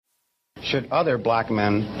should other black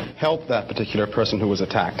men help that particular person who was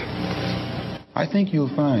attacked? I think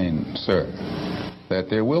you'll find, sir, that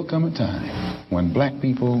there will come a time when black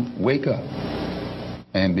people wake up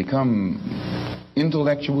and become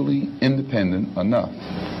intellectually independent enough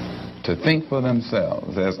to think for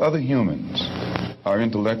themselves, as other humans are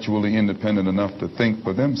intellectually independent enough to think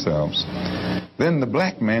for themselves. Then the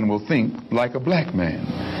black man will think like a black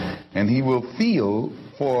man, and he will feel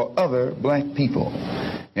for other black people.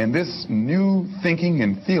 And this new thinking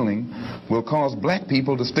and feeling will cause black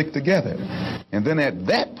people to stick together. And then at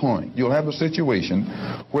that point, you'll have a situation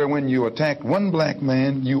where when you attack one black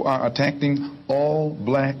man, you are attacking all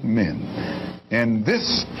black men. And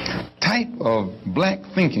this type of black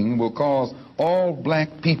thinking will cause all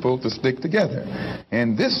black people to stick together.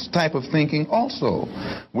 And this type of thinking also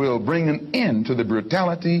will bring an end to the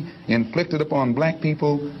brutality inflicted upon black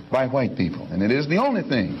people by white people. And it is the only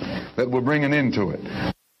thing that will bring an end to it.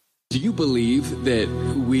 Do you believe that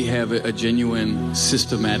we have a genuine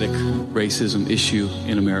systematic racism issue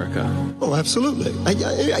in America? Oh, absolutely.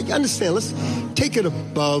 I understand. Let's take it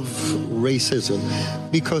above racism,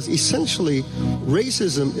 because essentially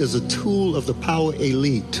racism is a tool of the power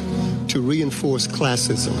elite to reinforce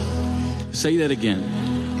classism. Say that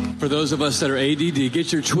again. For those of us that are ADD,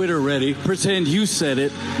 get your Twitter ready. Pretend you said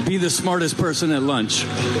it. Be the smartest person at lunch.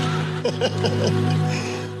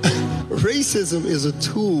 Racism is a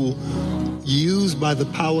tool used by the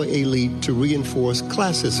power elite to reinforce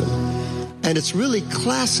classism. And it's really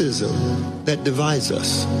classism that divides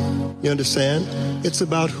us. You understand? It's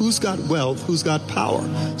about who's got wealth, who's got power.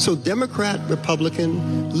 So Democrat,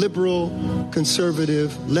 Republican, liberal,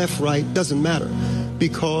 conservative, left, right, doesn't matter.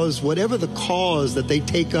 Because whatever the cause that they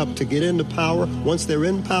take up to get into power, once they're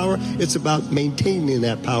in power, it's about maintaining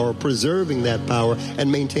that power, preserving that power,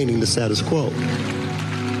 and maintaining the status quo.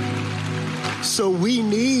 So we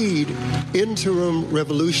need interim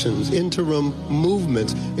revolutions, interim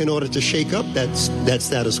movements in order to shake up that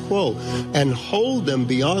status quo and hold them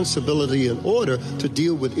beyond civility and order to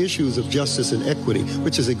deal with issues of justice and equity,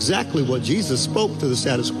 which is exactly what Jesus spoke to the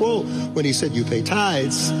status quo when he said, you pay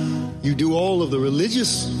tithes, you do all of the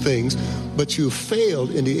religious things, but you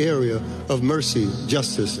failed in the area of mercy,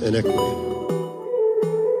 justice, and equity.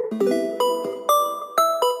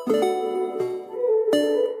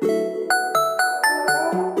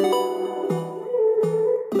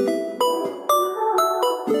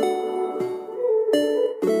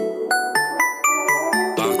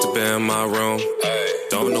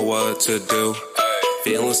 To do,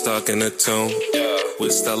 feeling stuck in a tomb.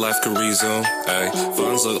 Wish that life could resume. Ay,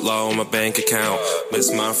 funds look low on my bank account.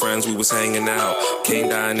 Miss my friends, we was hanging out. Can't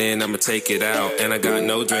dine in, I'ma take it out. And I got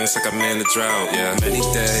no drinks like I'm in a drought. Yeah, many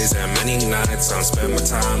days and many nights I spend my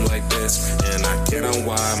time like this, and I can't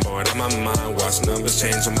unwind. Bored on my mind, watch numbers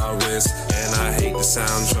change on my wrist. And I hate to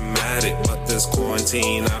sound dramatic, but this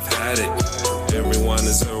quarantine I've had it. Everyone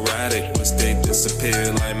is erratic, wish they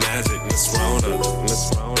disappear like magic. Miss Rona,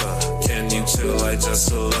 Miss Rona, can you chill like just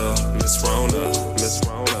a little? Miss Rona, Miss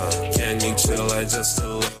Rona, can you chill like just a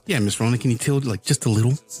little? Yeah, Miss Rona, can you chill like just a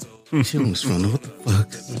little? Chill, Miss Rona, what the fuck?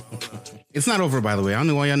 It's not over, by the way. I don't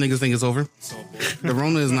know why y'all niggas think it's over. The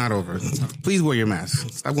Rona is not over. Please wear your mask.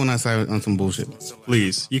 Stop going outside on some bullshit.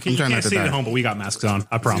 Please. You can't see it at home, but we got masks on.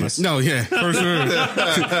 I promise. No, yeah, for sure.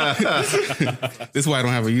 This is why I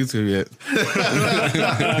don't have a YouTube yet.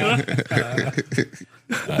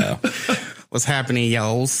 What's happening,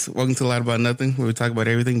 y'alls? Welcome to Loud About Nothing, where we talk about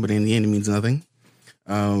everything, but in the end, it means nothing.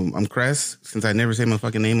 I'm Cress, since I never say my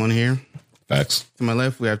fucking name on here. Facts. To my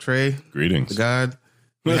left, we have Trey. Greetings. The God.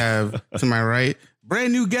 We have, to my right,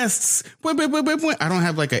 brand new guests. I don't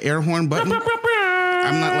have like an air horn button.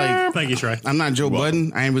 I'm not like... Thank you, Trey. I'm not Joe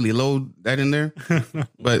Budden. I ain't really load that in there.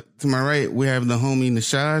 But to my right, we have the homie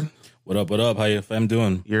Nishad. What up, what up? How you fam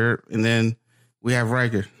doing? And then we have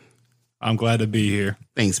Riker. I'm glad to be here.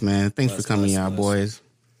 Thanks, man. Thanks for coming out, boys.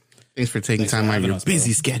 Thanks for taking time out of your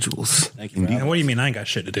busy schedules. Thank you. And what do you mean I ain't got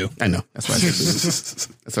shit to do? I know. That's why I said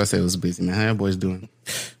busy. That's why I said it was busy, man. How you boys doing?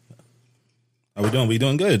 How we doing? We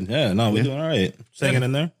doing good. Yeah, no, we doing all right. Hanging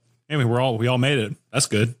in there. I mean, we all made it. That's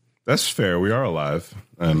good. That's fair. We are alive,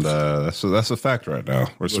 and that's a fact right now.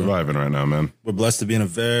 We're surviving right now, man. We're blessed to be in a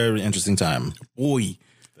very interesting time. Boy,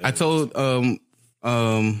 I told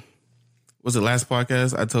was it last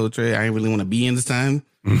podcast? I told Trey I didn't really want to be in this time.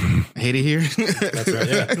 I hate it here. That's right.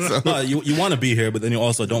 Yeah. So, you want to be here, but then you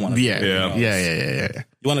also don't want to. Yeah. You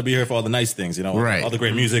want to be here for all the nice things, right? All the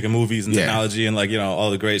great music and movies and technology and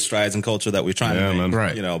all the great strides in culture that we're trying to make.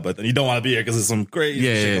 Right. But then you don't want to be here because there's some crazy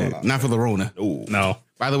shit going on. Not for the Rona. Ooh. No.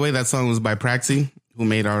 By the way, that song was by Praxi, who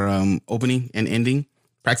made our opening and ending.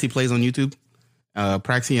 Praxi plays on YouTube,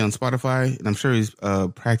 Praxi on Spotify, and I'm sure he's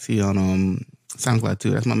Praxi on SoundCloud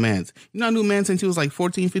too. That's my man's. You know, I knew man since he was like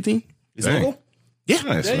 14, 15. He's local? Yeah.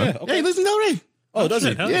 Nice, Yeah, man. yeah. Okay. Yeah, he lives in Delray. Oh, does he?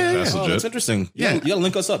 shit, hell Yeah, That's Oh, legit. that's interesting. Yeah. You gotta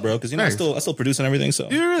link us up, bro, because you know I Thanks. still produce and everything. So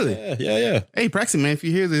You really? yeah. Hey, Praxi, man, if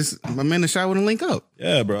you hear this, my man, the shot wouldn't link up.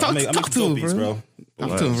 Yeah, bro. Talk I make to dope him, beats, bro. bro.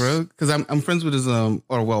 Talk to him, bro. Because I'm friends with his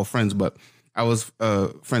friends, but I was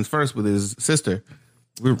friends first with his sister.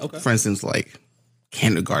 We were friends since like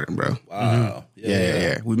kindergarten, bro. Wow.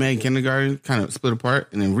 Yeah. We met in kindergarten, kind of split apart,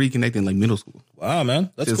 and then reconnected in like middle school. Wow,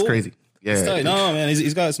 man. That's It's cool. crazy. Yeah. That's tight. No, man,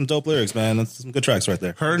 he's got some dope lyrics, man. That's some good tracks right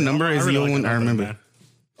there. Her number is the only one I remember. Man.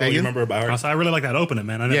 Oh, you remember about her? I really like that opening,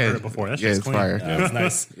 man. I never heard it before. That's Yeah, just it's clean. fire. Yeah, it's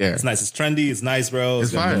nice. Yeah. It's nice. It's trendy. It's nice, bro.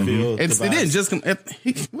 It's got fire. the feel, It the didn't vibes. just come.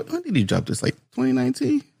 When did he drop this? Like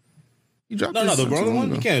 2019? He dropped No, this the not too Ronin long one.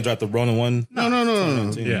 ago. You can't drop the Ronin one.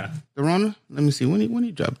 No. Yeah. The Rona? Let me see. When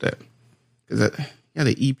he dropped that? Because he had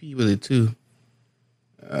an EP with it too.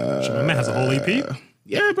 My man has a whole EP.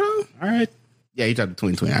 Yeah, bro. All right. Yeah, he dropped in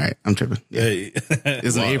 2020. All right. I'm tripping. Yeah. Hey.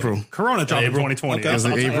 It's in April. Corona dropped in 2020. Okay. It's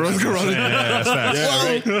in April. Corona. Yeah, that's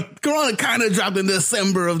facts. Well, Corona kind of dropped in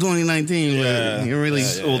December of 2019. Yeah. But it really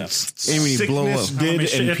Yeah. ain't really blow up. Sickness I mean, did,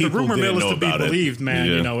 shit, and if the people rumor didn't mill is know to be about it. believed, man,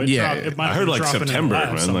 Yeah. you know, it Yeah. might I heard, like, dropping in September, the lab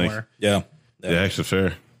man, like- somewhere. Yeah. Yeah, actually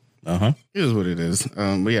fair. Uh-huh. It is what it is.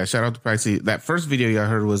 But yeah, shout out to Praxi. That first video y'all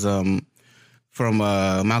heard was from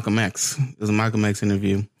Malcolm X. It was a Malcolm X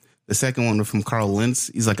interview. The second one was from Carl Lentz.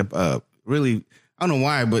 He's like a really, I don't know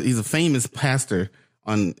why, but he's a famous pastor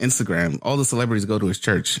on Instagram. All the celebrities go to his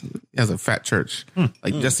church. He has a fat church.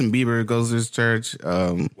 Like Justin Bieber goes to his church.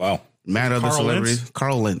 Wow. Mad other Carl celebrities. Lentz?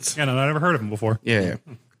 Carl Lentz. Yeah, no, I never heard of him before. Yeah.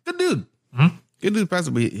 Good dude. Good dude,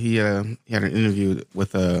 pastor. But he had an interview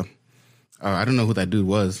with I don't know who that dude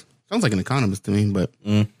was. Sounds like an economist to me,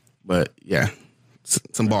 but yeah,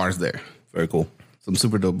 some bars there. Very cool. Some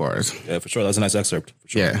super dope bars. Yeah, for sure. That's a nice excerpt. For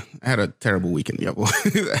sure. Yeah, I had a terrible weekend. Yeah, boy.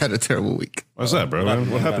 I had a terrible week. What's that, bro?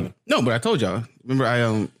 What happened? No, but I told y'all. Remember,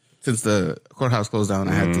 I since the courthouse closed down,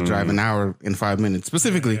 I had to drive an hour and 5 minutes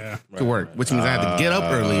specifically to work, which means I had to get up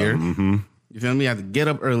earlier. You feel me? I had to get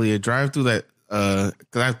up earlier, drive through that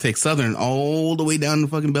because I have to take Southern all the way down to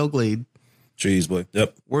fucking Belglade. Jeez, boy.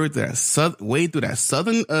 Yep. Word that wade through that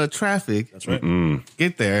Southern traffic. That's right.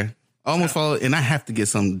 Get there, almost follow, and I have to get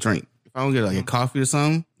something to drink. If I don't get like a coffee or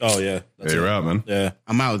something, Oh, yeah. That's Yeah, you're it. out, man. Yeah.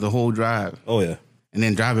 I'm out the whole drive, Oh, yeah. and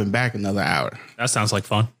then driving back another hour. That sounds like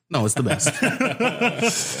fun. No, it's the best.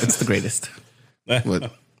 It's the greatest.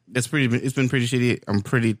 But it's been pretty shitty. I'm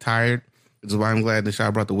pretty tired, which is why I'm glad the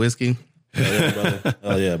shop brought the whiskey. Yeah, brother.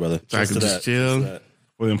 Oh, yeah, brother. So I Cheers can to just that. chill. Cheers to that.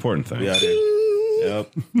 Well, the important thing. We out here.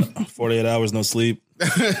 Yep. 48 hours, no sleep.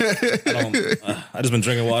 I just been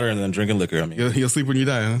drinking water and then drinking liquor. I mean, You'll sleep when you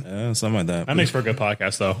die, huh? yeah, something like that. That makes for a good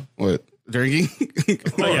podcast, though. What, drinking?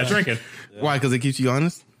 Oh, yeah, drinking. Why? Because it keeps you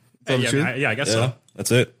honest? Tell the truth? I guess Yeah, so.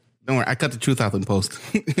 that's it. Don't worry, I cut the truth out in post.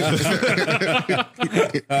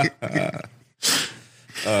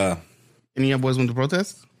 Any of you boys went to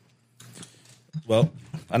protest? Well,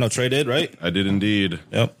 I know Trey did, right? I did indeed.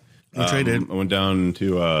 Yep. You traded. I went down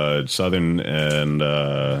to Southern, and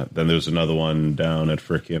then there's another one down at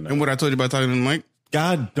frickin' And what I told you about talking to Mike?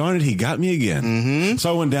 God darn it, he got me again.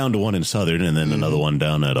 So I went down to one in Southern and then another one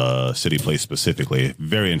down at City Place specifically.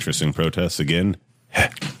 Very interesting protests again.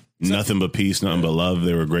 Nothing but peace, nothing but love.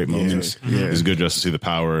 They were great moments. Yeah. It was good just to see the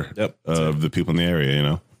power of the people in the area, you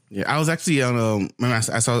know? Yeah, I was actually on.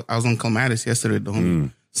 Remember, I was on Clematis yesterday at the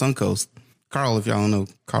home Suncoast. Carl, if y'all don't know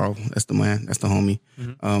Carl, that's the man, that's the homie.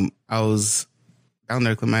 I was down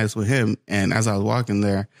there at Clematis with him, and as I was walking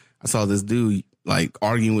there, I saw this dude like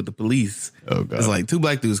arguing with the police. Oh, God. It's like two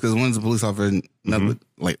black dudes because one's a police officer, and another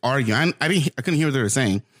like arguing. I couldn't hear what they were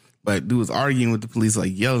saying, but dude was arguing with the police,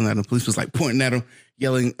 like yelling at him. The police was like pointing at him,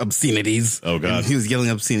 yelling obscenities. Oh, God. And he was yelling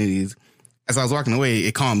obscenities. As I was walking away,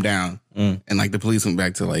 it calmed down, and like the police went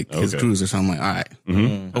back to like his cruiser. So I'm like, all right,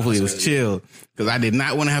 hopefully it was chill because I did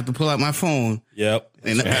not want to have to pull out my phone Yep.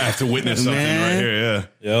 and I have to witness something right here, yeah.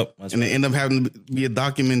 Yep. That's and then end up having to be a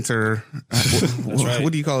documenter. right.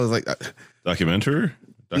 What do you call it? Like Documentary?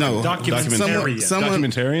 no, Documentarian. someone.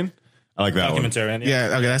 Documentarian? I like that one. documentarian.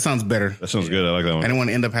 Yeah, okay, that sounds better. That sounds good. I like that I one. didn't want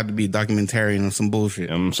to end up having to be a documentarian or some bullshit.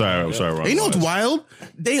 I'm sorry, wrong. You know what's wild?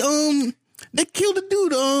 They killed a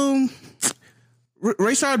dude.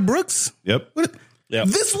 Rayshard Brooks. Yep. Yep.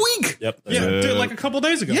 This week. Yep. Yeah, dude, like a couple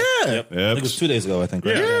days ago. Yeah. Yep. I think it was 2 days ago, I think.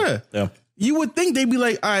 Right? Yeah. Yeah. You would think they'd be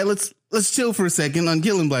like, all right, let's chill for a second on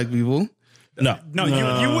killing black people. No,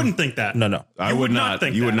 you wouldn't think that. No. I would not.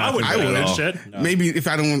 think You would that. not I would think think that at that all. shit. Maybe if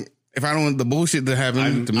I don't If I don't want the bullshit to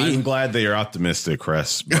happen to me. I'm glad that you're optimistic,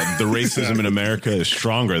 Chris, but the racism in America is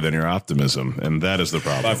stronger than your optimism, and that is the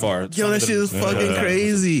problem. By far. Yo, that shit is fucking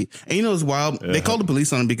crazy. And you know what's wild? They called the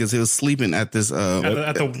police on him because he was sleeping at this... at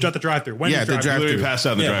the drive-thru. Yeah, the drive-thru. Literally passed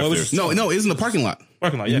out in the drive-thru. No, it was in the parking lot.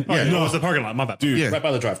 Parking lot, yeah. No, it was the parking lot. My bad. Dude, Right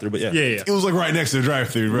by the drive-thru, but yeah. Yeah. it was like right next to the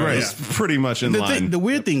drive-thru, bro. Right. It's pretty much in line. The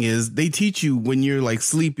weird thing is they teach you when you're like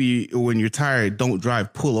sleepy or when you're tired, don't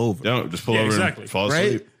drive, pull over. Don't just pull over exactly. and fall Right?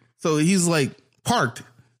 asleep. So he's like parked.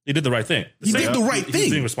 He did the right thing. He did the right He's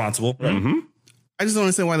thing. being responsible. Right? Mm-hmm. I just don't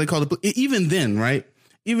understand why they call it. Even then, right?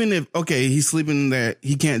 Even if, okay, he's sleeping there,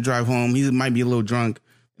 he can't drive home, he might be a little drunk,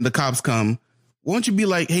 and the cops come, won't you be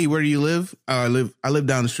like, hey, where do you live? I live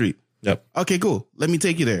down the street. Yep. Okay, cool. Let me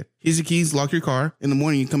take you there. Here's your keys, lock your car. In the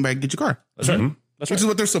morning, you come back and get your car. That's right. That's Which is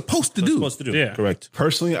what they're supposed to do. supposed to do. Yeah. Correct.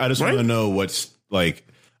 Personally, I just want to know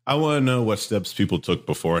I want to know what steps people took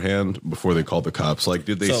beforehand before they called the cops. Like,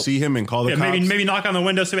 did they see him and call the cops? Maybe knock on the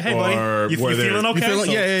window, say, "Hey, Or buddy, you were feeling there-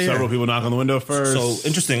 okay?" Yeah. Several people knock on the window first. So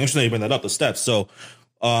interesting you bring that up, the steps. So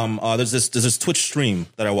there's this Twitch stream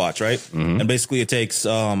that I watch, right? Mm-hmm. And basically it takes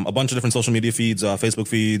a bunch of different social media feeds, Facebook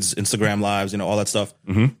feeds, Instagram lives, all that stuff.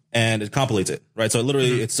 Mm-hmm. And it compilates it, right? So it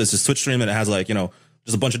literally it's this Twitch stream and it has like,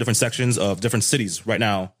 just a bunch of different sections of different cities right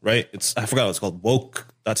now, right? I forgot what it's called,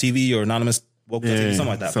 woke.tv or anonymous woke.tv, something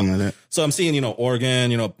like that. Something like that. So I'm seeing,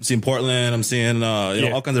 Oregon, I'm seeing Portland, I'm seeing, all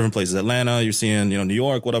kinds of different places. Atlanta, you're seeing, New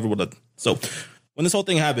York, whatever. So when this whole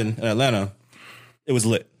thing happened in Atlanta, it was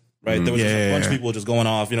lit, right? There was just a bunch of people just going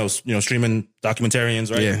off, streaming documentarians,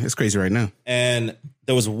 right? Yeah, it's crazy right now. And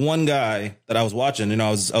there was one guy that I was watching, I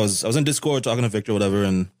was in Discord talking to Victor, whatever,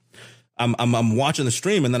 and I'm watching the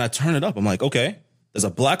stream, and then I turn it up. I'm like, okay, there's a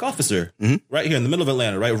black officer right here in the middle of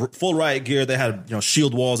Atlanta, right? Full riot gear. They had,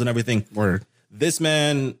 shield walls and everything. Word. This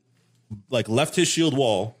man left his shield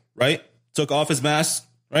wall, right? Took off his mask,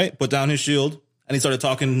 right? Put down his shield, and he started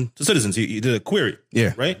talking to citizens. He did a query,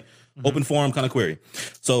 right? Open forum kind of query.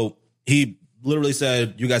 So he literally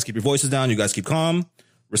said, "You guys keep your voices down. You guys keep calm.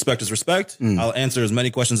 Respect is respect. I'll answer as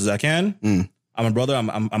many questions as I can. I'm a brother.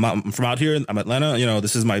 I'm from out here. I'm Atlanta.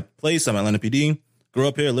 This is my place. I'm Atlanta PD. Grew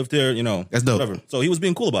up here, lived here. That's dope. Whatever." So he was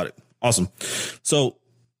being cool about it. Awesome. So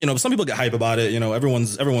some people get hype about it.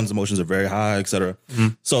 Everyone's emotions are very high, etc.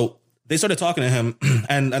 So they started talking to him,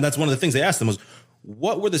 and that's one of the things they asked him was,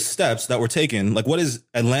 what were the steps that were taken? Like, what is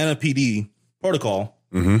Atlanta PD protocol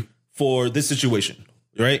for this situation,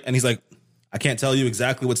 right? And he's like, I can't tell you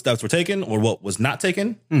exactly what steps were taken or what was not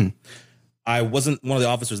taken. I wasn't one of the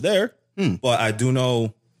officers there, but I do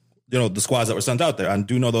know, the squads that were sent out there. I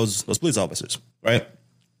do know those police officers, right?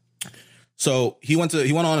 So he went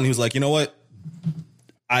on and he was like, you know what?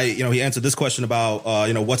 He answered this question about,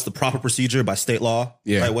 what's the proper procedure by state law?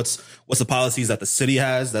 Yeah. Right? What's the policies that the city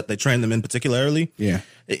has that they train them in particularly? Yeah.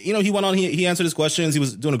 He went on, he answered his questions. He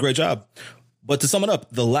was doing a great job. But to sum it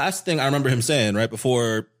up, the last thing I remember him saying right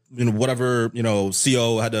before, whatever,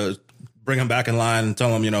 CO had to bring him back in line and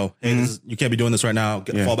tell him, hey, you can't be doing this right now.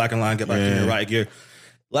 Fall back in line, get back in your riot gear.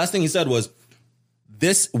 Last thing he said was,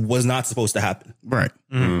 this was not supposed to happen. Right.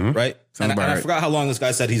 Right. And I forgot how long this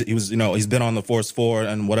guy said he was, he's been on the force for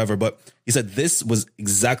and whatever, but he said this was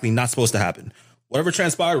exactly not supposed to happen. Whatever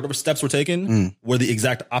transpired, whatever steps were taken were the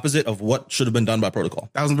exact opposite of what should have been done by protocol.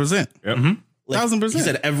 1,000%. Yep. 1,000%. He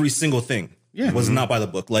said every single thing was not by the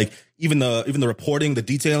book. Like even the reporting, the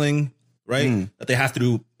detailing, right? That they have to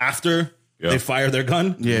do after they fire their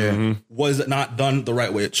gun was not done the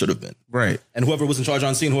right way it should have been. Right. And whoever was in charge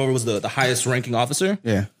on scene, whoever was the highest ranking officer,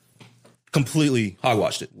 completely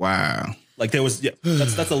hogwashed it. Wow. Like there was,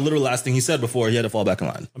 that's the literal last thing he said before he had to fall back in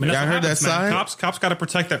line. I mean, that's what happens, man. Cops got to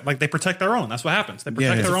protect their, they protect their own. That's what happens. They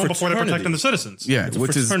protect their own before they're protecting the citizens. Yeah, It's a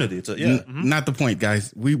which fraternity. is not the point,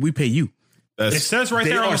 guys. We pay you. It says right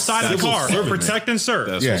there on the side of the car, protect and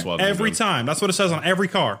serve. That's what's every time. That's what it says on every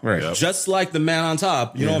car. Right. Yep. Just like the man on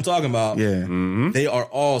top, you know what I'm talking about? Yeah. They are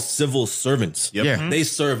all civil servants. Yep. Yeah. They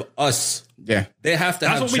serve us. Yeah. They have to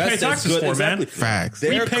That's have what we pay just as taxes good, for, man. Facts.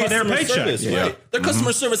 Their We pay their customer paycheck. service, Yeah. right? Their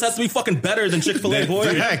customer service has to be fucking better than Chick-fil-A,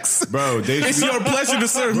 boy. Facts. Bro, It's your pleasure to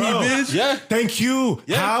serve me, bitch. Yeah. Thank you.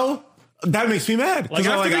 Yeah. How? That makes me mad. Like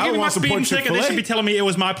I'm after they I give me my want some speeding pork ticket, they should be Chick-fil-A. telling me it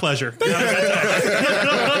was my pleasure.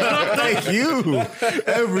 Thank you.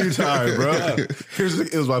 Every time, bro.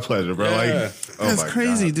 It was my pleasure, bro. Yeah. That's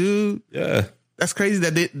crazy, dude. Yeah. That's crazy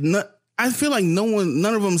that I feel like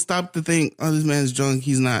none of them stopped to think, oh, this man's drunk.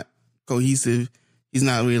 He's not cohesive. He's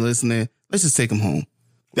not really listening. Let's just take him home.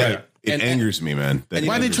 It angers me, man.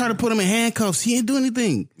 Why they try to put him in handcuffs? He ain't do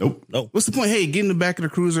anything. Nope. What's the point? Hey, get in the back of the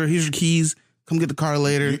cruiser. Here's your keys. Come get the car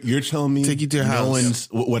later. You're telling me Take you to your house.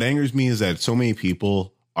 What angers me is that so many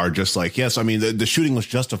people are just like, yes, I mean, the shooting was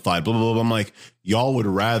justified, blah, blah, blah. I'm like, y'all would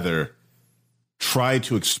rather try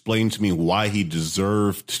to explain to me why he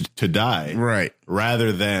deserved to die. Right.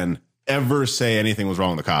 Rather than ever say anything was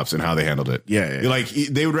wrong with the cops and how they handled it. Yeah. Like,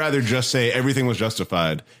 they would rather just say everything was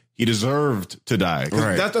justified. He deserved to die.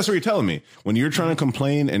 Right. That's what you're telling me. When you're trying to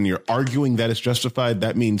complain and you're arguing that it's justified,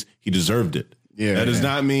 that means he deserved it. Yeah. That does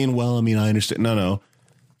not mean, well, I mean, I understand. No.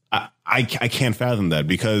 I can't fathom that,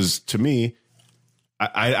 because to me,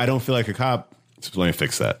 I don't feel like a cop. Let me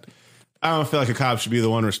fix that. I don't feel like a cop should be the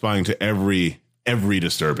one responding to every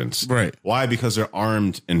disturbance. Right. Why? Because they're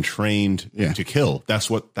armed and trained to kill. That's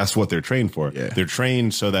what they're trained for. Yeah. They're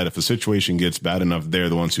trained so that if a situation gets bad enough, they're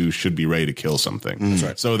the ones who should be ready to kill something. That's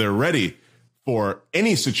right. So they're ready for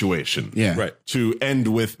any situation Right. to end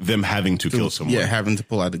with them having to kill someone. Yeah, having to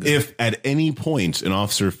pull out the gun. If at any point an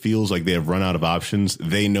officer feels like they have run out of options,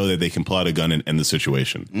 they know that they can pull out a gun and end the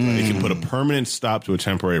situation. They can put a permanent stop to a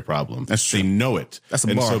temporary problem. That's true. They know it. That's a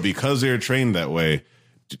and bar. so because they're trained that way,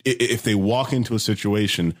 if they walk into a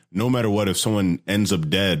situation, no matter what, if someone ends up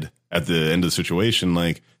dead at the end of the situation,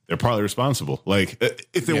 like, they're probably responsible. Like,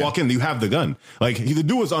 if they walk in, you have the gun. Like, the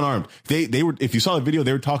dude was unarmed. They were, if you saw the video,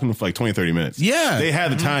 they were talking for like 20, 30 minutes. Yeah. They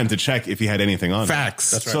had the time to check if he had anything on him.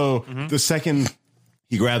 Facts. That's right. So the second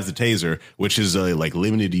he grabs the taser, which is a like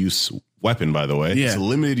limited use weapon, by the way. Yeah. It's a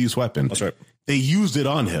limited use weapon. That's right. They used it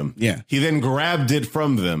on him. Yeah. He then grabbed it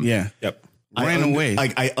from them. Yeah. Yep. Ran away.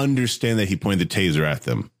 Like, I understand that he pointed the taser at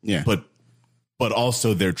them. Yeah. But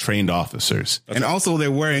also they're trained officers. And also they're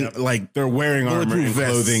wearing like They're wearing armor and bulletproof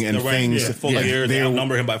vests. clothing and They're wearing things. full gear. They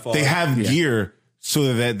outnumber him by far. They have gear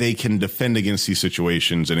so that they can defend against these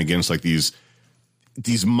situations and against like these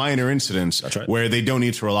minor incidents where they don't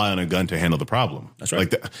need to rely on a gun to handle the problem. That's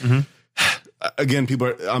right. Like again, people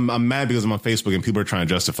are. I'm mad because I'm on Facebook and people are trying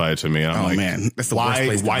to justify it to me. And I'm like, man, that's the worst why?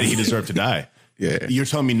 place to Why be. did he deserve to die? Yeah. You're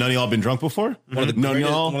telling me none of y'all been drunk before? One of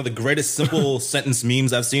the greatest simple sentence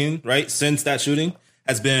memes I've seen, right, since that shooting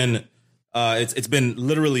has been, it's been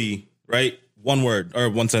literally, right, one word or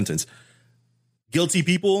one sentence. Guilty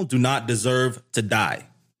people do not deserve to die.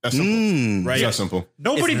 That's simple. Right? That's simple.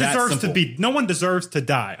 Nobody It's that deserves simple. to be. No one deserves to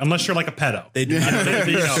die unless you're like a pedo. They do not.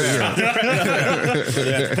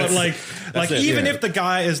 But like even if the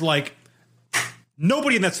guy is like,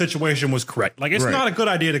 nobody in that situation was correct. Like, it's not a good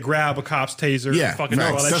idea to grab a cop's taser. Yeah, And fucking facts.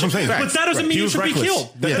 do all that That's shit. what I'm saying. But that doesn't mean He you was should be reckless. killed.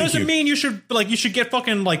 That Yeah. doesn't Thank you. mean you should get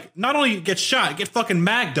fucking like not only get shot, get fucking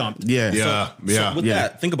mag dumped. Yeah. So with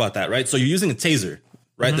that, think about that, right? So you're using a taser,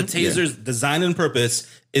 right? The taser's design and purpose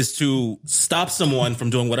is to stop someone from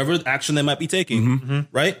doing whatever action they might be taking,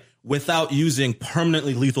 right? Without using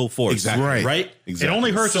permanently lethal force. Exactly. Right? It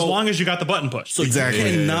only hurts as long as you got the button pushed. So you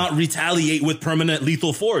cannot retaliate with permanent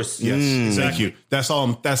lethal force. Yes, thank you. That's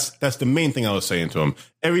all. That's the main thing I was saying to him.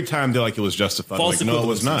 Every time they're like, it was justified. False Like, no, it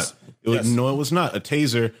was not. equivalencies. No, it was not. A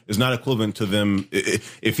taser is not equivalent to them.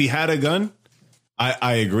 If he had a gun,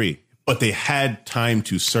 I agree. But they had time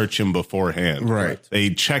to search him beforehand. Right.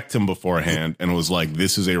 They checked him beforehand and was like,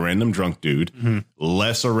 this is a random drunk dude.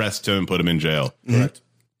 Let's arrest him and put him in jail. Correct.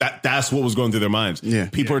 That's what was going through their minds. Yeah.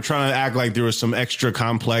 People are trying to act like there was some extra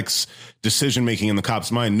complex decision making in the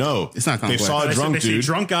cop's mind. No, It's not complex. They saw a They drunk see a dude.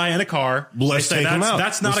 drunk guy in a car. Let's They say, take him out.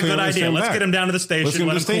 That's not Let's a take good him- let's idea. take him Let's back. get him down to the Let's station. get him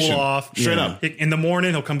Let to him the station. cool off. Straight up. In the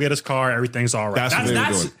morning, he'll come get his car. Everything's all right. That's what they were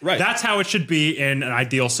doing. Right. That's how it should be in an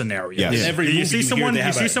ideal scenario. Yes. In every You movie see you someone, hear they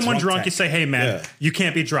you have see a someone drunk drunk. tank. You say, "Hey, man, Yeah. you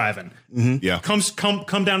can't be driving. Yeah. Come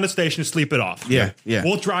down to the station, sleep it off. Yeah.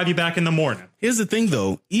 We'll drive you back in the morning." Here's the thing,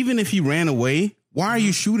 though. Even if he ran away, why are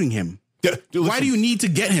you shooting him? Yeah, dude, Why do you need to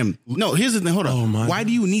get him? No, here's the thing. Hold on. Why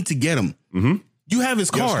do you need to get him? You have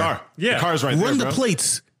his Yeah, car. his car. Yeah. The car's right Run there, the bro.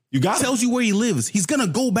 plates. You got him. Tells you where he lives. He's gonna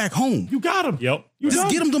go back home. You got him. Yep. Just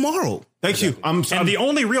get him tomorrow. Thank you. And the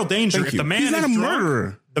only real danger Thank if you. the man He's not is a drunk,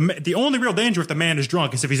 murderer. the only real danger if the man is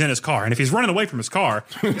drunk is if he's in his car, and if he's running away from his car,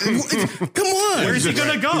 Come on. where's he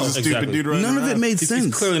gonna go? He's a stupid Exactly. dude running None of it around. made He's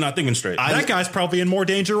sense. clearly not thinking straight. That guy's probably in more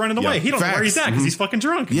danger running away. He don't know where Facts. he's at because he's fucking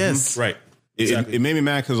drunk. Yes. right. It made me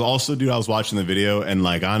mad because also, dude, I was watching the video and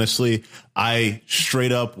like, honestly, I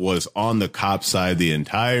straight up was on the cop side the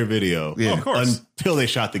entire video. Yeah. Of course. Until they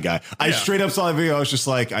shot the guy. I Yeah. straight up saw the video. I was just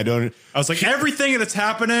like, I was like, everything that's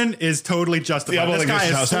happening is totally justified. Yeah, well, this like, guy this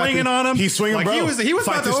is how is it's swinging happened. on him. He's swinging, like, bro. He was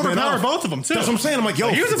Fight about to this man overpower off. both of them too. That's what I'm saying. I'm like, yo,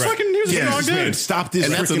 he was a right. fucking Yes, wrong man, dude. stop this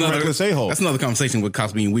And that's freaking another, reckless a-hole. that's another conversation with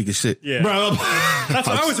cops being weak as shit. Yeah. Bro, That's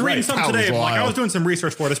what I was reading something That was today. Like I wild. was doing some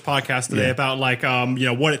research for this podcast today about like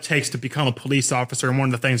what it takes to become a police officer, and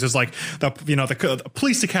one of the things is like the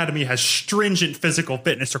police academy has stringent physical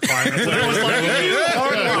fitness requirements. And I was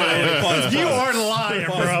like, you are lying,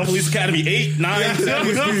 bro. Police Police Academy 8, 9,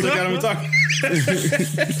 7.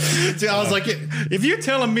 See, I was like, if you're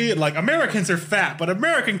telling me like Americans are fat, but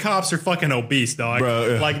American cops are fucking obese, dog. Bro,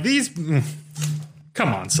 yeah. Like these.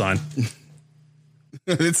 Come on, son.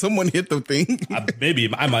 Did someone hit the thing?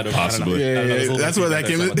 Maybe I might have. Possibly. Yeah, that's where that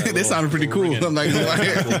came in. That sounded pretty cool. I'm like,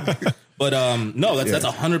 but no, that's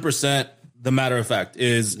 100% the matter of fact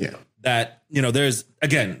is that, you know, there's,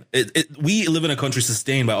 again, we live in a country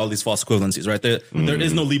sustained by all these false equivalencies, right? There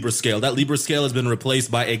is no Libra scale. That Libra scale has been replaced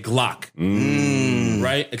by a Glock,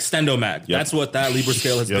 right? Extendo mag. That's what that Libra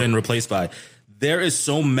scale has been replaced by. There is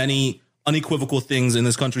so many unequivocal things in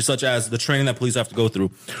this country, such as the training that police have to go through.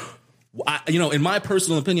 You know, in my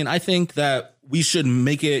personal opinion, I think that we should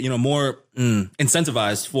make it, you know, more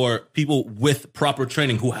incentivized for people with proper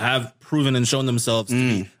training who have proven and shown themselves to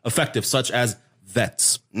be effective, such as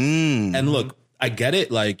vets. And look, I get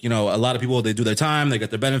it. Like, you know, a lot of people, they do their time, they get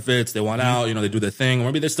their benefits, they want out, you know, they do their thing. Or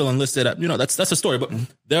maybe they're still enlisted. You know, that's a story. But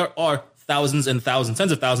there are thousands and thousands,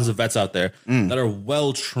 tens of thousands of vets out there that are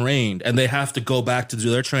well trained, and they have to go back to do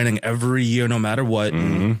their training every year, no matter what.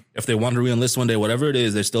 If they want to re-enlist one day, whatever it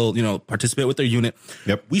is, they still, you know, participate with their unit.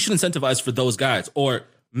 We should incentivize for those guys, or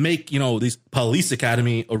make, you know, these police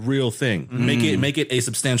academy a real thing. Make it a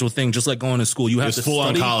substantial thing, just like going to school. You have to full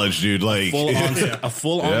on college, dude. Like a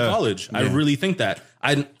full on college. I really think that.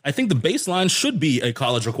 I think the baseline should be a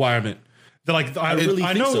college requirement. Like I really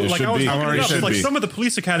know, so. like I was looking it up, like be. some of the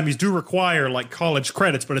police academies do require like college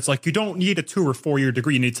credits, but it's like you don't need a 2 or 4 year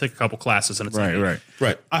degree. You need to take a couple classes, and it's right.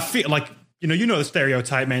 I feel like, you know the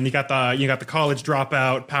stereotype, man. You got the college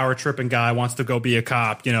dropout, power tripping guy wants to go be a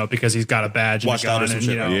cop, you know, because he's got a badge and a gun, and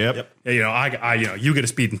you know, I you know, you get a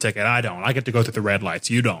speeding ticket, I don't. I get to go through the red lights,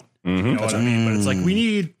 you don't. You know what I mean? But it's like we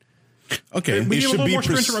need a little more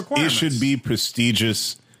stringent requirements. It should be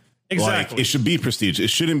prestigious. Exactly. Like, it should be prestigious. It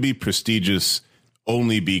shouldn't be prestigious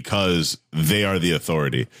only because they are the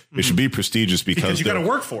authority. It should be prestigious because you got to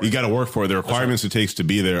work for it. You got to work for it. The requirements it takes to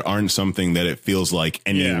be there aren't something that it feels like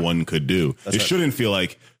anyone could do. It shouldn't feel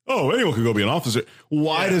like, oh, anyone could go be an officer.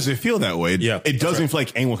 Why does it feel that way? It doesn't feel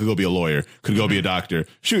like anyone could go be a lawyer, could go be a doctor.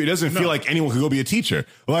 Shoot, it doesn't feel like anyone could go be a teacher.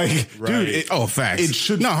 Like, dude, facts. It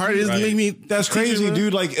should. No, hard it is make me. That's crazy, teacher,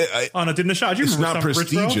 dude. Like, no, didn't shot. You it's not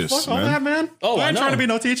prestigious, Fuck all that, man. Oh, I ain't trying to be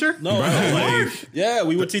no teacher. No, like,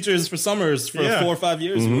 we were teachers for summers for 4 or 5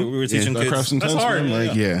 years. We were teaching kids. That's hard.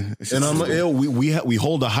 Like, and I'm like, we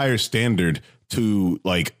hold a higher standard to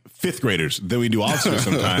like fifth graders than we do officers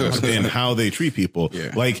sometimes in how they treat people.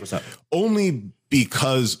 Like, only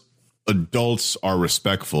because adults are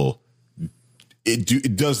respectful,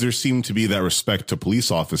 does there seem to be that respect to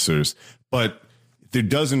police officers, but there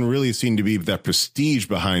doesn't really seem to be that prestige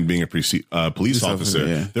behind being a police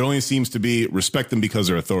officer. There only seems to be respect them because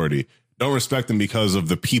they're authority. Don't respect them because of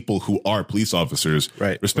the people who are police officers.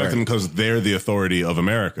 Respect them because they're the authority of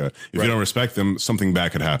America. If you don't respect them, something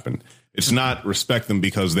bad could happen. It's not respect them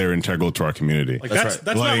because they're integral to our community. Like that's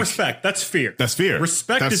not respect. That's fear. That's fear.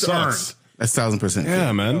 Respect is earned. That's 1,000%.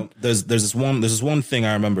 Yeah, man. There's this one thing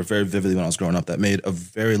I remember very vividly when I was growing up that made a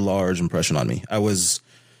very large impression on me. I was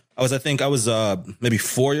maybe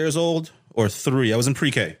 4 years old or 3. I was in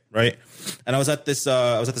pre-K, right? And I was at this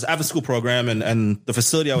after school program, and the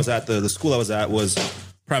facility I was at, the school I was at, was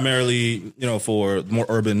primarily, you know, for more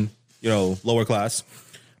urban, you know, lower class.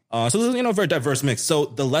 So there's, you know, a very diverse mix. So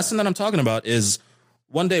the lesson that I'm talking about is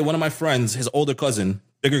one day, one of my friends, his older cousin,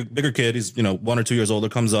 bigger kid, he's, you know, 1 or 2 years older,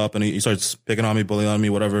 comes up and he starts picking on me, bullying on me,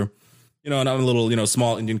 whatever. You know, and I'm a little, you know,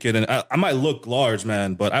 small Indian kid, and I might look large,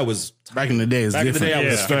 man, but I was back in the day. I was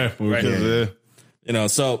right. You know,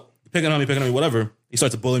 so picking on me, whatever. He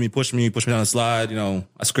starts to bully me, push me down the slide. You know,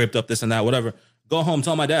 I scraped up this and that, whatever. Go home,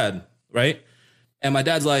 tell my dad, right? And my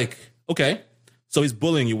dad's like, okay, so he's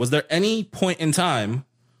bullying you. Was there any point in time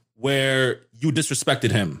where you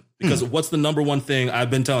disrespected him? Because what's the number one thing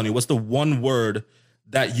I've been telling you? What's the one word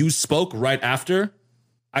that you spoke right after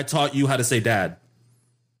I taught you how to say dad?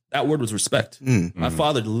 That word was respect. My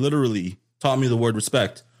father literally taught me the word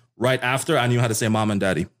respect right after I knew how to say mom and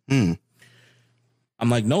daddy. I'm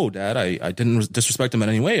like, no, Dad, I didn't disrespect him in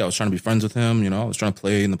any way. I was trying to be friends with him. You know, I was trying to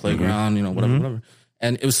play in the playground, you know, whatever.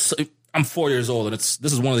 And it was, I'm 4 years old, and this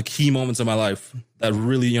is one of the key moments in my life that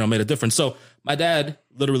really, you know, made a difference. So my dad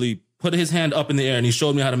literally put his hand up in the air and he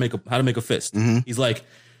showed me how to make a fist. He's like,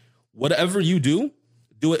 whatever you do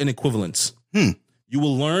it in equivalence. You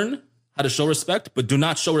will learn how to show respect, but do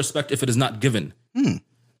not show respect if it is not given.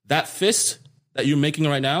 That fist that you're making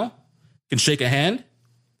right now can shake a hand,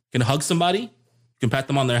 can hug somebody, you can pat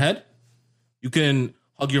them on their head, you can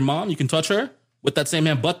hug your mom, you can touch her with that same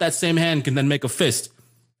hand, but that same hand can then make a fist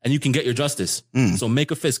and you can get your justice. So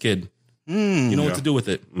make a fist, kid. You know what to do with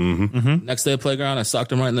it. Next day at playground, I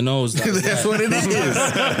socked him right in the nose. That's what it is.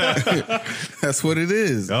 That's what it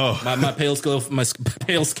is. Oh, My pale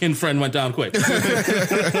skin friend went down quick.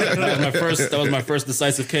 That was my first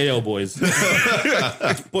decisive KO, boys.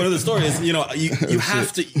 Point of the story is,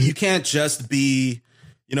 you can't just be,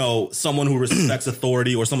 someone who respects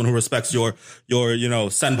authority or someone who respects your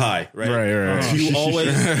senpai, right? Right. You always,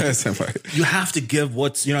 Senpai. you have to give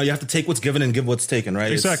you have to take what's given and give what's taken,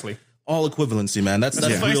 right? Exactly. All equivalency, man. That's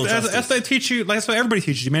real justice. That's what they teach you. That's what everybody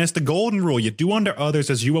teaches you, man. It's the golden rule. You do unto others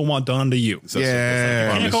as you will want done unto you.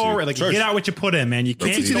 Yeah. You can't go over, get out what you put in, man. You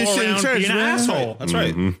can't teach you go this shit in around church, being an man. asshole. That's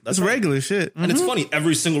right. That's regular shit. And it's funny.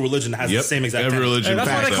 Every single religion has the same exact. Every tenet. religion. That's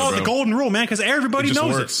why they call it the golden rule, man, because everybody It just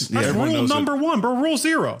knows works. it. That's Everyone rule knows number one, bro. Rule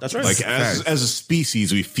zero. That's right. Like as a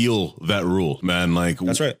species, we feel that rule, man. Like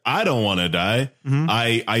That's right. I don't want to die.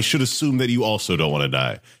 I should assume that you also don't want to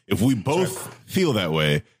die. If we both feel that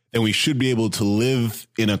way, then we should be able to live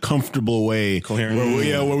in a comfortable way, Coherent.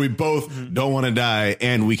 where we both don't want to die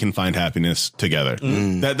and we can find happiness together.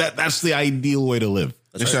 That's the ideal way to live.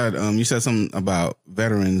 You said something about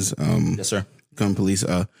veterans. Yes, sir. Becoming police.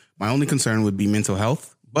 My only concern would be mental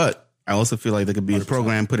health, but I also feel like there could be 100%. A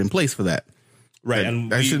program put in place for that. Right,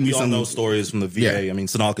 and we all know stories from the VA. Yeah. I mean,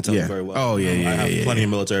 Sanal could tell you very well. Oh, yeah, I have plenty of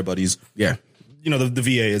military buddies. Yeah. The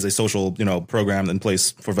VA is a social, program in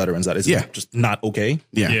place for veterans that is just not okay.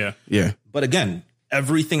 Yeah. But again,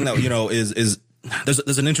 everything that, is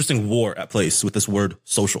there's an interesting war at place with this word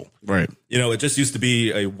social. Right. It just used to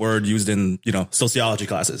be a word used in, sociology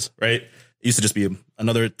classes, right? It used to just be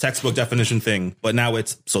another textbook definition thing, but now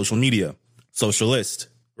it's social media, socialist,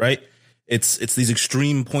 right? It's these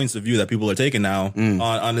extreme points of view that people are taking now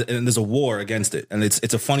on and there's a war against it. And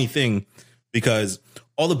it's a funny thing because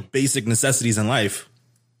all the basic necessities in life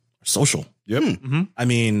are social. Yep. I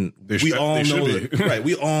mean, we all know right.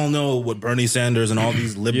 We all know what Bernie Sanders and all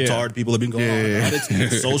these libtard people have been going on about.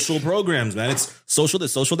 It's social programs, man. It's social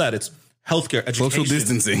this, social that. It's healthcare, education, social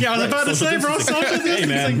distancing. Yeah, I was about to say, bro, social distancing. Hey,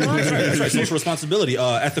 man, that's right. Social responsibility,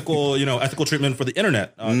 ethical treatment for the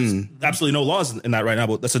internet. There's absolutely no laws in that right now,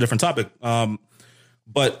 but that's a different topic.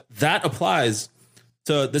 But that applies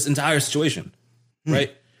to this entire situation,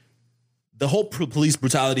 right? The whole police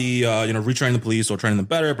brutality, retraining the police or training them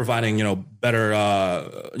better, providing,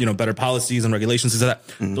 better policies and regulations, things like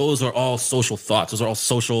that. Those are all social thoughts. Those are all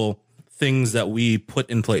social things that we put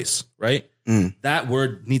in place, right? That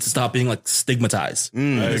word needs to stop being stigmatized. I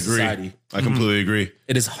agree. Society. I completely agree.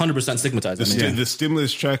 It is 100% stigmatized. The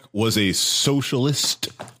stimulus check was a socialist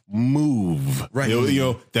move. Right.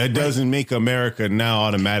 That doesn't make America now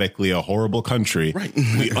automatically a horrible country. Right.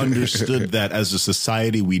 We understood that as a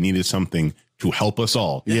society, we needed something to help us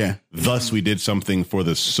all. Yeah. Thus, we did something for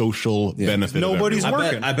the social benefit. Nobody's of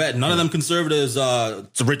working. I bet none of them conservatives to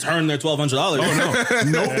return their $1,200. Oh,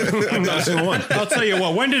 no. Nope. I'm not the one. I'll tell you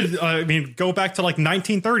what. When did go back to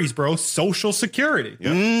 1930s, bro? Social Security.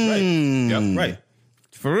 Yep. Right. Yep. Right.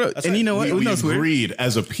 For real. That's and right. you know what? We agreed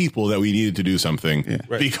as a people that we needed to do something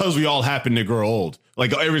because we all happen to grow old.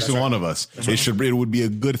 Every single one of us. It would be a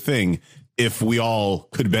good thing if we all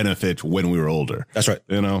could benefit when we were older. That's right.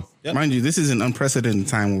 Yep. Mind you, this is an unprecedented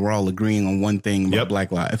time where we're all agreeing on one thing about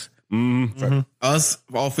Black lives. Us,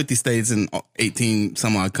 all 50 states and 18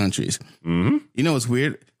 some odd countries. You know what's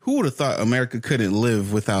weird? Who would have thought America couldn't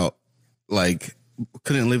live without, couldn't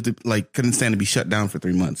stand to be shut down for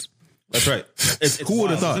 3 months? That's right. It's Who would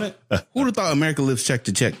have thought? Who would have thought America lives check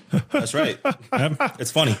to check? That's right.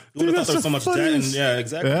 It's funny. Who would have thought there was so much debt? And,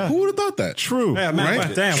 exactly. Yeah. Who would have thought that? True. Yeah, man,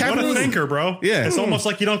 Right? damn, what a Capitalism. thinker, bro. Yeah. It's almost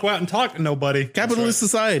like you don't go out and talk to nobody. Capitalist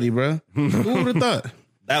society, bro. Who would have thought?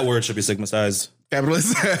 That word should be stigmatized.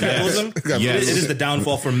 Capitalist. Capitalism? Yes. It is the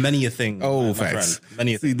downfall for many a thing. Oh, my facts. friend.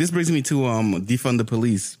 Many a See, thing. this brings me to defund the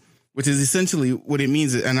police, which is essentially what it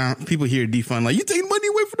means. And people hear defund like, you taking money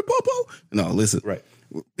away from the popo? No, listen. Right.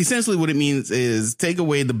 Essentially, what it means is take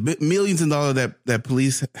away the millions of dollars that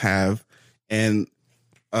police have and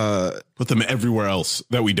Put them everywhere else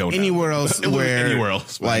that we don't anywhere have. else where anywhere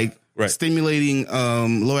else. like stimulating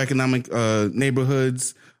low economic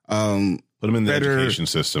neighborhoods. Put them in the better- education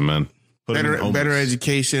system, man. Put them in homeless. Better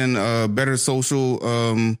education, better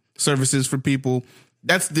social services for people.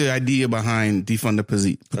 That's the idea behind defund the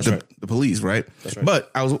police, right? That's right. But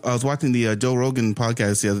I was watching the Joe Rogan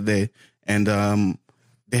podcast the other day, and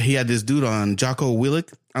he had this dude on, Jocko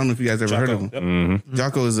Willink. I don't know if you guys ever heard of him. Yep. Mm-hmm.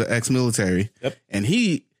 Jocko is an ex-military, and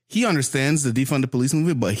he understands the defund the police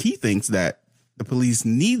movement, but he thinks that the police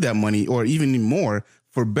need that money or even more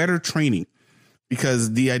for better training. Because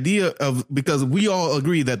because we all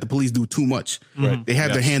agree that the police do too much. Right. They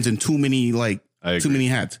have their hands in too many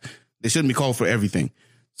hats. They shouldn't be called for everything.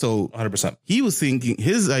 So 100%. He was thinking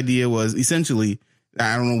his idea was essentially,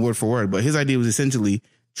 I don't know word for word, but his idea was essentially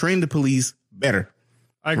train the police better.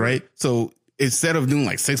 Right. So instead of doing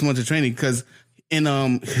like 6 months of training, because in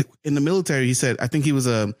the military, he said, I think he was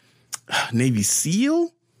a Navy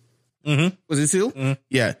SEAL. Mm-hmm. Was it SEAL? Mm-hmm.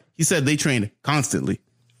 Yeah. He said they trained constantly.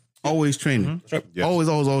 Always training. Mm-hmm. That's right. Yeah.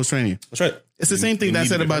 Always training. That's right. It's the same thing that I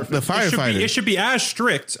said about the firefighter. It should be as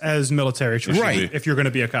strict as military training, right? If you're going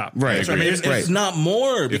to be a cop, right? I mean, it's not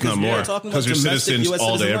more. It's not more because you're citizens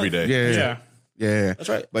all day, every day. Yeah. That's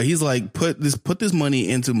right. But he's like, put this money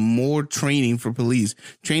into more training for police.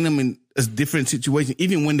 Train them in a different situation,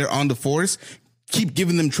 even when they're on the force. Keep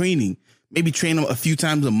giving them training. Maybe train them a few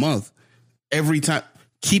times a month. Every time,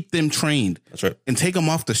 keep them trained. That's right. And take them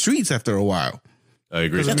off the streets after a while. I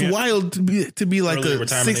agree. That's wild to be like a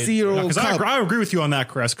 60-year-old cop. I agree with you on that,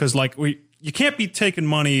 Chris. Because like you can't be taking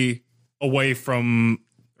money away from.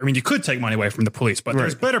 I mean, you could take money away from the police, but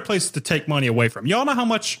there's better places to take money away from. Y'all know how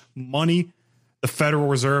much money the Federal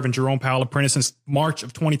Reserve and Jerome Powell have printed since March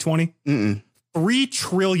of 2020? $3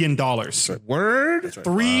 trillion. Word?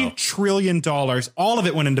 $3 trillion. All of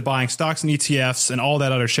it went into buying stocks and ETFs and all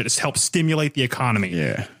that other shit to help stimulate the economy.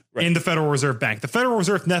 Yeah. In the Federal Reserve Bank. The Federal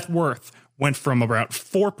Reserve net worth went from about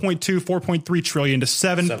 4.3 trillion to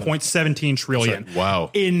 7.17 trillion. Wow.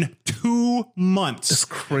 In 2 months. That's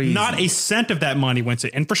crazy. Not a cent of that money went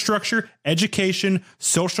to infrastructure, education,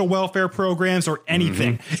 social welfare programs, or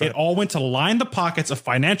anything. Mm-hmm. It all went to line the pockets of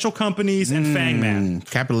financial companies and fangman.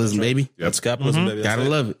 Capitalism, baby. That's capitalism, baby. Gotta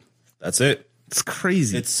love it. That's it. It's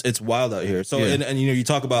crazy. It's wild out here. So and you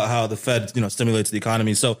talk about how the Fed stimulates the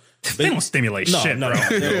economy. So they don't stimulate shit, bro.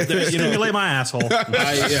 They stimulate my asshole.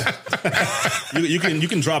 You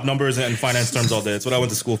can drop numbers and finance terms all day. It's what I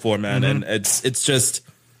went to school for, man. And it's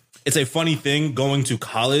a funny thing going to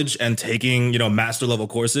college and taking master level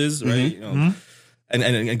courses, right?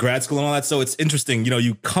 And grad school and all that. So it's interesting.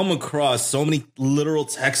 You come across so many literal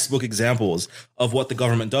textbook examples of what the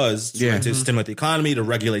government does to stimulate the economy, to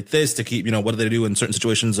regulate this, to keep, what do they do in certain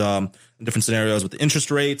situations, in different scenarios with the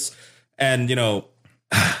interest rates. And,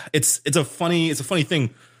 it's a funny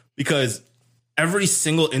thing because every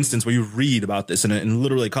single instance where you read about this in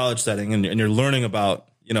literally a college setting and you're learning about,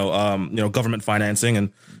 government financing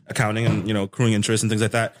and accounting and, accruing interest and things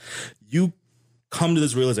like that, you come to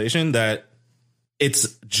this realization that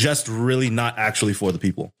it's just really not actually for the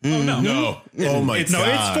people. Oh, no. Oh, my God. No,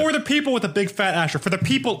 it's for the people with a big fat asterisk, for the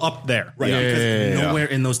people up there. Right. Because nowhere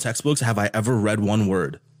in those textbooks have I ever read one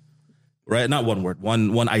word. Right? Not one word,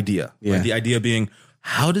 one idea. Yeah. Right? The idea being,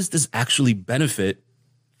 how does this actually benefit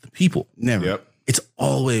the people? Never. Yep. It's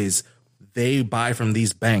always they buy from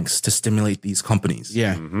these banks to stimulate these companies.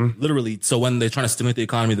 Yeah. Literally. So when they're trying to stimulate the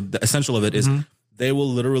economy, the essential of it is they will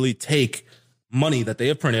literally take money that they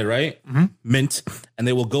have printed, right? Mint, and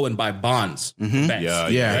they will go and buy bonds. From banks,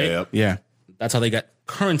 Yeah. That's how they get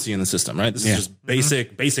currency in the system, right? This is just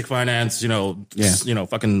basic finance,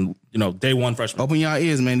 fucking, day one freshman. Open your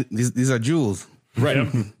ears, man. These are jewels. Right.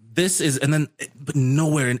 This is, but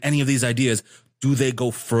nowhere in any of these ideas do they go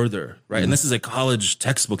further, right? And this is a college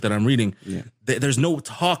textbook that I'm reading. Yeah. There's no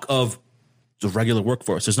talk of the regular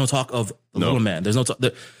workforce. There's no talk of the little man. There's no talk.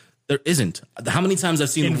 There isn't. How many times I've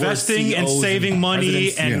seen investing and saving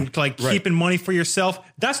money and keeping money for yourself.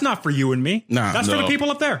 That's not for you and me. Nah, that's for the people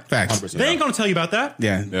up there. Facts. They ain't going to tell you about that.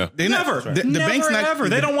 Yeah. They never. The bank's not ever.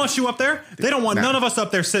 They don't want you up there. They don't want none of us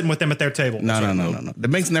up there sitting with them at their table. No. The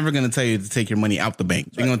bank's never going to tell you to take your money out the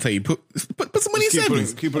bank. They're going to tell you put some money in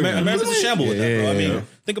savings. America's a shamble with that, bro. I mean,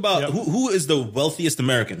 think about who is the wealthiest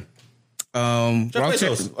American. Jeff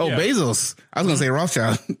Bezos. Bezos. I was gonna say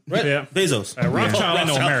Rothschild. Right? Yeah. Bezos. Rothschild ain't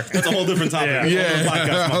no American. That's a whole different topic.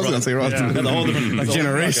 I was gonna say Rothschild. That's a whole different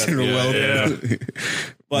generational wealth. Yeah.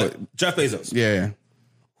 But Jeff Bezos. Yeah.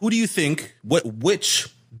 Who do you think? Which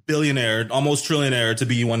billionaire, almost trillionaire to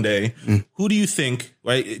be one day? Who do you think?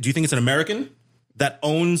 Right? Do you think it's an American that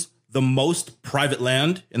owns the most private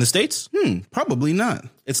land in the States? Probably not.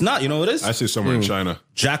 It's not. You know what it is? I see somewhere in China.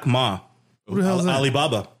 Jack Ma. Who the hell is that?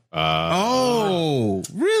 Alibaba.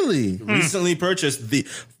 Really? Recently purchased the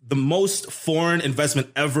most foreign investment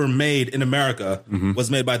ever made in America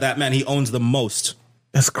was made by that man. He owns the most.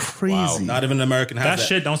 That's crazy. Wow. Not even an American has that.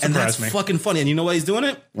 Shit don't surprise me. And that's fucking funny. And you know why he's doing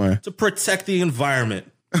it? Why? To protect the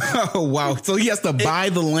environment. Oh, wow. So he has to buy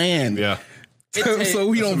the land. Yeah. So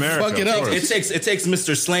we don't fuck it up. It takes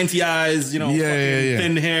Mr. Slanty Eyes,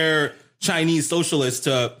 thin hair Chinese socialist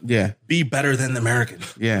to be better than the American.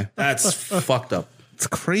 Yeah. That's fucked up. It's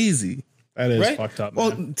crazy. That is fucked up. Well,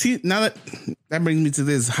 now that brings me to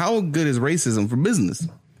this: how good is racism for business?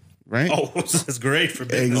 Right? Oh, that's great for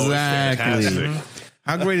business. Exactly.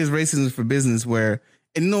 How great is racism for business? Where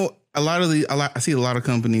And I see a lot of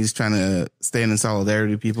companies trying to stand in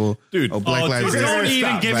solidarity with people. Dude, Black Lives Matter. Don't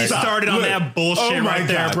even get me started on that bullshit right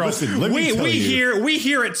there, bro. Listen, we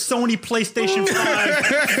here at Sony PlayStation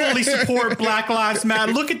 5 fully support Black Lives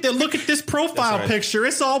Matter. Look at this profile picture.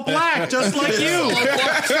 It's all black, just like you.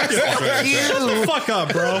 Shut the fuck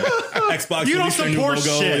up, bro. Xbox. You don't support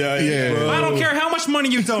shit. Yeah. I don't care how much money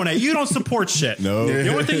you donate. You don't support shit. No. The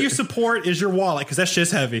only thing you support is your wallet because that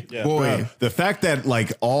shit's heavy. Yeah. Boy, The fact that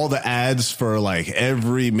like all the ads for like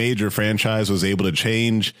every major franchise was able to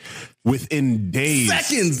change within days,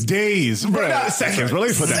 bro, not seconds, bro.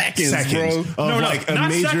 Let me put that seconds, bro. of like a not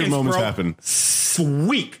major seconds, moments bro. happen.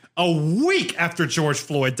 A week after George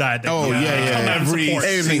Floyd died. Every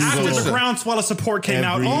After the groundswell of support came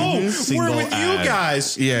out. Oh, we're with you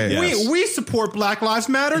guys. We support Black Lives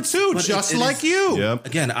Matter too, But just it like is- you. Yep.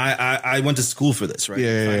 Again, I went to school for this, right?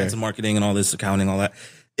 Finance and marketing and all this accounting, all that.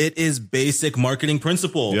 It is basic marketing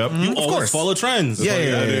principle. Yep. You always follow trends. What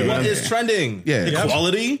is trending?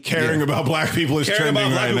 Equality. Caring about black people is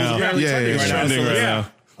trending right now. Trending right now.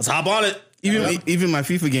 Let's hop on it. Even my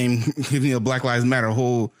FIFA game gives me a Black Lives Matter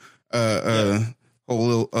whole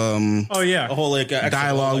little a whole like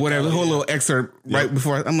dialogue, whatever, whole little excerpt right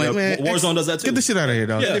before. I'm like, man, Warzone does that too. Get the shit out of here,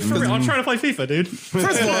 dog. Yeah, for real. I'm trying to play FIFA, dude.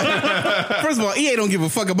 First of all, EA don't give a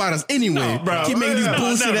fuck about us anyway. bro. Keep making these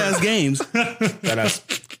bullshit ass games.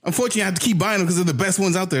 Unfortunately, I have to keep buying them because they're the best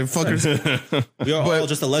ones out there, fuckers. We are all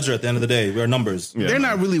just a ledger at the end of the day. We are numbers. They're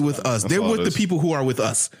not really with us. They're with the people who are with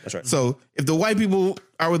us. That's right. So if the white people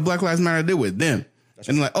are with Black Lives Matter, they're with them.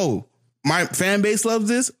 And like, oh, my fan base loves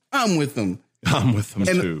this. I'm with them. I'm with them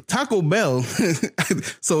And too. Taco Bell.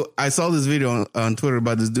 So I saw this video on Twitter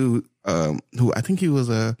about this dude who I think he was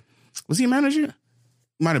he a manager?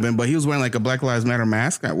 Might have been, but he was wearing like a Black Lives Matter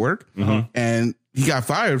mask at work, and he got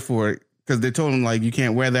fired for it because they told him like you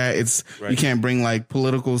can't wear that. You can't bring like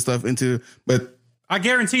political stuff into. But I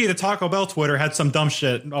guarantee you the Taco Bell Twitter had some dumb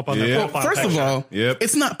shit up on their profile. First of all,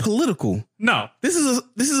 it's not political. No, this is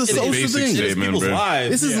a social thing. Statement, people's bro.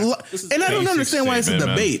 lives. This is and I don't understand why it's a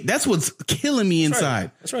debate. That's what's killing me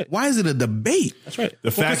inside. That's right. Why is it a debate? That's right.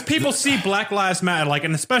 Because people see Black Lives Matter, like,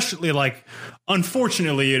 and especially like,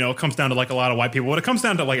 unfortunately, it comes down to like a lot of white people. But it comes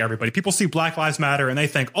down to like everybody. People see Black Lives Matter and they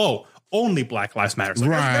think, oh, only Black Lives Matter. Like, there's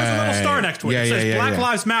a little star next to it. It says Black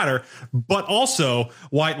Lives Matter, but also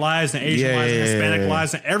white lives and Asian lives and Hispanic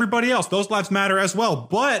lives and everybody else. Those lives matter as well.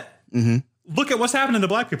 But look at what's happening to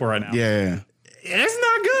black people right now. Yeah. It's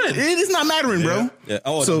not good. It is not mattering, bro. Yeah.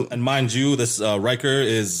 Oh, so, and mind you, this Riker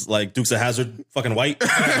is like Dukes of Hazzard, fucking white.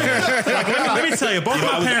 Let me tell you,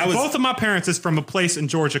 both of my parents is from a place in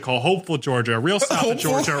Georgia called Hopeful, Georgia, real south of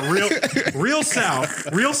Georgia, real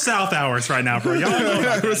south hours right now, bro. Y'all know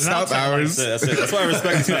about Real south hours. That's it. That's why I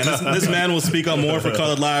respect this man. This man will speak up more for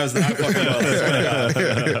colored lives than I fucking will.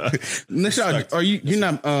 Nishad, are you're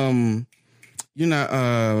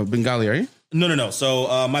not Bengali, are you? No.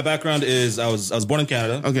 So my background is I was born in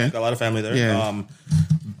Canada. Okay. Got a lot of family there. Yeah.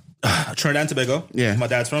 Trinidad and Tobago. Yeah. My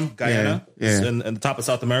dad's from Guyana. Yeah. And the top of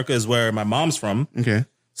South America is where my mom's from. Okay.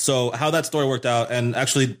 So how that story worked out, and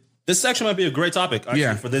actually this actually might be a great topic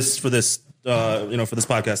for this for this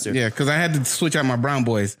podcast here. Yeah, because I had to switch out my brown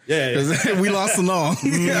boys. Yeah. We lost them all.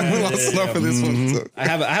 We lost them all for this one. So. I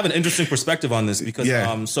have an interesting perspective on this because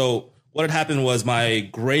so what had happened was my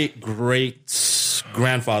great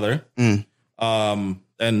grandfather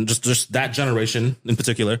and just that generation in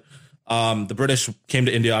particular, the British came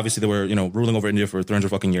to India. Obviously, they were ruling over India for 300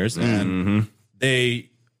 fucking years, and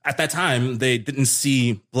they at that time they didn't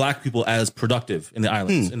see black people as productive in the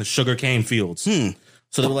islands in the sugarcane fields.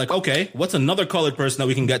 So they were like, okay, what's another colored person that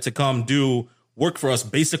we can get to come do work for us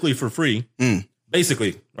basically for free?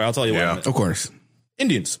 Basically, right? I'll tell you what. Of course.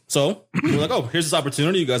 Indians. So we were like, oh, here's this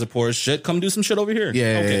opportunity. You guys are poor as shit. Come do some shit over here.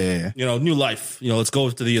 Yeah. New life. Let's go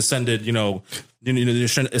to the ascended,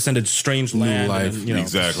 the ascended strange land. life. And,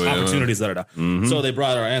 Exactly. Opportunities, So they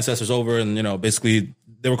brought our ancestors over and, basically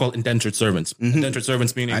they were called indentured servants. Indentured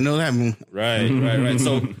servants meaning. I know that. Right.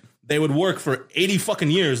 So they would work for 80 fucking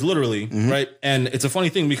years, literally. Right. And it's a funny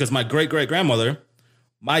thing because my great-great-grandmother,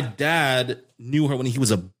 my dad knew her when he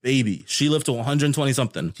was a baby. She lived to 120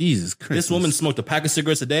 something. Jesus Christ. This woman smoked a pack of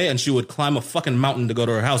cigarettes a day and she would climb a fucking mountain to go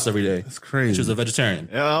to her house every day. That's crazy. She was a vegetarian.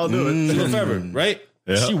 Yeah, I'll do it. She lived forever, right?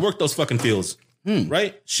 Yeah. She worked those fucking fields,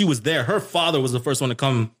 right? She was there. Her father was the first one to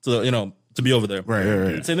come to, to be over there.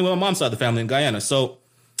 Right. Same thing with my mom's side of the family in Guyana. So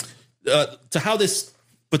to how this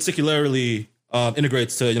particularly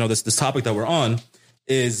integrates to, this topic that we're on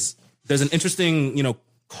is there's an interesting,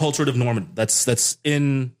 culturative norm that's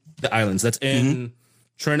in the islands, that's in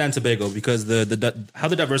Trinidad and Tobago, because how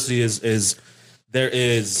the diversity is there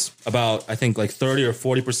is about, I think, like 30 or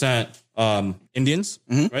 40% Indians,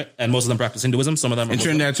 right? And most of them practice Hinduism. Some of them are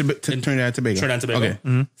Trinidad and Tobago.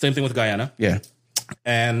 Okay. Same thing with Guyana. Yeah.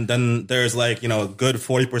 And then there's like, a good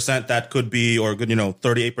 40% that could be, or good,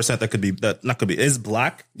 38% that could be, is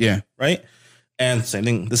black. Yeah. Right. And same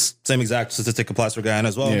thing, this same exact statistic applies for Guyana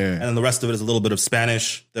as well. Yeah. And then the rest of it is a little bit of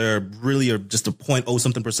Spanish. There really are just a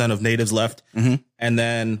 0.0% of natives left. And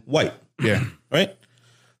then white. Yeah. Right.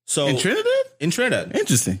 So In Trinidad? In Trinidad.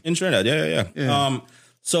 Interesting. In Trinidad. Yeah.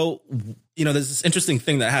 So, there's this interesting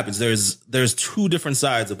thing that happens. There's two different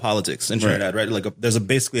sides of politics in Trinidad, right? Like there's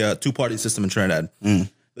basically a two-party system in Trinidad. The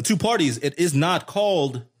two parties, it is not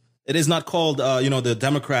called, the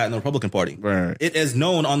Democrat and the Republican Party. Right. It is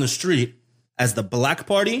known on the street as the Black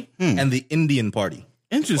Party and the Indian Party.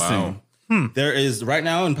 Interesting. There is right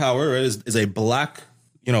now in power is a black,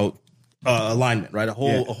 alignment, right? A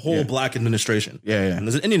whole black administration. Yeah. And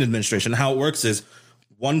there's an Indian administration. How it works is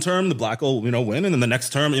one term the black will win, and then the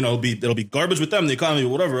next term it'll be garbage with them, the economy,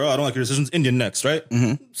 whatever. I don't like your decisions. Indian next, right?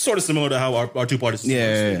 Sort of similar to how our two parties,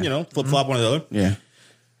 flip flop one or the other. Yeah.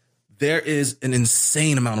 There is an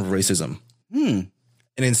insane amount of racism. An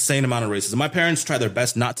insane amount of racism. My parents try their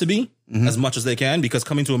best not to be as much as they can, because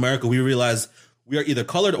coming to America, we realize we are either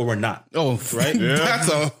colored or we're not. Oh, right.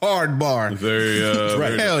 That's a hard bar. Very,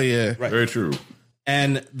 right. Hell yeah. Right. Very true.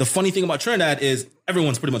 And the funny thing about Trinidad is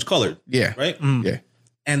everyone's pretty much colored. Yeah. Right. Yeah.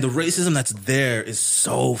 And the racism that's there is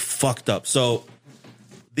so fucked up. So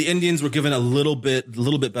the Indians were given a little bit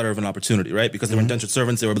better of an opportunity, right? Because they were indentured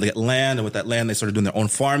servants, they were able to get land, and with that land, they started doing their own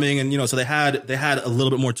farming, and so they had a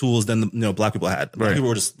little bit more tools than black people had. Black people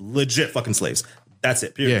were just legit fucking slaves. That's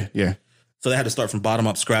it. Period. Yeah. So they had to start from bottom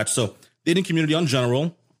up scratch. So the Indian community in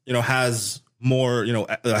general, has more,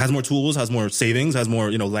 has more tools, has more savings, has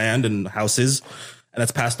more, land and houses, and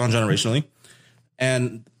that's passed on generationally.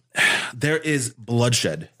 And there is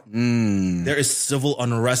bloodshed. There is civil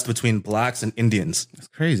unrest between blacks and Indians. That's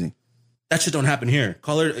crazy. That shit don't happen here.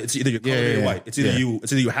 It's either you're colored or you're white. It's either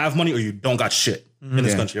you have money or you don't got shit in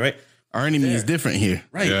this country, right? Our enemy is different here.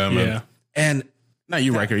 Right. Yeah, man. Yeah. And not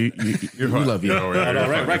you, Riker. You love you.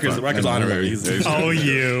 Riker's honorary.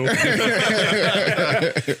 You.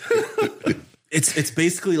 It's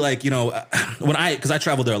basically like, because I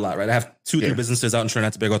travel there a lot, right? I have 2-3 businesses out in Trinidad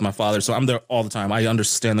and Tobago with my father, so I'm there all the time. I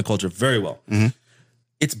understand the culture very well.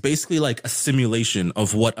 It's basically like a simulation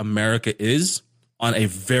of what America is on a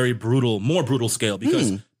very more brutal scale,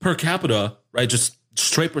 because per capita, right, just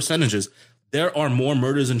straight percentages, there are more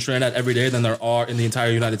murders in Trinidad every day than there are in the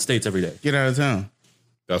entire United States every day. Get out of town.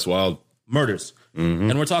 That's wild. Murders.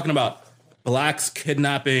 And we're talking about blacks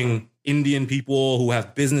kidnapping Indian people who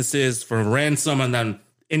have businesses for ransom, and then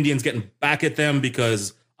Indians getting back at them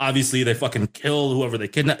because obviously they fucking kill whoever they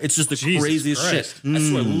kidnap. It's just the craziest shit. I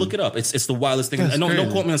swear, look it up. It's the wildest thing. That's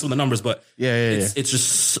Don't quote me on some of the numbers, but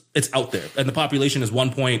it's out there. And the population is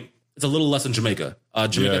it's a little less than Jamaica.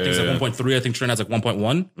 Jamaica I think is like 1.3. I think Trinidad's like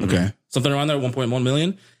 1.1. Okay. Something around there, 1.1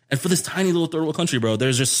 million. And for this tiny little third world country, bro,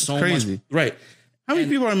 there's just so much. Right. How many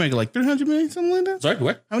people are in America? Like 300 million, something like that? Sorry,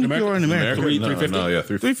 where? How many people are in America? 350? No, yeah,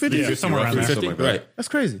 350? Yeah, somewhere around there. 350, right. That's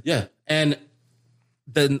crazy. Yeah. And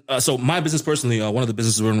then, so my business personally, one of the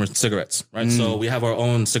businesses we're in with cigarettes, right? So we have our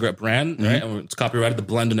own cigarette brand, right? And it's copyrighted, the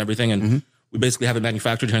blend and everything. And we basically have it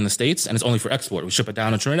manufactured here in the States, and it's only for export. We ship it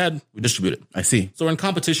down to Trinidad, we distribute it. I see. So we're in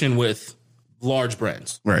competition with large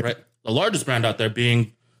brands, right? The largest brand out there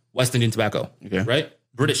being West Indian Tobacco, right?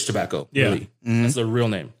 British Tobacco, really. That's their real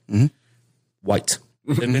name. White.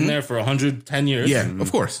 They've been there for 110 years. Yeah,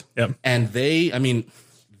 of course. Yep. And they are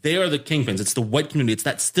the kingpins. It's the white community. It's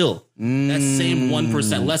that same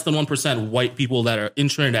 1%, less than 1% white people that are in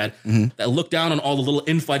Trinidad that look down on all the little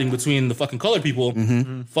infighting between the fucking colored people.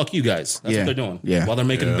 Fuck you guys. That's what they're doing. Yeah. While they're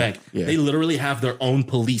making bank. Yeah. They literally have their own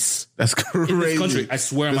police. That's crazy. In this country. I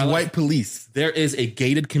swear on my life. White police. There is a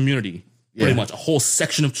gated community, pretty much, a whole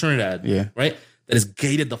section of Trinidad, right? That is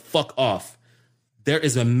gated the fuck off. There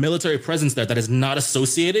is a military presence there that is not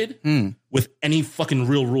associated with any fucking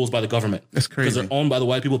real rules by the government. That's crazy. Because they're owned by the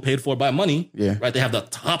white people, paid for by money. Yeah. Right? They have the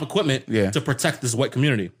top equipment to protect this white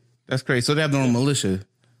community. That's crazy. So they have their own militia.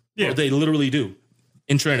 Yeah. Or they literally do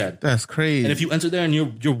in Trinidad. That's crazy. And if you enter there and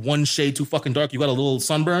you're one shade too fucking dark, you got a little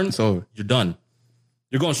sunburn, it's over. You're done.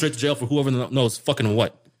 You're going straight to jail for whoever knows fucking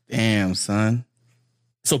what. Damn, son.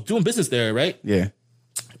 So doing business there, right? Yeah.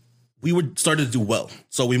 We started to do well.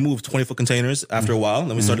 So we moved 20-foot containers after a while.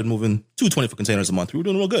 Then we started moving 2 20-foot containers a month. We were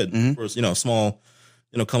doing real good for, small,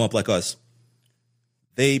 come up like us.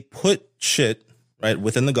 They put shit, right,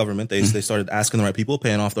 within the government. They started asking the right people,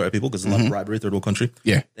 paying off the right people because there's a lot of bribery, third world country.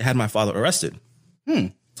 Yeah. They had my father arrested.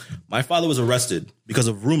 My father was arrested because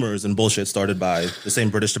of rumors and bullshit started by the same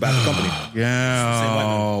British tobacco company. Yeah.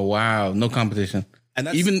 Oh, wow. No competition. And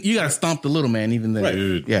that's, even you got to stomp the little man, even then. Right.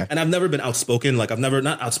 Dude. Yeah. And I've never been outspoken. Like,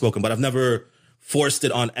 not outspoken, but I've never forced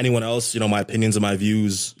it on anyone else, my opinions and my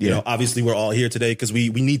views. Yeah. Obviously we're all here today because we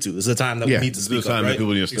need to. This is a time that we need to speak up, right?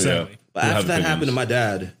 People need to exactly. But after that happened to my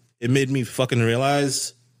dad, it made me fucking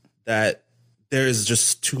realize that there is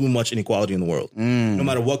just too much inequality in the world. No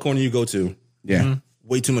matter what corner you go to. Yeah.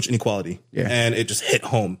 Way too much inequality. Yeah. And it just hit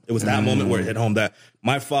home. It was that moment where it hit home that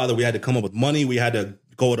my father, we had to come up with money. We had to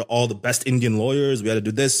go to all the best Indian lawyers. We had to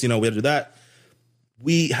do this, we had to do that.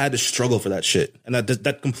 We had to struggle for that shit. And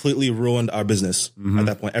that completely ruined our business at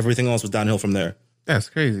that point. Everything else was downhill from there. That's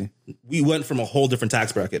crazy. We went from a whole different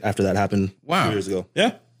tax bracket after that happened 2 years ago.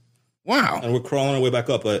 Yeah. Wow. And we're crawling our way back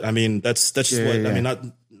up. But I mean, that's just what, I mean, not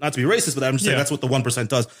to be racist, but I'm just saying that's what the 1%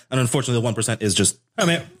 does. And unfortunately, the 1% is just. I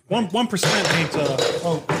mean, 1% ain't.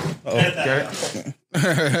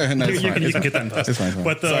 No, you can get that in touch.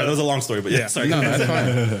 But sorry, that was a long story, but sorry. No, that's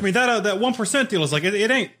fine. I mean, that 1% deal is like, it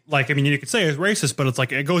ain't like, I mean, you could say it's racist, but it's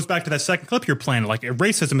like, it goes back to that second clip you're playing. Like,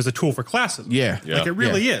 racism is a tool for classism. Yeah. Like, it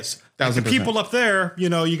really is. Like, the people up there, you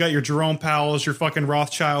got your Jerome Powells, your fucking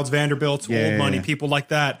Rothschilds, Vanderbilts, old money, people like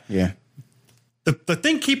that. Yeah. The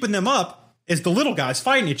thing keeping them up is the little guys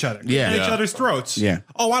fighting each other, each other's throats. Yeah.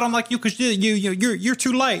 Oh, I don't like you because you're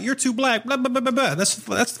too light, you're too black. Blah blah blah blah blah.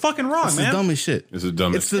 That's fucking wrong, It's man. the dumbest shit. It's the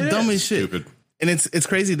dumbest. It's the dumbest shit. Stupid. And it's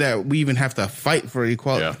crazy that we even have to fight for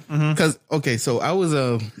equality. Because so I was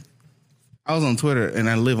on Twitter, and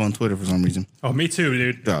I live on Twitter for some reason. Oh, me too,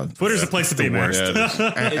 dude. Dog, Twitter's the place to be, man.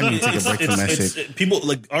 I need to take a break from that shit. People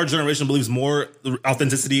like our generation believes more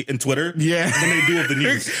authenticity in Twitter, than they do of the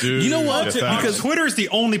news. Dude, you know what? Because Twitter is the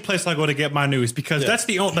only place I go to get my news because that's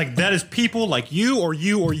the only that is people like you or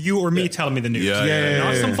me telling me the news.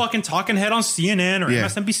 Not some fucking talking head on CNN or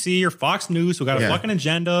MSNBC or Fox News who got a fucking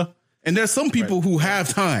agenda. And there's some people who have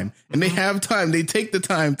time, and they take the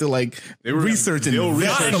time to research and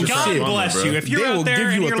God bless you. If you're out there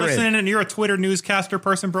and you're listening and you're a Twitter newscaster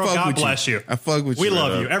person, bro, God bless you. I fuck with you. We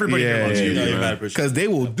love you. Everybody here loves you. Because they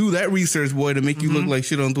will do that research, boy, to make you look like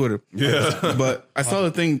shit on Twitter. Yeah. But I saw the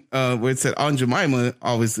thing where it said Aunt Jemima,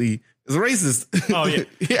 obviously, is racist. Oh, yeah.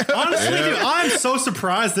 Honestly, dude, I'm so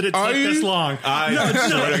surprised that it took this long. I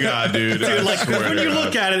swear to God, dude. Dude, like, when you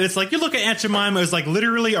look at it, it's like you look at Aunt Jemima as like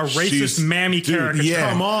literally a racist mammy character. Yeah.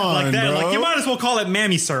 Come on, like that. bro. Like, you might as well call it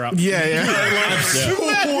mammy syrup. I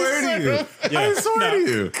swear to you. I swear to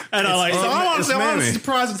you. And I'm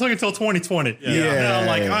surprised it took until 2020.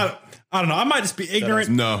 And I don't know. I might just be ignorant.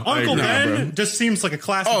 No, Uncle Ben just seems like a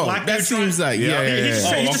classic black dude. That seems like he's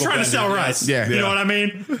just trying to sell rice. Yeah. You know what I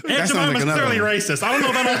mean? Aunt Jemima's clearly racist. I don't know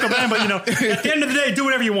about Uncle Ben, but at the end of the day, do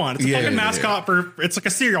whatever you want. It's a fucking mascot it's like a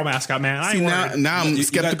cereal mascot, man. See, now I'm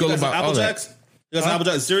skeptical about all that. You got some Apple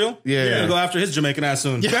Jacks cereal? Yeah. You're gonna go after his Jamaican ass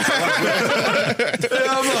soon. Not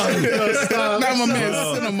my man,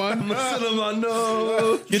 Cinnamon.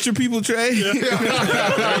 No. Get your people, Trey.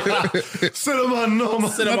 Cinnamon, no.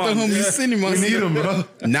 Not the homie Cinnamon. We need him, bro.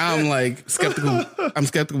 Now I'm skeptical. I'm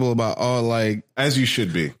skeptical about all as you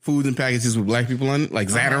should be, foods and packages with black people on it, like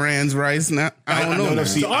Zataran's rice. Now I don't know.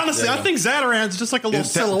 Honestly, I think Zataran's just like a little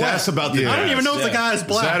silhouette. That's about the. I don't even know if the guy is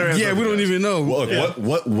black. Zataran's we don't even know.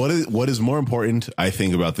 What is more important? I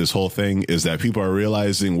think about this whole thing is that people are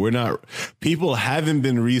realizing people haven't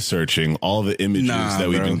been researching all the images that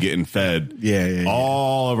we've been getting fed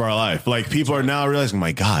all of our life. Like people are now realizing,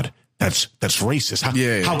 my God, that's racist.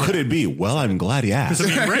 How could it be? Well, I'm glad he asked. I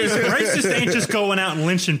mean, racist ain't just going out and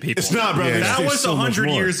lynching people. It's not, bro. That was 100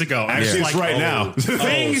 years ago. Actually, it's right now.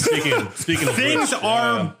 Things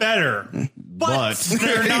are better. But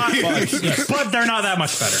they're not. But they're not that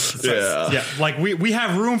much better. Yeah. Like we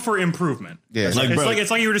have room for improvement. Yeah.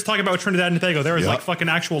 It's like you were just talking about with Trinidad and Tobago. There was like fucking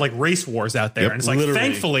actual like race wars out there, and it's like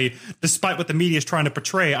thankfully, despite what the media is trying to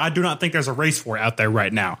portray, I do not think there's a race war out there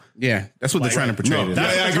right now. Yeah, that's what they're trying to portray.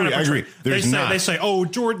 I agree. They say, oh,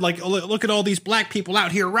 Jordan, like look at all these black people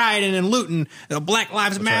out here rioting and looting. Black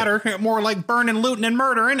Lives Matter, more like burning, looting, and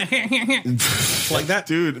murdering. Like that,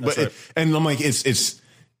 dude. But and I'm like,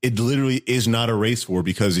 it literally is not a race war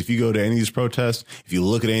because if you go to any of these protests, if you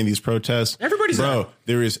look at any of these protests,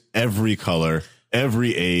 there is every color,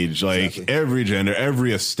 every age, like every gender,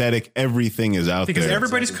 every aesthetic, everything is out there. Because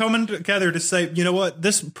everybody's coming together to say, you know what,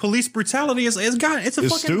 this police brutality it's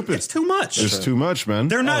stupid. It's too much. It's too much, man.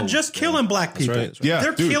 They're not just killing black people. That's right. Yeah,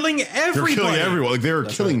 they're killing everybody. They're killing everyone. Like they're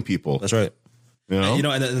killing people. That's right. You know,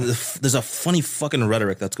 and there's a funny fucking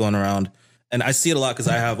rhetoric that's going around. And I see it a lot because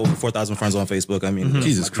I have over 4,000 friends on Facebook. I mean,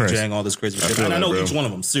 Jesus Christ, all this crazy shit. And I know each one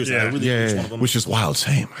of them. Seriously, I really know each one of them. Which is wild.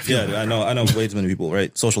 Same. I know way too many people.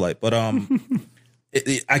 Right, socialite. But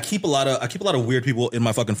I keep a lot of weird people in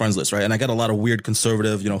my fucking friends list, right? And I get a lot of weird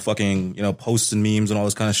conservative, posts and memes and all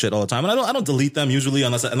this kind of shit all the time. And I don't delete them usually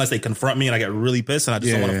unless they confront me and I get really pissed and I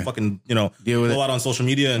just don't want to fucking go out on social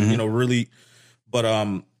media and really. But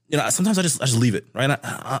sometimes I just leave it, right?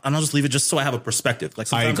 And I'll just leave it just so I have a perspective. Like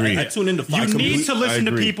sometimes I agree. I tune into. You need to listen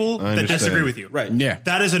to people that disagree with you, right? Yeah,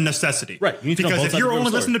 that is a necessity, right? You need to because if you're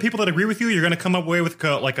only listening to people that agree with you, you're going to come up with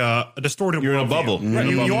a distorted. You're in a bubble. Right?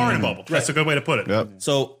 You are in a bubble. That's a good way to put it. Yep.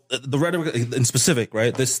 So the rhetoric in specific,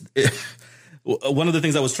 right? One of the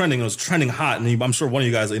things that was trending, it was trending hot, and I'm sure one of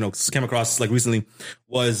you guys, came across like recently,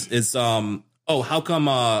 is how come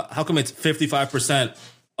it's 55%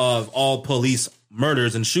 of all police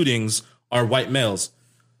murders and shootings are white males?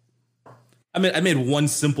 I made one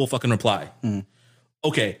simple fucking reply.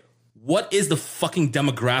 Okay, what is the fucking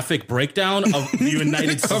demographic breakdown of the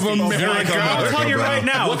United States of America? I'll tell you right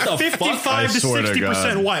now, 55 to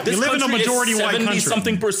 60% white. We live in a majority white country.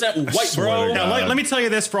 70-something% white, bro. Now, let me tell you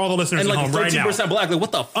this for all the listeners And at home right now. 13% black. Like,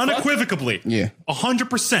 what the fuck? Unequivocally,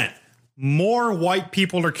 100%. More white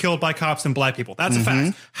people are killed by cops than black people. That's a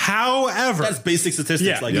fact. However, that's basic statistics.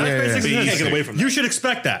 Yeah, Like, that's basic you statistics. can't get away from that. You should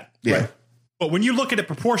expect that. Yeah. Right? But when you look at it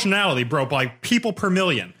proportionality, bro, by people per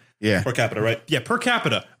million. Yeah. Per capita, right? Yeah, per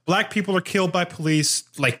capita. Black people are killed by police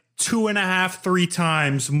like 2.5, 3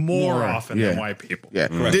 times more often than white people. Yeah.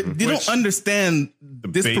 They don't understand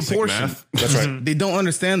this proportion. Math. That's right. They don't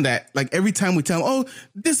understand that. Like every time we tell them,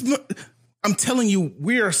 I'm telling you,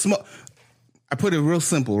 we are small. I put it real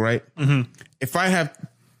simple, right? If I have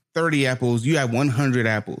 30 apples, you have 100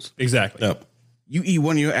 apples. Exactly. Yep. You eat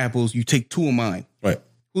one of your apples, you take 2 of mine. Right.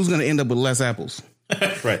 Who's going to end up with less apples?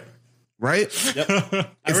 Right. Right? Yep.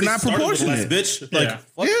 It's not proportionate. Bitch. Like,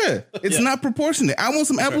 It's not proportionate. I want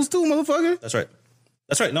some apples too, motherfucker. That's right.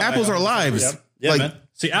 That's right. No, apples are lives. Yeah, like, man.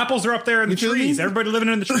 See, apples are up there in the trees. Everybody living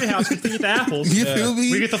in the treehouse gets to eat the apples. You feel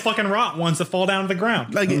me? We get the fucking rot ones that fall down to the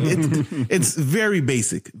ground. Like it's very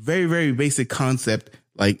basic, very, very basic concept.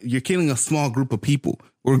 Like you're killing a small group of people.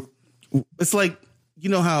 Or it's like, you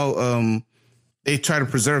know how they try to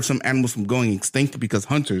preserve some animals from going extinct because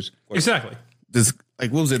hunters. Exactly. This,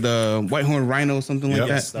 like, what was it? Whitehorn rhino or something like that?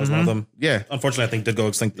 Yes, that was one of them. Yeah. Unfortunately, I think did go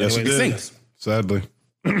extinct. Yes, it did. Extinct. Sadly.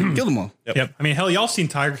 Kill them all. Yep. I mean, hell, y'all seen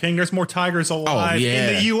Tiger King. There's more tigers alive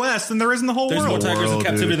in the U.S. than there is in the whole There's world. more tigers in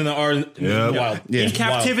captivity than there are in the wild. Yeah. In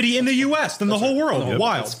captivity in the U.S. than the whole world.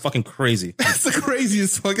 Wild. It's fucking crazy. That's the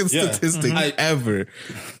craziest fucking statistic ever.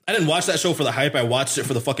 I didn't watch that show for the hype. I watched it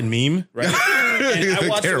for the fucking meme, right? And I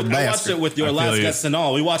watched it with your last guests and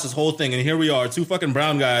all. We watched this whole thing, and here we are, 2 fucking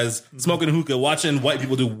brown guys smoking hookah, watching white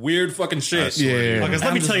people do weird fucking shit. Yeah. Because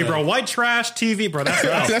let me tell you, bro, white trash TV, bro.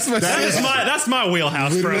 That's my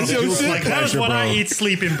wheelhouse, bro. That's your shit. Like that is what I eat,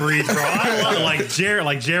 sleep, and breathe, bro. I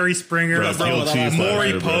love Jerry Springer, Bro,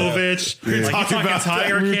 Maury Povich. You're talking about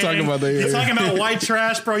Tiger King. You're talking about white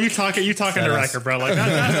trash, bro. You talking to Riker, bro. Like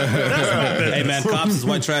that's my business. Hey man, Cops is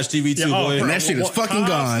white trash TV too, boy. And that shit is fucking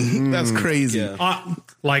gone. That's crazy. Yeah.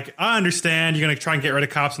 Like, I understand you're gonna try and get rid of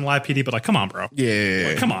Cops and Live PD, but like, come on, bro. Yeah.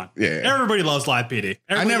 Like, come on. Yeah. Everybody loves Live PD.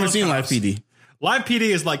 I never seen Live PD. Live PD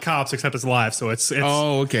is like Cops, except it's live, so it's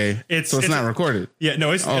okay. So it's not recorded. Yeah, no,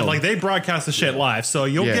 it's like they broadcast the shit live, so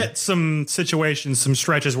you'll get some situations, some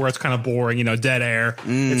stretches where it's kind of boring, dead air.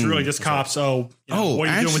 It's really just Cops. What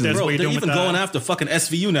are you doing with this? Bro, what are you they're doing even with that? going after fucking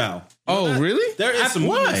SVU now. Really? There is some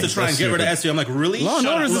movements to try and get rid of SVU. I'm like, really? Law and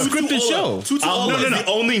Order is a scripted show. Tutuola is the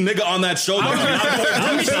only nigga on that show.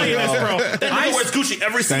 Let me tell you this, bro. That nigga wears Gucci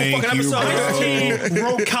every single fucking episode. Ice-T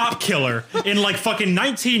wrote Cop Killer in like fucking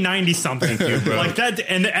 1990 something, like that,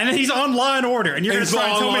 and he's on Law and Order, and you're gonna try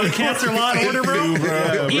and tell me to cancel Law and Order,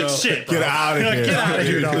 bro? Eat shit, bro. Get out of here. Get out of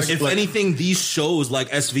here, dog. If anything, these shows like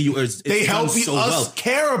SVU, they help us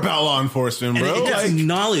care about law enforcement, bro. And it gets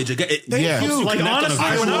knowledge. Like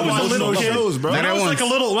honestly, when I was a little kid, when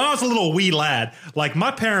I was a little wee lad, like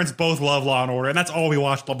my parents both love Law and Order, and that's all we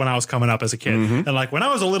watched when I was coming up as a kid. And like when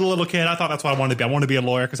I was a little kid, I thought that's what I wanted to be. I wanted to be a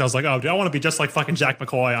lawyer because I was like, oh, dude, I want to be just like fucking Jack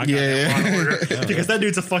McCoy on Law and Order because that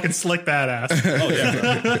dude's a fucking slick badass. Oh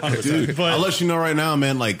yeah, dude. But I'll let you know right now,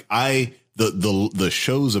 man. Like the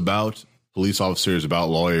shows about police officers, about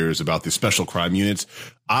lawyers, about the special crime units.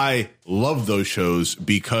 I love those shows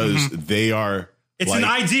because they are. It's an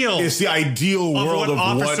ideal. It's the ideal world of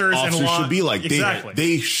what officers should be like. Exactly.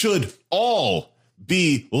 They should all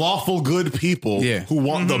be lawful good people who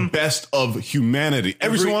want the best of humanity.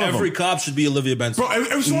 Every one of them. Every cop should be Olivia Benson. Bro,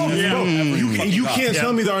 every single one of them. Bro. You can't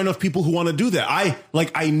tell me there aren't enough people who want to do that.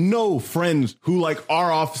 I know friends who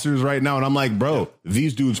are officers right now, and I'm like, bro,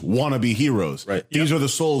 these dudes want to be heroes. Right. These are the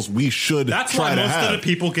souls we should That's try why to most have. of the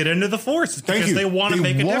people get into the force. Because they want to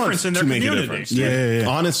make a difference in their community. Yeah.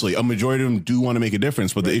 Honestly, a majority of them do want to make a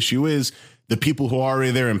difference, but the issue is the people who are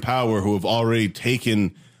already there in power, who have already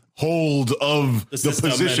taken hold of the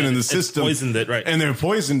position in the system, poisoned it, right? And they're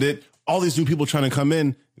poisoned it. All these new people trying to come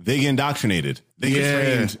in, they get indoctrinated. They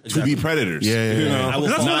get trained to be predators. You know?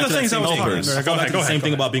 That's one of the things I was talking about. Go ahead. The same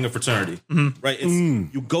thing about being a fraternity, right?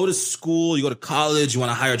 It's, you go to school, you go to college, you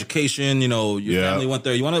want a higher education. You know, your family went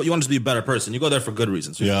there. You want to be a better person. You go there for good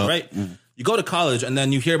reasons, right? You go to college and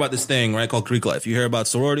then you hear about this thing, right, called Greek life. You hear about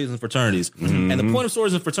sororities and fraternities. And the point of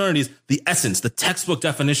sororities and fraternities, the essence, the textbook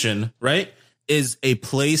definition, right, is a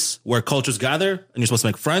place where cultures gather and you're supposed to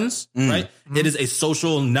make friends, right? It is a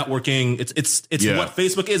social networking. It's what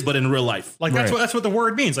Facebook is, but in real life. Like that's what the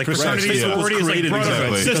word means. Like fraternity, sorority is like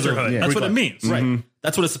brotherhood, sisterhood. That's what it means. Right.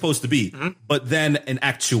 That's what it's supposed to be. But then in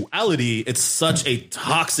actuality, it's such a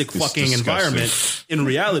toxic fucking environment in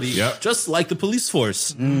reality, just like the police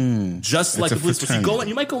force. Just like the police force.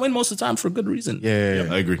 You might go in most of the time for a good reason. Yeah.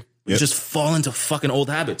 I agree. You just fall into fucking old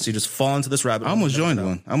habits. You just fall into this rabbit hole. I almost joined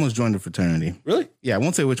one. I almost joined a fraternity. Really? Yeah, I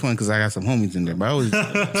won't say which one because I got some homies in there, but I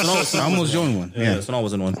almost joined one. Yeah, so I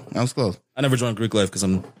was in one. I was close. I never joined Greek life because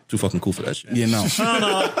I'm too fucking cool for that shit. Yeah, no.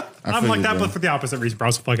 I'm like that, but for the opposite reason. Bro, I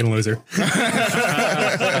was a fucking loser.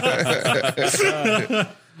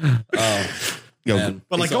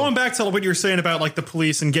 But like going back to what you were saying about like the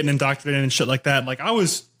police and getting indoctrinated and shit like that, like I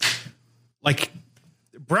was like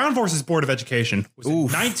Brown versus Board of Education was in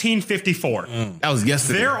 1954. That was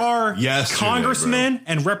yesterday. There are congressmen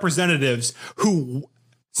and representatives who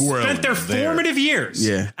spent their formative years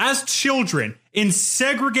as children in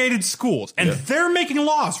segregated schools, and they're making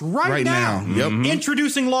laws right now.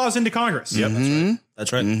 Introducing laws into Congress.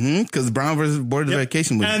 That's right. Because Brown versus Board of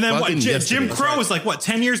Education was and then what? Jim Crow was like, what,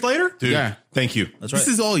 10 years later? Dude, thank you. That's right. This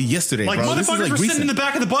is all yesterday, like, bro. motherfuckers were sitting in the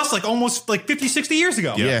back of the bus like almost like 50, 60 years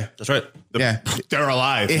ago. Yeah. That's right. They're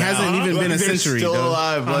alive. It hasn't even been a century. They're still though.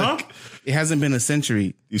 alive. Like, it hasn't been a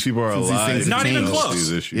century. these people are alive. Not even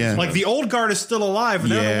close. Yeah. Like the old guard is still alive,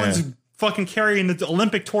 and they're the ones fucking carrying the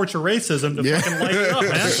Olympic torch of racism to fucking light it up,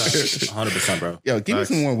 man. 100%, bro. Yo, give me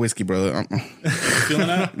some more whiskey, brother. Feeling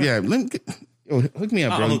that? Yeah, hook me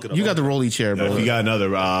up, bro. You got the rolly chair, bro. If you got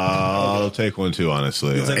another, I'll take one too,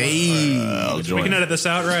 honestly. Hey. We can edit this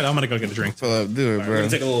out, right? I'm going to go get a drink. So, do it, bro. We're going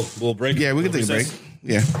to take a little break. Yeah, we can take a break.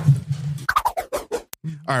 Yeah.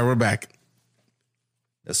 All right, we're back.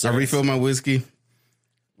 Yes, sir. I refilled my whiskey.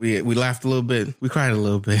 We laughed a little bit. We cried a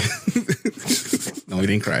little bit. No, we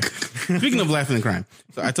didn't cry. Speaking of laughing and crying,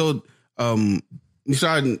 so I told you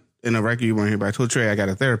started in a record you weren't here, but I told Trey I got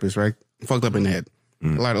a therapist, right? Fucked up in the head. A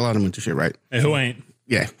lot of mental shit, right? Hey, who ain't?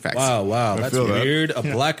 Yeah, facts. Wow, that's weird. A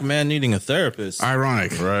black man needing a therapist.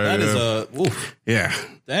 Ironic, right? That is a yeah.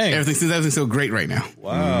 Dang, everything's so great right now.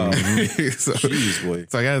 Wow, jeez, boy.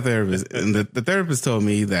 So I got a therapist, and the therapist told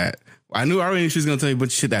me that. I knew already she was going to tell me a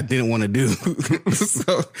bunch of shit that I didn't want to do.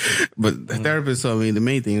 But the therapist told me the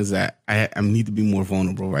main thing is that I need to be more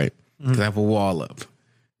vulnerable, right? Because I have a wall up.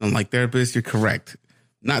 I'm like, therapist, you're correct.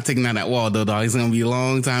 Not taking down that wall, though, dog. It's going to be a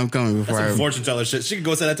long time coming before That's some fortune teller shit. She could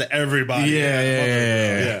go say that to everybody.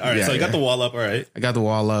 Yeah. All right, so you got the wall up, all right. I got the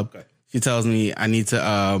wall up. Okay. She tells me I need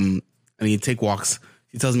to take walks.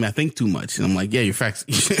 She tells me I think too much. And I'm like, yeah, you're facts.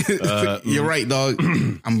 You're right, dog.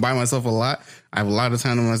 I'm by myself a lot. I have a lot of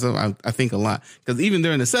time to myself. I think a lot. Because even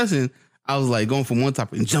during the session, I was like going from one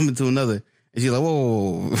topic and jumping to another. And she's like,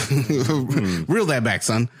 whoa, reel that back,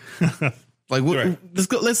 son. Like,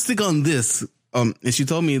 let's stick on this. And she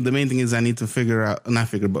told me the main thing is I need to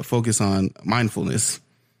focus on mindfulness,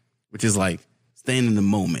 which is like staying in the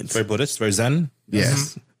moment. Very Buddhist, very Zen.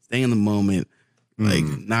 Yes. Staying in the moment. Like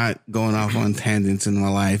not going off on tangents in my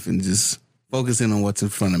life and just focusing on what's in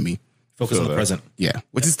front of me. Focus on the present. Yeah.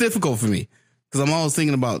 Which is difficult for me because I'm always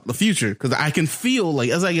thinking about the future because I can feel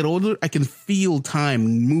like as I get older, I can feel time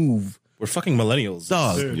move. We're fucking millennials.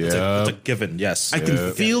 Dog. It's a given. Yes. I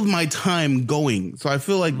can feel my time going. So I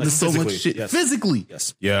feel like there's so much shit physically.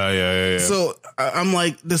 Yes. Yeah. So I'm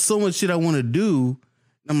like, there's so much shit I want to do.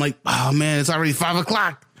 I'm like, oh man, it's already 5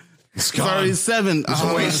 o'clock. It's already 7.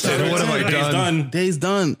 Wasted. What have I done? Day's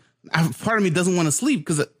done. Part of me doesn't want to sleep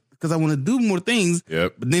because I want to do more things.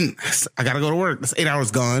 Yep. But then I got to go to work. That's 8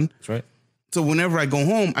 hours gone. That's right. So whenever I go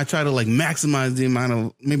home, I try to like maximize the amount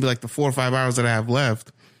of maybe like the 4 or 5 hours that I have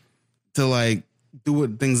left to like do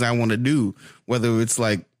what things I want to do. Whether it's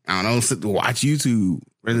like, I don't know, watch YouTube.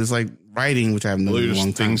 Or it's like writing, which I haven't done in a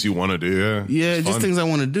long time. Things you want to do, yeah, just fun. Things I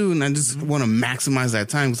want to do, and I just want to maximize that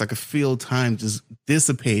time because I can feel time just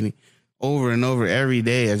dissipating over and over every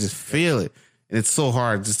day. I just feel it, and it's so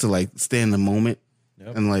hard just to like stay in the moment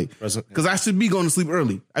and like because I should be going to sleep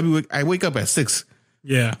early. I wake up at 6.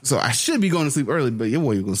 Yeah, so I should be going to sleep early, but your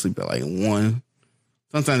boy, you're going to sleep at like 1.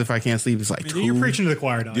 Sometimes if I can't sleep, it's like 2. You're preaching to the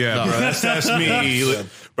choir, dog. Yeah, bro, that's me.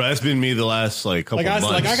 Bro, that's been me the last like couple months.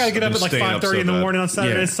 Like I gotta get up at like 5:30 in the morning on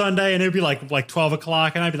Saturday and Sunday, and it'd be like 12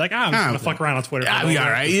 o'clock, and I'd be like, I'm just gonna fuck around on Twitter. I'll be all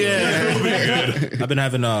right. Yeah. I've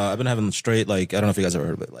been having straight like I don't know if you guys ever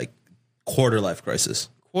heard of it, like quarter life crisis.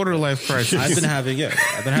 Quarter life crisis. I've been having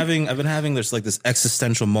there's like this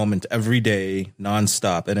existential moment every day,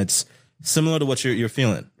 nonstop, and it's similar to what you're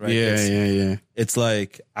feeling, right? Yeah. It's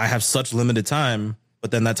like I have such limited time. But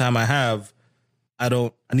then that time I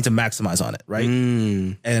need to maximize on it, right?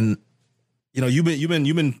 And you know, you've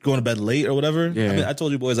been going to bed late or whatever. Yeah. I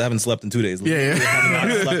told you boys I haven't slept in 2 days. Yeah. I have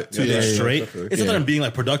not slept 2 days straight. It's not that I'm being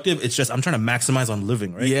like productive. It's just I'm trying to maximize on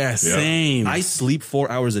living, right? Yeah, same. I sleep 4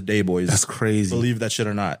 hours a day, boys. That's crazy. Believe that shit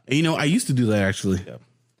or not. You know, I used to do that actually. Yeah.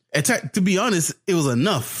 To be honest, it was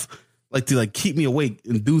enough, like to like keep me awake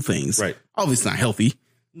and do things. Right. Obviously not healthy.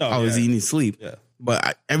 No. Obviously you need sleep. Yeah.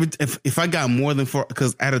 But if I got more than 4,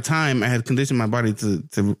 because at a time I had conditioned my body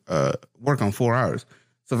to work on 4 hours.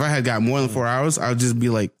 So if I had got more than 4 hours, I would just be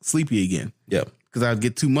like sleepy again. Yeah. Because I would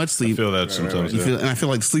get too much sleep. I feel that sometimes. And I feel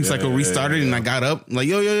like the sleep cycle restarted and I got up like,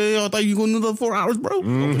 yo, I thought you were going to do the 4 hours, bro.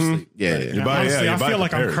 Yeah. Honestly, I feel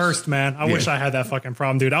like I'm cursed, man. I wish I had that fucking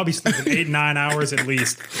problem, dude. I'll be sleeping 8, 9 hours at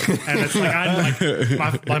least. And it's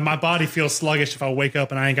like, my body feels sluggish if I wake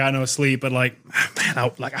up and I ain't got no sleep. But like, man, I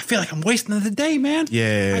feel like I'm wasting the day, man.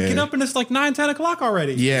 Yeah. I get up and it's like 9, 10 o'clock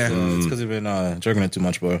already. Yeah. It's because you've been jerking it too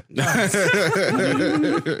much, bro. I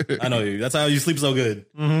know you. That's how you sleep so good.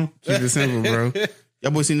 Keep it simple, bro.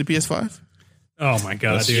 Y'all boys seen the PS5? Oh my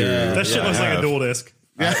god, dude! That shit looks like a dual disc.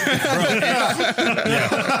 Yeah,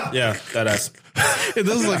 that ass. It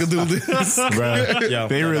does look like a dual disc. Right.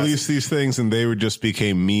 They released these things and they just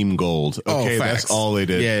became meme gold. Okay, that's all they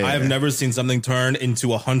did. Yeah. I have never seen something turn into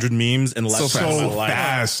 100 memes in less than so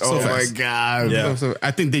fast. Oh my god! Yeah. So I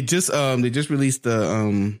think they just released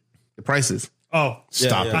the prices. Oh,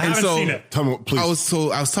 stop it! I haven't seen it. Tell me, please. I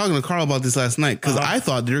was talking to Carl about this last night because I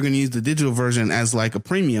thought they were going to use the digital version as like a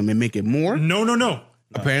premium and make it more. No.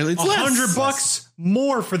 Apparently, it's less. $100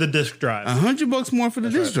 more for the disc drive. $100 more for the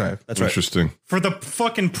disc drive. That's right. Interesting. For the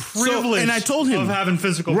fucking privilege. And I told him of having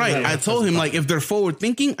physical. Right. I told him like if they're forward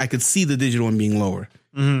thinking, I could see the digital one being lower.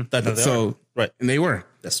 Right, and they were.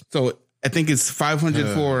 Yes. So I think it's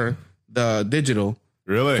 $500 for the digital.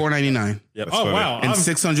 Really? $499. Yep. Oh wow! And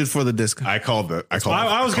 $600 for the disc. I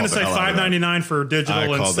was going to say $599 for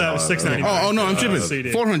digital and $699. Oh no, I'm tripping.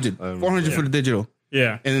 $400 for the digital.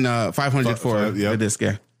 Yeah, and $500 for the disc.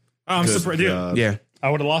 Yeah. Oh, I'm surprised. Yeah. I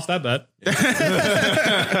would have lost that bet.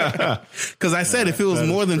 Because I said if it was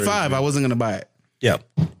more than 5, I wasn't going to buy it. Yeah.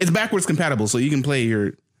 It's backwards compatible, so you can play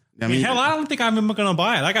your. I mean, hell, I don't think I'm even going to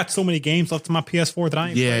buy it. I got so many games left to my PS4 that I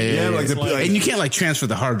ain't playing. And you can't like transfer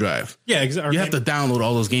the hard drive. Yeah, exactly. You have to download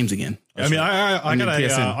all those games again. I mean,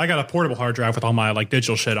 I got a portable hard drive with all my like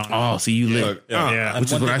digital shit on it. Oh, so you lit. Yeah. And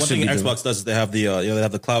one thing Xbox does is they have the they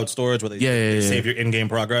have the cloud storage where they save your in-game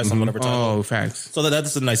progress on whatever time. Oh, facts. So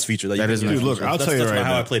that's a nice feature. That is. Dude, look, I'll tell you right now.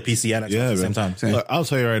 How I play PC and Xbox at the same time. Look, I'll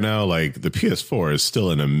tell you right now, like the PS4 is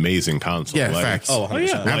still an amazing console. Yeah, like, facts. Oh,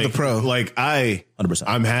 100%. I have the Pro. Like 100%.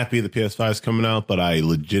 I'm happy the PS5 is coming out, but I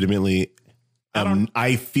legitimately.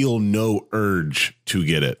 I feel no urge to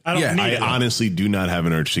get it. I honestly do not have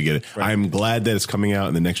an urge to get it. Right. I'm glad that it's coming out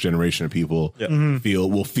and the next generation of people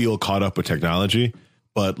will feel caught up with technology.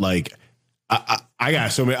 But like, I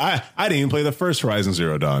got so many. I didn't even play the first Horizon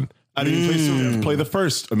Zero Dawn. I didn't even play the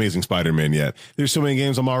first Amazing Spider-Man yet. There's so many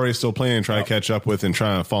games I'm already still playing and trying to catch up with and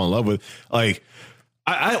trying to fall in love with. Like,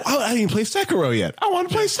 I didn't even play Sekiro yet. I want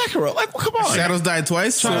to play Sekiro. Like, well, come on. Shadows died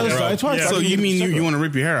twice. Yeah. So you mean you want to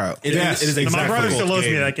rip your hair out? It is exactly. My brother still owes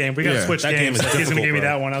me that game. We got to switch games. He's going to give me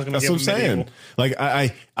that one. I was going to give him Medieval. Like,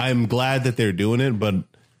 I'm glad that they're doing it, but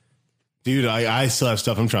dude, I still have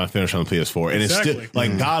stuff I'm trying to finish on the PS4, and it's still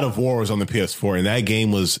like God of War was on the PS4, and that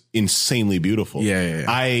game was insanely beautiful. Yeah.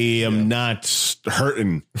 I am not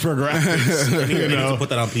hurting for graphics. You know, put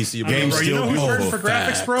that on PC. Game bro, you know who's hurting for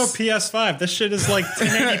graphics, bro? PS5. This shit is like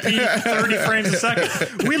 1080p, 30 frames a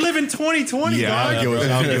second. We live in 2020, dog. I'll give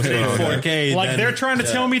it 4K. Like they're trying to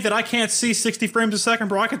tell me that I can't see 60 frames a second,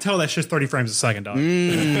 bro. I can tell that shit's 30 frames a second, dog.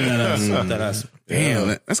 That ass.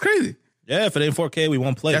 Damn, that's crazy. Yeah, if it ain't 4K, we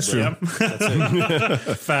won't play. That's true. Yep. That's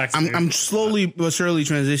it. Facts. I'm slowly but surely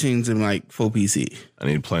transitioning to like full PC. I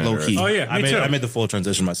need playing. Low key. Oh yeah, me too. I made the full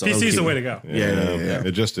transition myself. PC's the way to go. Yeah.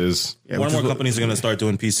 It just is. Yeah, More and more companies are going to start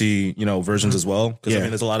doing PC, versions as well. Because I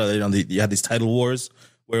mean, there's a lot of you have these title wars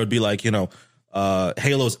where it would be like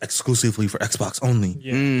Halo's exclusively for Xbox only.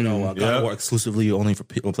 God of War exclusively only for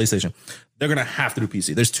PlayStation. They're gonna have to do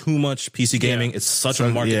PC. There's too much PC gaming. It's such a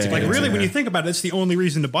market. Like really, when you think about it, it's the only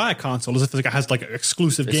reason to buy a console is if it has like an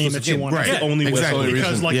exclusive game that you want to get. Only exactly.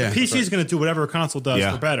 Because like the PC is going to do whatever a console does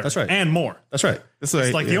for better. That's right. And more. That's right. It's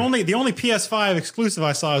like the only PS5 exclusive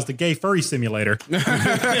I saw is the gay furry simulator.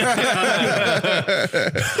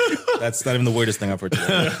 That's not even the weirdest thing I've heard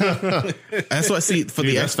today. That's what I see for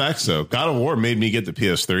the that's facts though. God of War made me get the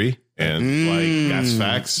PS3, and like that's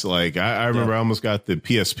facts. Like I remember I almost got the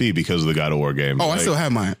PSP because of the God of War game. Oh, like, I still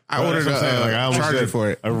have mine. I ordered a charger for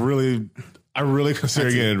it. I really consider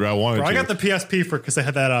getting it, but I wanted to. I got the PSP because they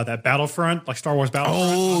had that Battlefront, like Star Wars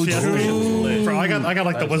Battlefront. Oh, PSP. Bro, I got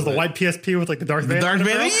like the white PSP with like the Darth Vader. Darth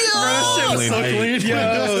Vader. Bro, that shit was so clean.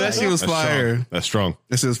 Yo, that shit was fire. That's strong.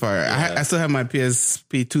 That shit was fire. I still have my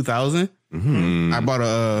PSP 2000. I bought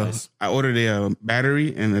I ordered a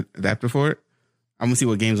battery and an adapter for it. I'm gonna see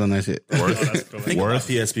what games on that shit. Worth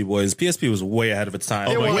PSP boys. PSP was way ahead of its time.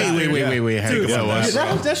 Wait. Dude,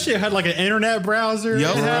 that shit had like an internet browser.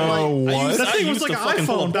 Yo, that thing was like an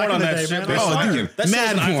iPhone back in the day, man. Oh, dude, that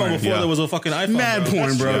mad porn. Before there was a fucking iPhone. Mad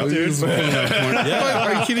porn, bro. Dude.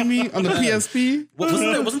 Are you kidding me? On the PSP?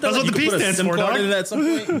 Wasn't that like you could put a SIM card in it at some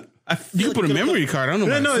point? You could put a memory card. I don't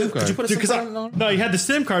know. No, did you put a SIM card? No, you had the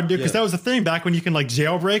SIM card, dude, because that was the thing back when you can like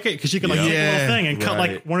jailbreak it, because you could like take a little thing and cut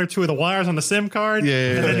like one or two of the wires on the SIM card.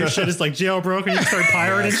 Yeah. And then your shit is like jailbroken. You can start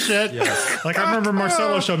pirating shit. Like I remember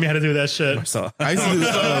Marcelo showed me how to do that shit. I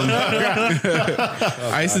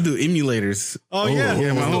used to do emulators. Oh yeah.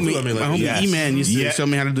 My homie E-Man used to show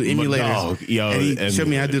me how to do emulators. And he showed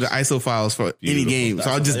me how to do the ISO files for any game.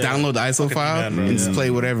 So I'll just download the ISO file and just play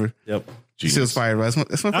whatever. Yep. Shit was fire, bro.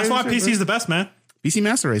 That's why PC is the best, man. PC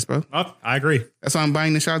Master Race, bro. Oh, I agree. That's why I'm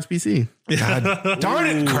buying the Shots PC. God darn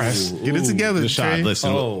it, Chris. Get it together, The Shot. Trey.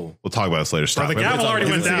 Listen, we'll talk about this later. Stop. The gavel already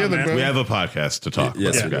went down, man. We have a podcast to talk.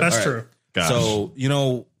 Yes, that's true. Gosh.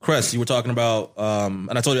 So, Chris, you were talking about,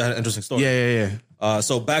 and I told you I had an interesting story. Yeah.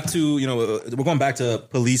 So back to, we're going back to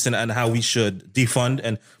police and how we should defund.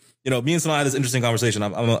 And, me and Sanal had this interesting conversation.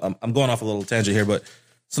 I'm going off a little tangent here, but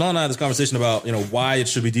Sanal and I had this conversation about, why it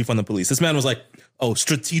should be defund the police. This man was like,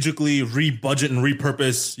 strategically re-budget and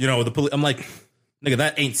repurpose, the police. I'm like, nigga,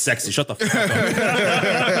 that ain't sexy. Shut the fuck up.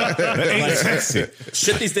 That ain't sexy.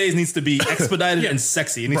 Shit these days needs to be expedited and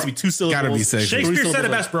sexy. It needs to be 2 syllables. Gotta be sexy. Shakespeare said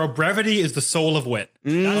it best, bro. Brevity is the soul of wit.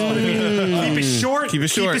 That's what it means. Keep it short. Keep it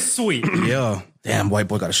sweet. Yeah. Damn, white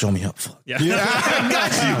boy got to show me up. Fuck. Yeah. I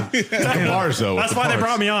got you. The bars, though. That's why they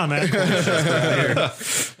brought me on, man.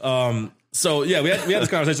 So yeah, we had this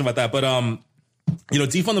conversation about that, but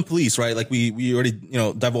defund the police, right? Like we already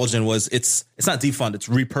divulged in was it's not defund, it's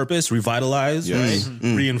repurpose, revitalize, right?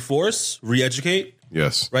 Reinforce, re-educate.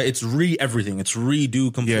 Yes. Right? It's everything. It's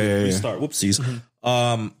redo, complete, restart. Whoopsies.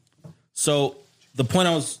 So the point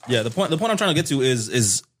I'm trying to get to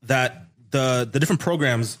is that the different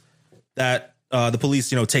programs that the police,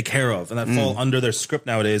 take care of and that fall under their script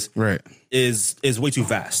nowadays, right, is way too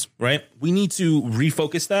vast, right? We need to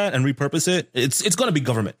refocus that and repurpose it. It's going to be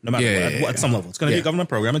government, no matter what, at some level. It's going to be a government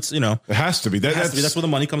program. It's it has to be. That's where the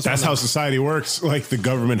money comes from. That's how society works. Like the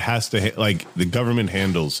government has to the government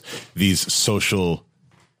handles these social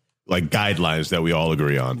guidelines that we all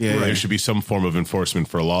agree on. Yeah, there should be some form of enforcement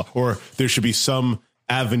for law, or there should be some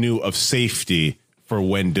avenue of safety for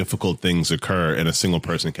when difficult things occur and a single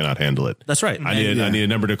person cannot handle it. That's right. I need a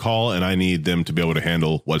number to call, and I need them to be able to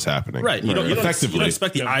handle what's happening. Right. You don't expect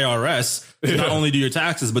the IRS to not only do your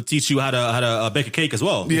taxes but teach you how to bake a cake as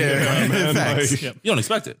well. Yeah. You don't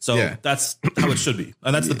expect it. So that's how it should be,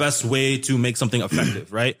 and that's the best way to make something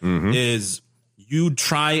effective. Right? Is you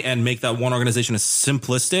try and make that one organization as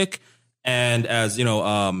simplistic and as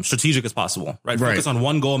strategic as possible, right? Focus on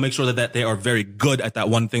one goal, make sure that they are very good at that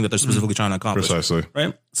one thing that they're specifically trying to accomplish. Precisely.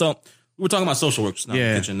 Right? So we were talking about social work now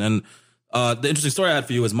in the kitchen, and the interesting story I had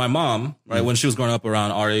for you is my mom, right, when she was growing up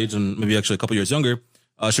around our age and maybe actually a couple years younger,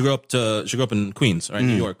 she grew up in Queens, right,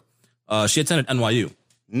 New York. She attended NYU,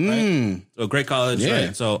 right? So a great college,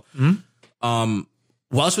 right? So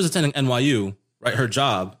while she was attending NYU, right, her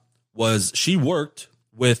job was she worked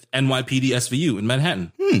with NYPD SVU in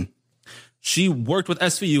Manhattan. She worked with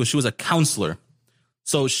SVU. She was a counselor.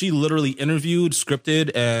 So she literally interviewed, scripted,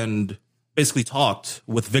 and basically talked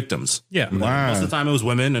with victims. Yeah. Wow. Most of the time it was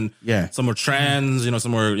women, and some were trans,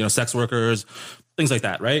 some were, sex workers. things like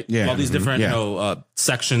that, right? Yeah. All these different,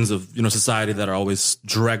 sections of, society that are always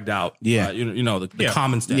dragged out. Yeah. The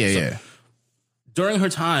common stance. Yeah, So during her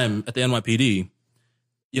time at the NYPD,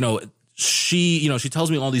 she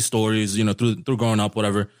tells me all these stories, through growing up,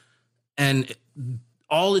 whatever. And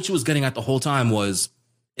all that she was getting at the whole time was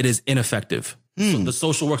it is ineffective. So the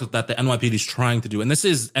social work that the NYPD is trying to do. And this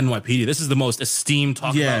is NYPD. This is the most esteemed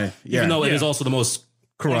talk about, even though it is also the most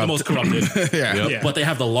corrupt. The most corrupted. But they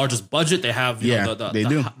have the largest budget. They have, they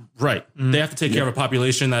do. Right. They have to take care of a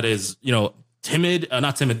population that is, timid,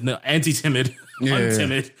 not timid, no, anti-timid,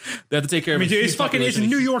 untimid. They have to take care of it's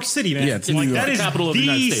New York City, man. Yeah, it's New York. That is the capital of the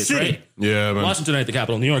United States, city. right? Yeah, man. Washington ain't the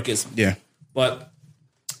capital. New York is. Yeah. But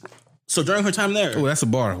so during her time there. Oh, that's a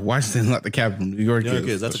bar. Washington, not the capital. New York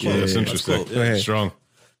is. That's a quote. That's interesting. Yeah. Strong.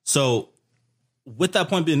 So with that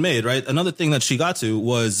point being made, right, another thing that she got to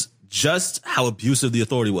was just how abusive the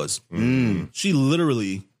authority was. She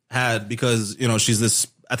literally had, because, she's this,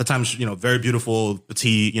 at the time, very beautiful,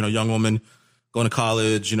 petite, young woman going to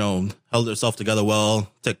college, held herself together well,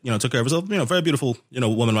 took care of herself, very beautiful,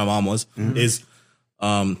 woman my mom was,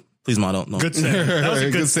 please, Ma, don't know. Good save. That was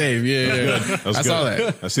a good save. Yeah. I saw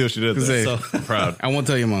that. I see what you did there. So, I'm proud. I won't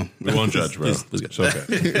tell your mom. We won't judge, bro. Please it's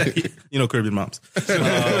okay. Caribbean moms.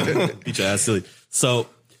 Beat your ass silly. So,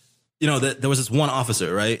 there was this one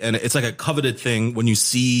officer, right? And it's like a coveted thing when you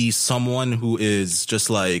see someone who is just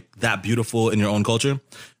like that beautiful in your own culture.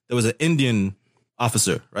 There was an Indian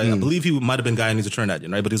officer, right? I believe he might have been Guyanese or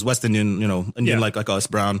Trinidadian, right? But he was West Indian, Indian like us,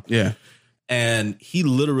 brown. Yeah. And he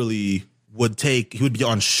literally would be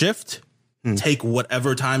on shift, take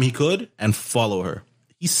whatever time he could, and follow her.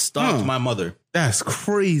 He stalked my mother. That's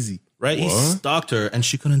crazy. Right? What? He stalked her and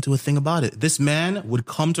she couldn't do a thing about it. This man would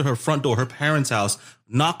come to her front door, her parents' house,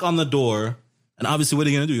 knock on the door, and obviously what are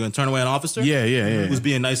you going to do? You're going to turn away an officer? Yeah. Who's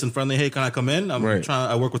being nice and friendly. Hey, can I come in?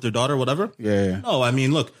 I work with your daughter, whatever. Yeah. No, I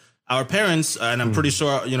mean, look, our parents, and I'm pretty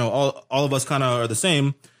sure, all of us kind of are the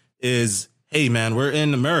same, is, hey, man, we're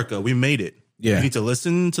in America. We made it. Yeah. You need to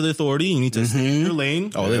listen to the authority. You need to stay in your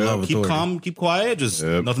lane. Oh, they love keep authority. calm, keep quiet. Just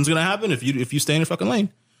nothing's going to happen if you stay in your fucking lane.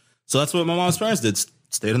 So that's what my mom's parents did.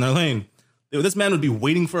 Stayed in their lane. This man would be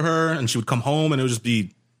waiting for her, and she would come home, and it would just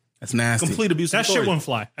be that's nasty. Complete abuse. That shit wouldn't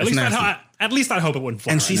fly. At least I hope it wouldn't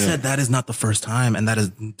fly. And she said that is not the first time, and that is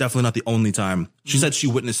definitely not the only time. She said she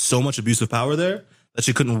witnessed so much abuse of power there that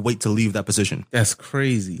she couldn't wait to leave that position. That's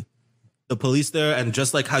crazy. The police there, and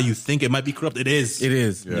just like how you think it might be corrupt, it is. It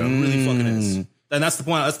is. Yeah. It really fucking is. And that's the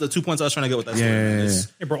point. That's the 2 points I was trying to get with that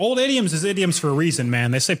story. Yeah, bro, old idioms is idioms for a reason,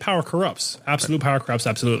 man. They say power corrupts. Absolute power corrupts,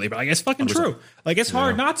 absolutely. But like, it's fucking 100%. True. Like, it's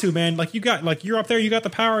hard not to, man. Like, you're up there, you got the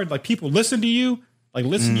power. Like, people listen to you. Like,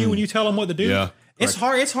 listen to you when you tell them what to do. Yeah. It's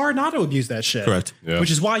hard. It's hard not to abuse that shit. Correct. Yeah.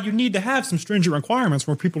 Which is why you need to have some stringent requirements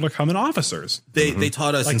where people are becoming officers. They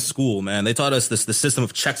taught us in school, man. They taught us the system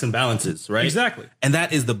of checks and balances, right? Exactly. And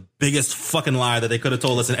that is the biggest fucking lie that they could have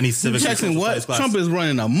told us in any civics checks and what? class. Trump is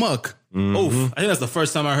running amok. Oof. I think that's the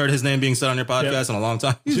first time I heard his name being said on your podcast in a long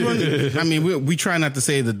time. He's running. I mean, we try not to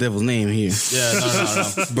say the devil's name here. Yeah,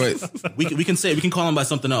 no. But we can call him by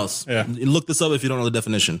something else. Yeah. Look this up if you don't know the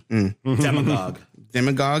definition. Demagogue.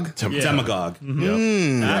 Demagogue? Demagogue.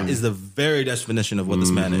 That is the very definition of what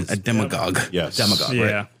this man is. A demagogue. Yes. Demagogue.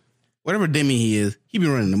 Yeah. Right? Whatever demi he is, he be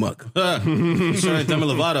running amok. Sure, Demi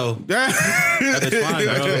Lovato. That's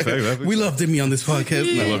fine, bro. We love Demi on this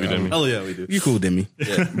podcast. I love you, Demi. Hell yeah, we do. You cool, Demi.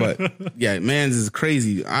 Yeah. But yeah, man's is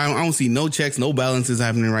crazy. I don't see no checks, no balances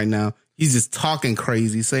happening right now. He's just talking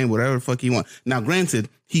crazy, saying whatever the fuck he wants. Now, granted,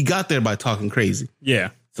 he got there by talking crazy. Yeah.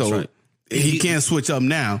 So right. he can't switch up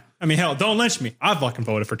now. I mean, hell, don't lynch me. I fucking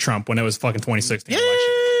voted for Trump when it was fucking 2016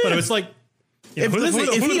 election. But it was like, who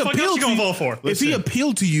the fuck else you gonna vote for? If he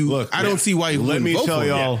appealed to you, Look, I don't see why you let wouldn't me vote tell for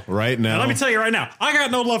y'all him. right now. Now, let me tell you right now, I got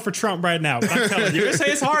no love for Trump right now. But I'm telling you,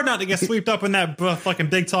 it's hard not to get swept up in that fucking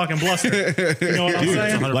big talking bluster. You know what I'm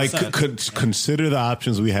saying? 100%. Like, consider the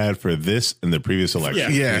options we had for this and the previous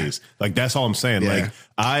election. Yeah. Please. Like, that's all I'm saying. Yeah. Like,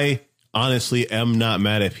 I honestly am not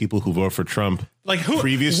mad at people who vote for Trump. Like, who?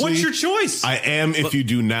 Previously, What's your choice? I am if you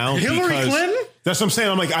do now. Hillary because Clinton? That's what I'm saying.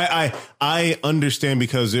 I'm like, I understand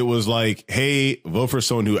because it was like, hey, vote for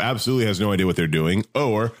someone who absolutely has no idea what they're doing,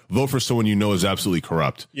 or vote for someone you know is absolutely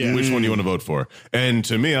corrupt. Yeah. Which one do you want to vote for? And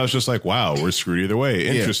to me, I was just like, wow, we're screwed either way.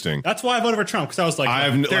 Interesting. That's why I voted for Trump, because I was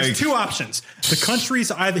like, there's two options. The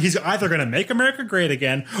country's he's either going to make America great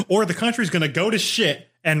again, or the country's going to go to shit,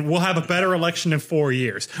 and we'll have a better election in 4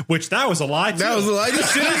 years. Which that was a lie. That was a lie.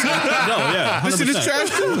 This shit is this shit is trash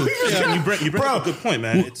too. You bring up a good point,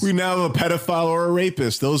 man. We now have a pedophile or a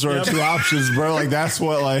rapist. Those are our two options, bro. Like that's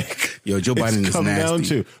what Joe Biden is come nasty. down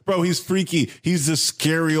to. Bro, he's freaky. He's the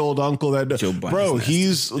scary old uncle that bro,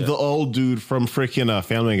 he's the old dude from freaking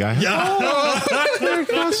Family Guy. Yeah.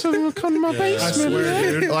 Come to my basement. I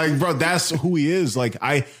swear, dude. Like, bro, that's who he is. Like,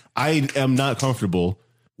 I am not comfortable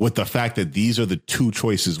with the fact that these are the two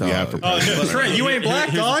choices we have for president. Trent, you ain't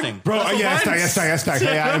black, dog. Bro, yes.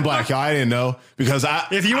 Hey, I am black, y'all. I didn't know because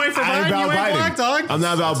if you ain't for Biden, you ain't black, dog. I'm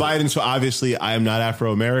not about Biden, so obviously I am not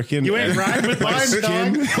Afro-American. You ain't riding with Biden,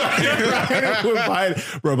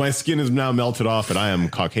 dog. Bro, my skin is now melted off and I am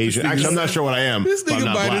Caucasian. Actually, I'm not sure what I am. This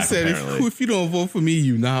nigga Biden said, if you don't vote for me,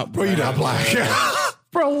 you not black. Bro, you're not black.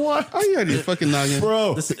 Bro, what? Oh, yeah, you fucking noggin.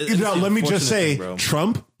 Bro, let me just say,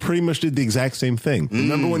 Trump pretty much did the exact same thing.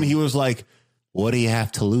 Remember when he was like, what do you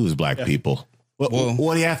have to lose, black people? What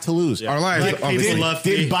do you have to lose? Our lives.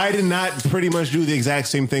 Did Biden not pretty much do the exact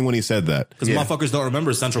same thing when he said that? Because motherfuckers don't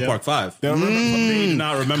remember Central Park 5. They don't remember. They do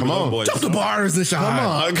not remember those boys. Jump the bars and shit. Come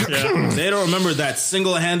on. They don't remember that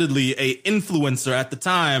single-handedly a influencer at the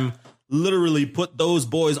time literally put those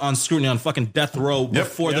boys on scrutiny on fucking death row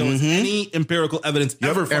before there was any empirical evidence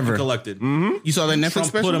ever collected. You saw that Netflix Trump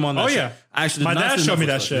special? put him on that shit. yeah. I actually My did not dad see showed me Netflix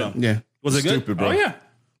that special. shit. Yeah. Was it good? Stupid, bro. Oh, yeah.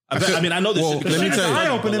 I mean, I know this shit. Let me tell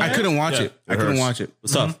you. I couldn't watch it. I couldn't watch it.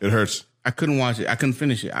 It's tough. It hurts. I couldn't watch it. I couldn't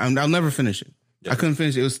finish it. I'll never finish it. I couldn't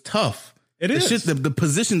finish it. It was tough. It is. It's just the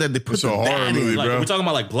position that they put It's a the horror dad movie, in. Like, bro. are we talking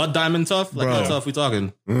about like Blood Diamond tough? Like how tough we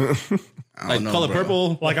talking? Like know, Color bro.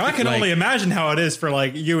 Purple? Like I can only imagine how it is for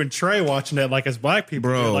like you and Trey watching it like as black people,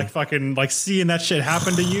 Bro. dude. Like fucking like seeing that shit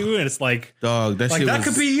happen to you, and it's like, Dog, that like shit that was,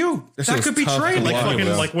 could be you. that shit That could was be tough Trey. to Like watch, fucking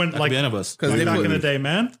bro. like when That could like be any of us. Because back in the day,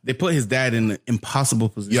 man. They put his dad in an impossible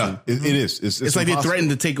position. Yeah, it is. It's like impossible. they threatened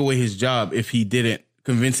to take away his job if he didn't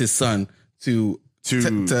convince his son to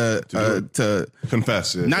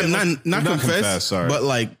confess it. not confess, sorry. but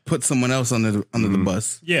like put someone else under the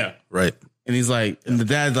bus. Yeah. Right. And he's like, and the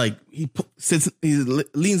dad like he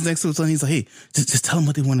leans next to his son. He's like, hey, just tell him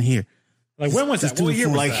what they want to hear. Like when was that? What year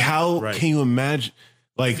was Like, that? how can you imagine?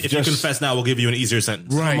 Like, If you confess now, we'll give you an easier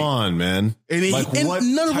sentence. Right. Come on, man. And,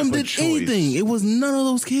 none of them did anything. It was none of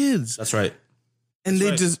those kids. That's right. And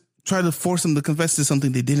they just try to force them to confess to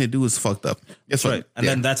something they didn't do is fucked up. That's right. And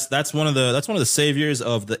then that's one of the saviors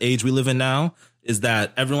of the age we live in now is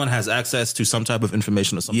that everyone has access to some type of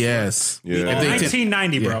information or something. Yes. Yeah.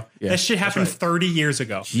 1990, bro. That shit happened 30 years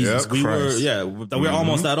ago. Jesus We Christ. we're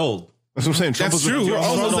almost that old. That's what I'm saying. Trump That's was true. We're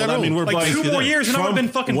almost that I mean, old. we're Like 2 more years and I would have been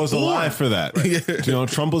fucking was born. alive for that. You know,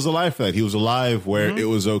 Trump was alive for that. He was alive where it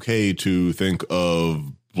was okay to think of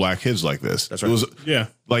black kids like this. That's right. It was, Yeah.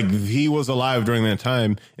 like he was alive during that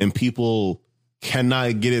time, and people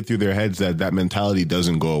cannot get it through their heads that mentality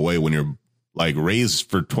doesn't go away when you're like raised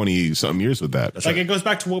for 20 something years with that. Like it goes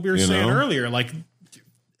back to what we were saying earlier. Like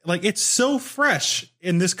it's so fresh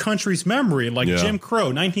in this country's memory. Like Jim Crow,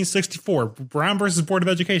 1964, Brown versus Board of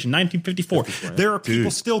Education, 1954. There are people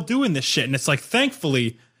still doing this shit, and it's like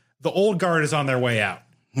thankfully the old guard is on their way out.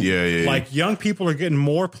 Yeah. Like young people are getting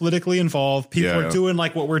more politically involved. People are doing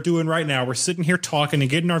like what we're doing right now. We're sitting here talking and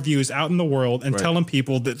getting our views out in the world and telling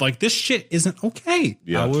people that like this shit isn't okay.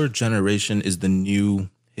 Yeah. Our generation is the new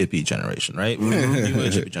hippie generation, right? We're the new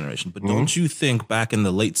age hippie generation. But don't you think back in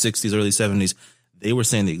the late 60s, early 70s, they were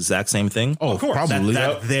saying the exact same thing? Oh, of course. Probably.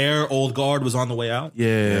 That their old guard was on the way out?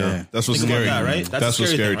 Yeah. That's what's Think about scary. that, right? That's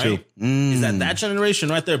what's scary thing, right? too. Is that generation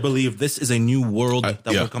right there believe this is a new world that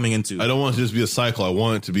we're coming into? I don't want it to just be a cycle. I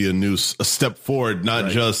want it to be a step forward,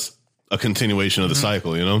 not just a continuation of the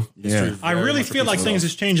cycle, you know? Yeah. I really feel like things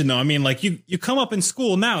is changing though. I mean, like you come up in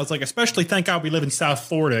school now, it's like, especially thank God we live in South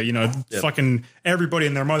Florida, you know, fucking everybody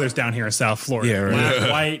and their mothers down here in South Florida. Yeah, right.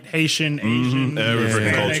 Black, white, Haitian, Asian, Every freaking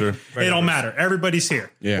Hispanic. culture. It don't matter. Everybody's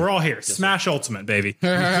here. Yeah. We're all here. Smash Ultimate, baby.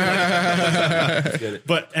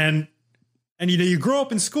 But and you know, you grow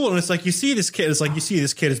up in school and it's like you see this kid, it's like you see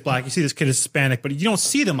this kid is black, you see this kid is Hispanic, but you don't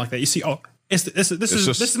see them like that. You see, this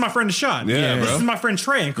is my friend Ashad. Yeah, this bro. is my friend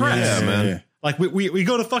Trey and Chris. Yeah, man. Like we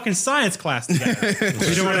go to fucking science class together.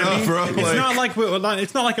 You know what I mean? Bro,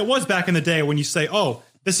 It's not like it was back in the day when you say, "Oh,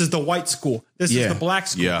 this is the white school. This is the black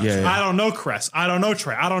school." Yeah. I don't know Cress. I don't know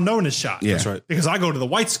Trey. I don't know Nishad. Yeah. That's right. Because I go to the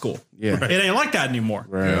white school. Yeah. It ain't like that anymore.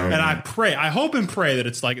 Right. And I hope and pray that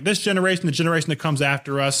it's like this generation, the generation that comes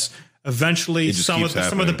after us. Eventually, just some of keeps the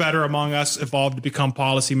happening. better among us evolve to become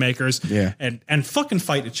policymakers. Yeah. And fucking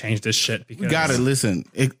fight to change this shit. Because You got to listen.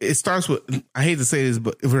 It starts with, I hate to say this,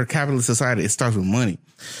 but if we're a capitalist society, it starts with money.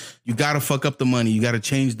 You got to fuck up the money. You got to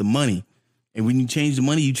change the money. And when you change the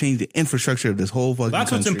money, you change the infrastructure of this whole fucking That's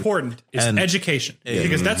country. what's important is education.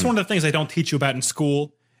 Because that's one of the things they don't teach you about in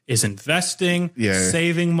school is investing,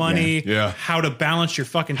 saving money, how to balance your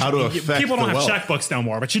fucking... How to affect people don't have wealth. checkbooks no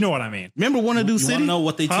more, but you know what I mean. Remember Wanna Do You City? want to know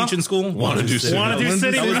what they teach in school? Wanna Do City. Wanna Do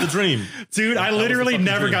City? That was the dream. Dude, I literally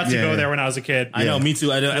never got to go there when I was a kid. I know, me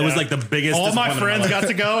too. It was like the biggest. All my friends got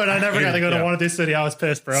to go, and I never got to go to Wanna Do City. I was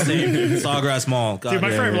pissed, bro. Sawgrass Mall. God, Dude,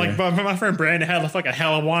 my friend Brandon had like a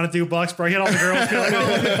hell of Wanna Do bucks, bro. He had all the girls be like, "Oh,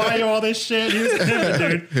 let me buy you all this shit." He was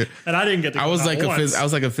pimping, dude, and I didn't get to. Go I was like once. I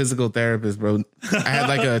was like a physical therapist, bro. I had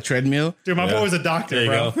like a treadmill. Dude, my boy was a doctor,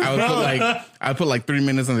 bro. I put like 3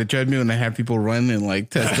 minutes on the treadmill and I had people run and like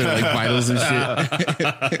test their like vitals and shit.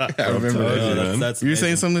 I remember that. That's you were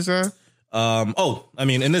saying something, Sean? I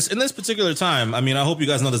mean, in this particular time, I mean, I hope you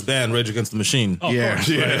guys know this band, Rage Against the Machine. Oh, Yeah.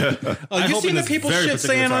 You seen the people shit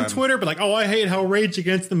saying on Twitter, but like, "Oh, I hate how Rage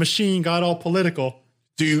Against the Machine got all political."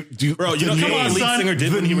 Bro, you know what the lead singer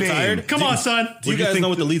did when he retired? Come on, son. Do you guys know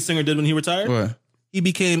what the lead singer did when he retired? What? He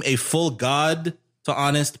became a full God to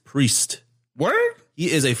honest priest. Word?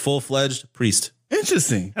 He is a full-fledged priest.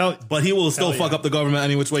 Interesting. But he will still fuck up the government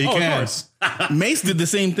any which way he can. Mace did the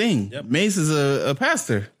same thing. Yep. Mace is a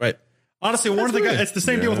pastor. Right. Honestly, one of the guys, it's the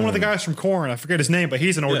same deal with one of the guys from Korn. I forget his name, but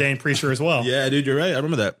he's an ordained preacher as well. Yeah, dude, you're right. I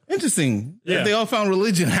remember that. Interesting. Yeah. They all found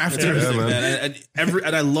religion after. Man.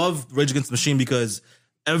 And I love Rage Against the Machine because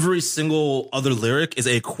every single other lyric is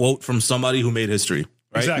a quote from somebody who made history.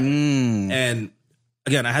 Right? Exactly. And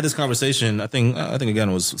again, I had this conversation. I think again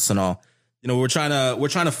it was Sanal. You know, we're trying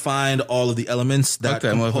to find all of the elements that Talk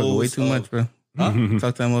that motherfucker way too much, bro. Huh?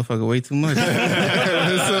 Talk that motherfucker way too much.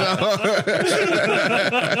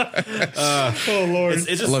 Oh Lord, it's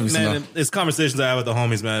just, love you, man. It's conversations I have with the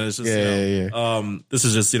homies, man. It's just this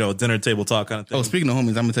is just dinner table talk kind of thing. Oh, speaking of homies,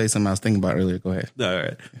 I'm gonna tell you something I was thinking about earlier. Go ahead.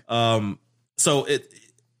 All right. So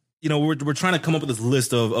we're trying to come up with this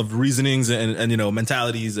list of reasonings and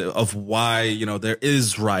mentalities of why there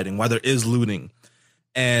is rioting, why there is looting.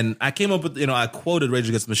 And I came up with, I quoted Rage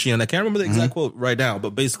Against the Machine, and I can't remember the exact quote right now, but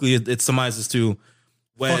basically it summarizes to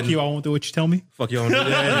when... Fuck you, I won't do what you tell me. Fuck you, I won't do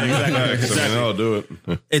it. Exactly. I'll do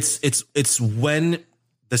it. It's when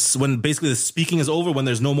basically the speaking is over, when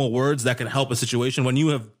there's no more words that can help a situation, when you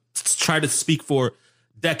have tried to speak for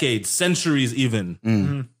decades, centuries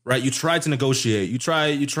even, right? You try to negotiate. You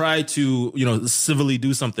try to, civilly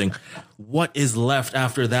do something. What is left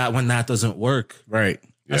after that when that doesn't work? Right.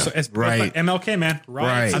 Yeah. It's right. Like MLK, man.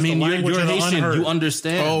 Right. I mean, you're Haitian. You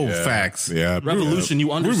understand. Oh, facts. Yeah. Revolution.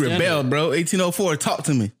 You understand. We rebelled, bro. 1804. Talk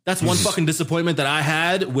to me. That's one fucking disappointment that I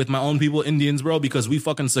had with my own people, Indians, bro, because we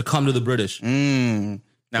fucking succumbed to the British. Now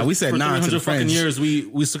we said for 300 fucking French. years.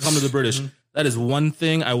 We succumbed to the British. That is one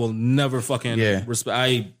thing I will never fucking respect.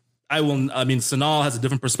 I mean, Sanal has a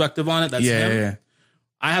different perspective on it. That's him. Yeah.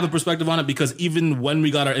 I have a perspective on it because even when we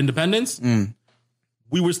got our independence,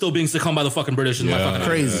 we were still being succumbed by the fucking British. And my fucking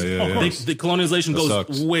crazy. The colonialization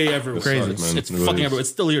goes way everywhere. Crazy. It's fucking everywhere. It's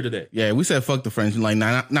still here today. Yeah, we said fuck the French. Like,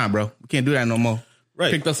 nah, bro. We can't do that no more.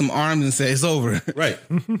 Right. Picked up some arms and said it's over. Right.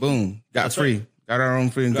 Boom. Got free. Right. Got our own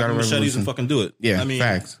freedom. Got our machetes revolution. and fucking do it. Yeah, I mean,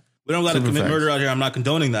 facts. We don't got to Super commit facts. murder out here. I'm not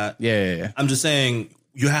condoning that. Yeah. I'm just saying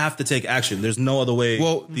you have to take action. There's no other way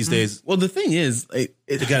these days. Well, the thing is, to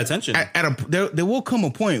get attention. There will come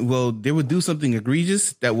a point where they will do something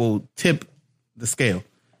egregious that will tip the scale.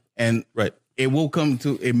 And it will come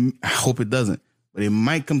to, I hope it doesn't, but it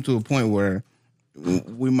might come to a point where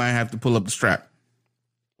we might have to pull up the strap.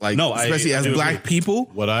 Like, especially as black people,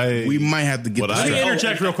 we might have to get the strap. Let me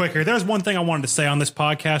interject real quick here. There's one thing I wanted to say on this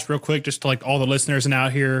podcast real quick, just to like all the listeners and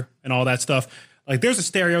out here and all that stuff. Like, there's a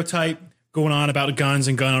stereotype going on about guns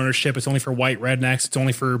and gun ownership. It's only for white rednecks. It's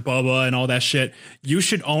only for Bubba and all that shit. You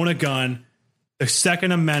should own a gun. The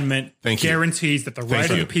Second Amendment guarantees that the right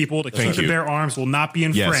of the people to keep and bear arms will not be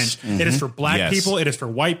infringed. It is for black people. It is for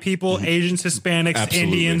white people, Asians, Hispanics,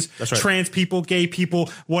 Indians, trans people, gay people,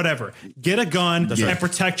 whatever. Get a gun and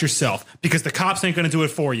protect yourself because the cops ain't going to do it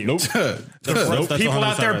for you. The people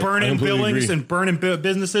out there burning buildings and burning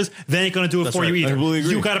businesses, they ain't going to do it for you either.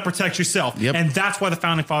 You got to protect yourself. And that's why the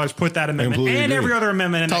Founding Fathers put that amendment and every other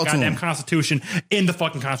amendment in that goddamn Constitution in the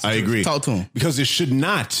fucking Constitution. I agree. Talk to him. Because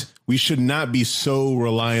we should not be so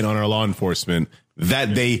reliant on our law enforcement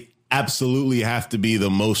that they absolutely have to be the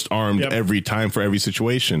most armed every time for every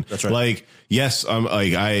situation. That's right. Like, yes, I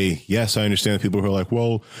understand people who are like,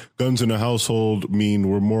 well, guns in a household mean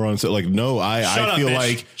we're more on set. Like, no, I feel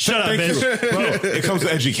like shut up, bitch. Bro, it comes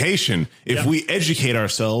to education. If we educate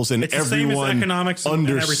ourselves and it's everyone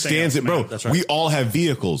understands it, bro, we all have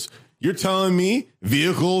vehicles. You're telling me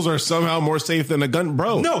vehicles are somehow more safe than a gun?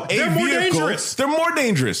 Bro, no, they're more dangerous. They're more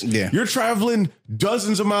dangerous. Yeah. You're traveling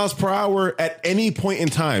dozens of miles per hour at any point in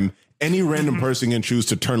time. Any random person can choose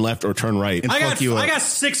to turn left or turn right. I got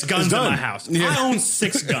 6 guns in my house. Yeah. I own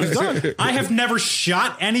 6 guns. I have never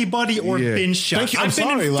shot anybody or been shot. I've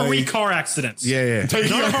been in 3 car accidents. Yeah. None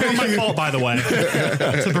of them are my fault, by the way.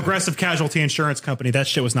 It's a Progressive Casualty Insurance Company. That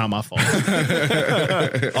shit was not my fault.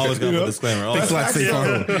 Always got a disclaimer.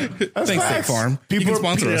 Thanks, State Farm. People you can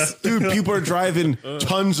sponsor us. Dude, people are driving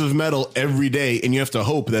tons of metal every day, and you have to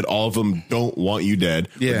hope that all of them don't want you dead,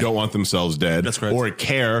 or don't want themselves dead, or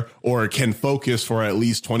care, or can focus for at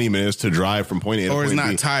least 20 minutes to drive from point A to point B. Or is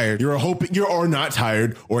not tired. You're not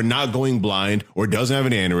tired, or not going blind, or doesn't have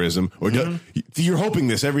an aneurysm, or you're hoping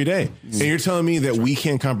this every day. And you're telling me that we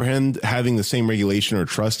can't comprehend having the same regulation or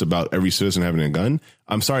trust about every citizen having a gun?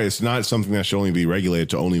 I'm sorry, it's not something that should only be regulated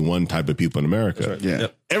to only one type of people in America. That's right.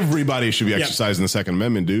 Yep. Everybody should be exercising the Second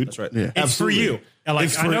Amendment, dude. That's right. Yeah. It's for you. And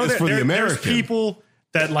like, I know that there's people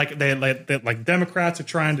that like Democrats are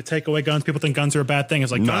trying to take away guns. People think guns are a bad thing.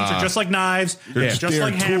 It's like guns are just like knives. They're just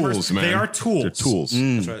like hammers. Tools, man. They are tools. They're tools.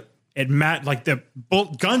 That's right.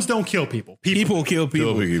 Guns don't kill people. People kill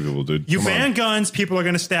people. Dude. You ban guns, people are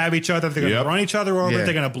going to stab each other. They're going to run each other over.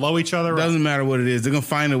 They're going to blow each other up. Doesn't matter what it is. They're going to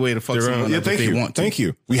find a way to fuck someone up if they want to. Thank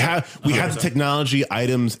you. We have the technology,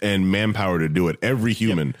 items, and manpower to do it. Every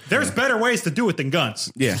human. There's better ways to do it than guns.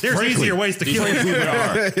 Yeah. There's easier ways to kill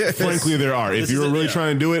people. Frankly, there are. If you're really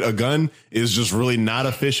trying to do it, a gun is just really not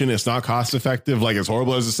efficient. It's not cost effective. Like, as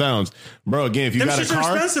horrible as it sounds. Bro, again, if you got a car.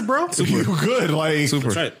 Are expensive, bro. You good. Like, super.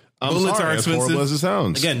 That's right. Bullets are expensive. As horrible as it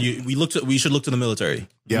sounds. Again, we should look to the military.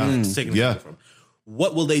 Yeah.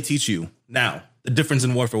 What will they teach you now? The difference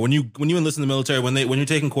in warfare. When you enlist in the military, when you're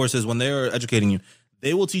taking courses, when they are educating you,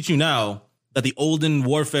 they will teach you now that the olden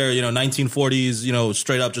warfare, 1940s,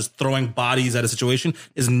 straight up just throwing bodies at a situation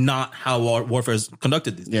is not how warfare is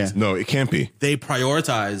conducted these days. No, it can't be. They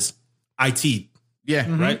prioritize IT. Yeah.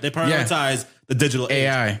 Right? They prioritize the digital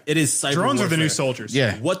AI. age. It is cyber Drones warfare. are the new soldiers.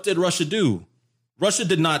 Yeah. What did Russia do? Russia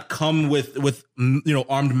did not come with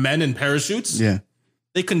armed men and parachutes. Yeah.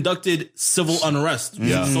 They conducted civil unrest, social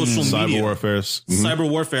media, cyber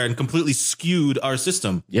warfare, and completely skewed our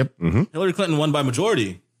system. Yep. Hillary Clinton won by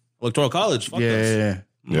majority. Electoral College. Fuck us.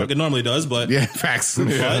 Like it normally does, but facts. But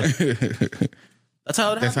that's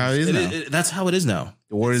how it happens. That's how it is now. That's how it is now.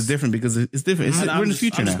 The war is different because it's different. We're in the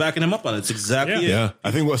future I'm now. just backing him up on it. It's exactly it. Yeah.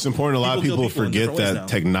 I think what's important, a lot of people forget that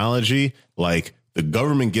technology, like, the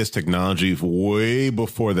government gets technology way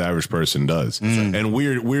before the average person does. And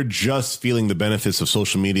we're just feeling the benefits of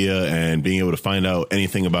social media and being able to find out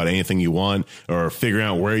anything about anything you want, or figuring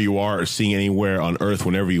out where you are, or seeing anywhere on earth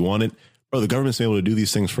whenever you want it. Bro, the government's been able to do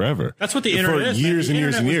these things forever. That's what the internet is. Years and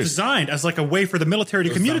years and years. It was designed as like a way for the military to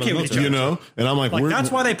communicate with each other. And I'm like that's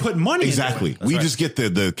why they put money exactly. into it. We just get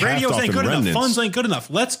the radios ain't good enough. Funds ain't good enough.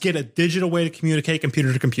 Let's get a digital way to communicate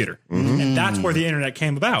computer to computer. And that's where the internet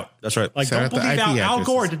came about. That's right. Like, don't believe Al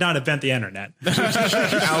Gore did not invent the internet.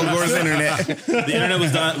 Al Gore's internet. The internet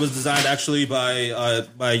was designed actually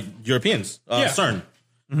by Europeans. CERN.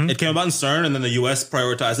 It came about in CERN, and then the U.S.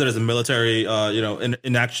 prioritized it as a military,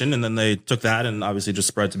 in action, and then they took that and obviously just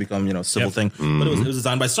spread to become, civil thing. But it was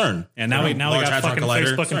designed by CERN. And now we got fucking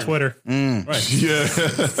Facebook and Twitter. Right. Yeah.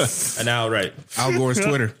 And now, Al Gore's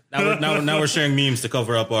Twitter. Now we're sharing memes to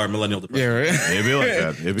cover up our millennial depression. Yeah, right. It'd be like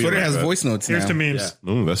that. Twitter has voice notes now. Here's to memes.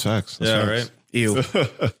 Yeah. That's facts. That's facts. Right. Ew.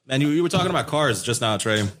 And you were talking about cars just now,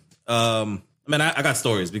 Trey. I got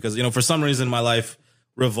stories because, for some reason my life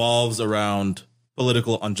revolves around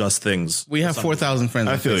political unjust things. We have 4,000 friends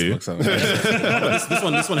on Facebook. You. So. this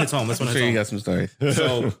one hits home. This one hits home. You got some stories.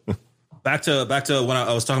 So back to when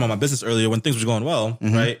I was talking about my business earlier, when things were going well,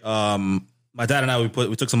 right? My dad and I,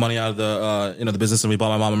 we took some money out of the business and we bought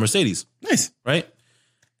my mom a Mercedes. Nice. Right?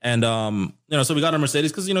 And so we got a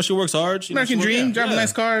Mercedes because she works hard. American dream, drive a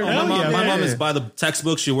nice car. My mom is by the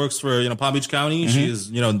textbook. She works for Palm Beach County. She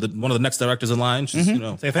is one of the next directors in line. She's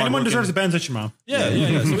if anyone deserves a Benz, it's your mom. Yeah.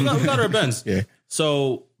 So we got her a Benz. Yeah.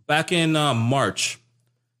 So back in March,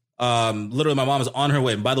 literally my mom is on her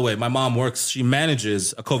way. And by the way, my mom she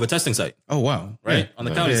manages a COVID testing site. Oh wow! Right on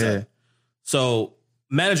the county side. So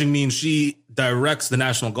managing means she directs the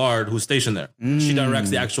National Guard who's stationed there. She directs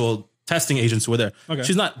the actual testing agents who are there. Okay.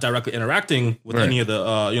 She's not directly interacting with any of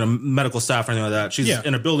the medical staff or anything like that. She's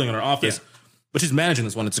in her building in her office, but she's managing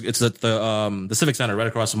this one. It's at the Civic Center right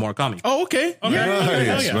across from Murakami. Oh, okay.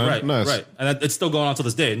 Right. And it's still going on to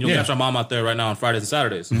this day. And you'll catch our mom out there right now on Fridays and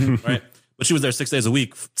Saturdays, right? But she was there 6 days a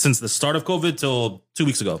week since the start of COVID till 2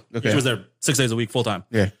 weeks ago. Okay. She was there 6 days a week full time.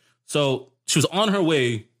 Yeah. So she was on her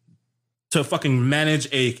way to fucking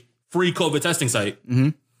manage a free COVID testing site.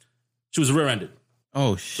 She was rear-ended.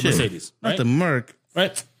 Oh shit! The Mercedes, not right? the Merc,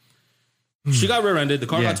 right? She got rear-ended. The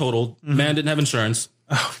car got totaled. Man didn't have insurance.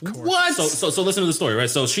 What? So listen to the story, right?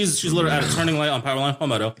 So she's literally at a turning light on Powerline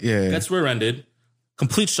Palmetto. Yeah. Gets rear-ended.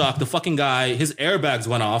 Complete shock. The fucking guy, his airbags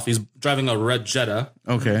went off. He's driving a red Jetta.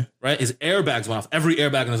 Okay. Right? His airbags went off. Every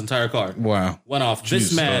airbag in his entire car. Wow. Went off. Jesus.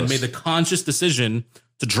 This man made the conscious decision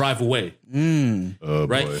to drive away. Oh,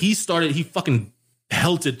 Right? boy. He fucking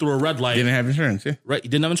pelted through a red light. Didn't have insurance. Yeah. Right? He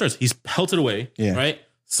didn't have insurance. He's pelted away. Yeah. Right?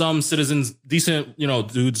 Some citizens, decent,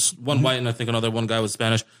 dudes, one white and I think one guy was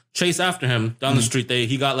Spanish, chase after him down the street.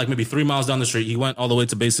 He got like maybe 3 miles down the street. He went all the way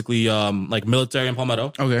to basically like military in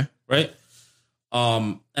Palmetto. Okay. Right?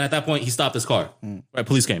 And at that point, he stopped his car. Right?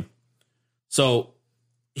 Police came. So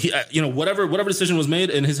he, whatever decision was made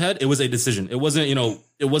in his head, it was a decision. It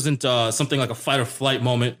wasn't something like a fight or flight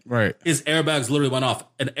moment. Right. His airbags literally went off.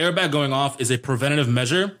 An airbag going off is a preventative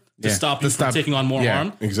measure to stop you from taking on more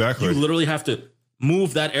harm. Exactly. You literally have to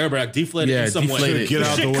move that airbag, deflate it in some way. Get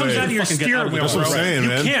out the way. Comes out of your steering wheel. That's what I'm saying, You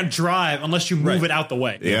man. can't drive unless you move it out the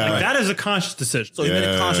way. Yeah. Like, that is a conscious decision. So he made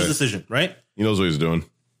a conscious decision, right? He knows what he's doing.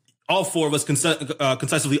 All four of us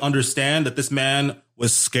concisely understand that this man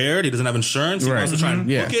was scared. He doesn't have insurance. He wants to try and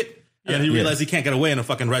book it. And then he realized he can't get away in a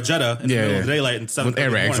fucking red Jetta in the middle of the daylight and 7 with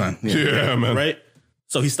airbags on. Yeah, man. Right?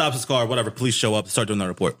 So he stops his car, whatever. Police show up, start doing the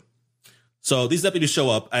report. So these deputies show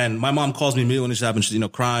up, and my mom calls me immediately when this happened. She's,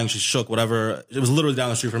 crying. She's shook, whatever. It was literally down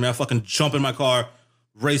the street from me. I fucking jump in my car,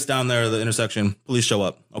 race down there to the intersection. Police show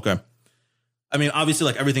up. Okay. I mean, obviously,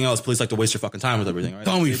 like everything else, police like to waste your fucking time with everything, right?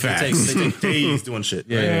 Don't be fast. They take days doing shit.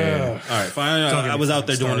 Yeah. All right, fine. I was out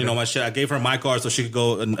there doing, my shit. I gave her my car so she could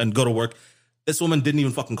go and go to work. This woman didn't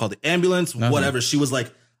even fucking call the ambulance, whatever. She was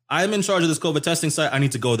like, I'm in charge of this COVID testing site. I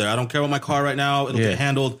need to go there. I don't care about my car right now. It'll get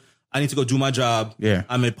handled. I need to go do my job. Yeah.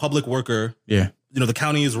 I'm a public worker. Yeah. The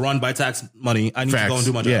county is run by tax money. I need to go and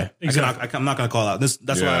do my job. Yeah. Exactly. I'm not going to call out.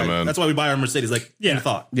 That's why we buy our Mercedes. Like, in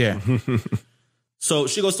thought. Yeah. So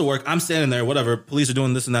she goes to work. I'm standing there, whatever. Police are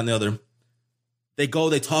doing this and that and the other. They go,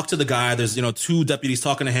 they talk to the guy. There's, 2 deputies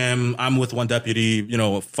talking to him. I'm with one deputy.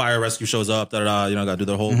 Fire rescue shows up. Got to do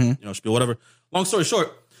their whole, spiel, whatever. Long story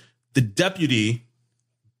short, the deputy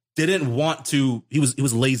didn't want to. He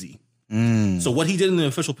was lazy. So what he did in the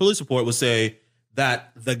official police report was say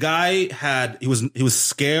that the guy he was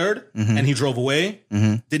scared and he drove away.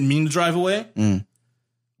 Didn't mean to drive away.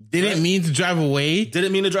 Didn't mean to drive away.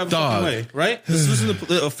 Didn't mean to drive away. Right. This was in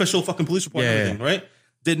the official fucking police report. And everything. Right.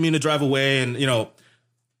 Didn't mean to drive away. And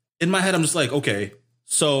in my head, I'm just like, okay,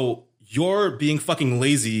 so you're being fucking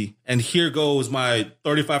lazy, and here goes my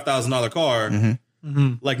 $35,000 car,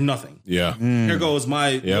 like nothing. Yeah. Here goes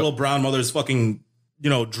my little brown mother's fucking,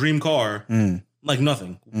 dream car, like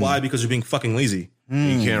nothing. Why? Because you're being fucking lazy.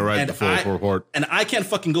 You can't write the full report. And I can't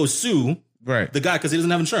fucking go sue the guy because he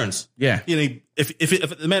doesn't have insurance. Yeah.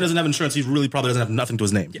 If the man doesn't have insurance, he really probably doesn't have nothing to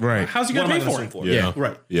his name. Right. How's he going to pay for it? Yeah.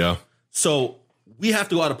 Right. Yeah. So we have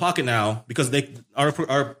to go out of pocket now because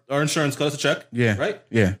our insurance cut us a check. Yeah. Right?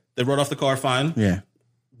 Yeah. They wrote off the car fine. Yeah.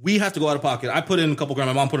 We have to go out of pocket. I put in a couple grand.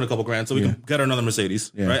 My mom put in a couple grand so we can get her another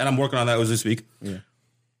Mercedes. Yeah. Right? And I'm working on that as we speak. Yeah.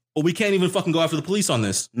 But we can't even fucking go after the police on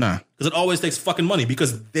this. Nah. Because it always takes fucking money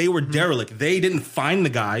because they were derelict. They didn't find the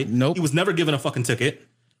guy. Nope. He was never given a fucking ticket.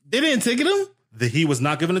 They didn't ticket him? He was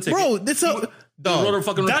not given a ticket. Bro, that's a... They wrote a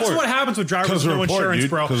fucking That's report. what happens with drivers with no insurance,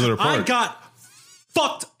 bro. I got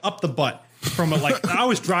fucked up the butt from I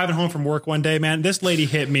was driving home from work one day, man. This lady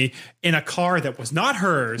hit me in a car that was not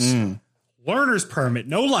hers. Learner's permit,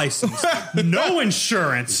 no license, no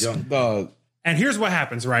insurance. Dog. And here's what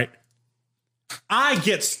happens, right? I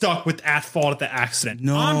get stuck with at fault at the accident.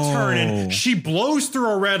 No. I'm turning. She blows through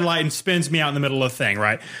a red light and spins me out in the middle of the thing,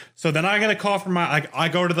 right? So then I get a call from I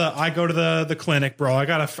go to the clinic, bro. I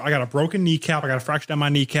got a broken kneecap. I got a fracture down my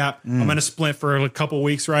kneecap. I'm in a splint for a couple of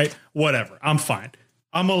weeks, right? Whatever. I'm fine.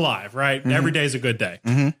 I'm alive, right? Every day is a good day.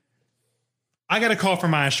 I got a call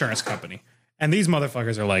from my insurance company, and these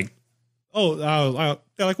motherfuckers are like,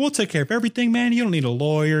 they're like, we'll take care of everything, man. You don't need a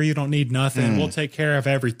lawyer. You don't need nothing. We'll take care of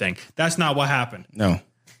everything. That's not what happened. No.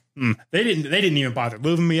 They didn't even bother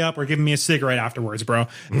lubing me up or giving me a cigarette afterwards, bro.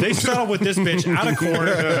 They settled with this bitch out of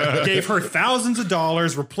court, gave her thousands of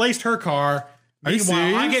dollars, replaced her car.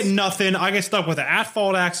 Meanwhile, I get nothing. I get stuck with an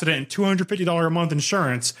at-fault accident and $250 a month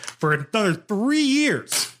insurance for another 3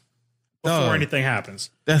 years before anything happens.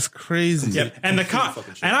 That's crazy. Yep. And the cop,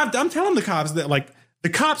 and I'm telling the cops that the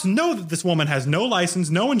cops know that this woman has no license,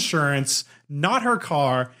 no insurance, not her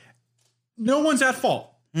car. No one's at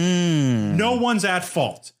fault. No one's at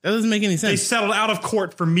fault. That doesn't make any sense. They settled out of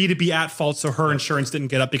court for me to be at fault, so her insurance didn't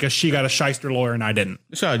get up because she got a shyster lawyer and I didn't.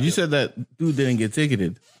 Shad, you said that dude didn't get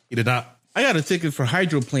ticketed. He did not. I got a ticket for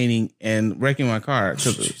hydroplaning and wrecking my car.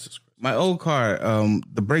 My old car,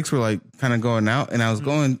 the brakes were like kind of going out, and I was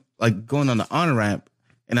going on the on ramp,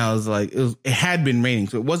 and I was like, it had been raining,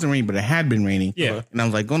 so it wasn't raining, but it had been raining. Yeah, and I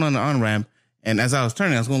was like going on the on ramp, and as I was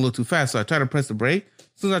turning, I was going a little too fast, so I tried to press the brake.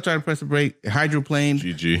 As soon as I tried to press the brake, it hydroplaned.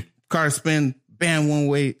 GG. Car spin, bam, one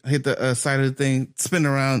way, hit the side of the thing, spin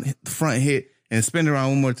around, hit the front hit, and spin around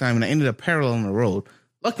one more time, and I ended up parallel on the road.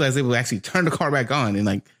 Luckily, I was able to actually turn the car back on and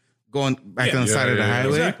like going back on the side of the highway.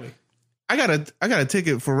 Exactly. I got a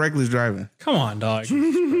ticket for reckless driving. Come on, dog.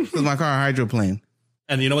 Because my car hydroplaned.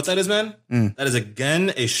 And you know what that is, man? That is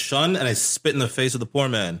again a shun and a spit in the face of the poor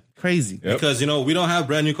man. Crazy. Yep. Because we don't have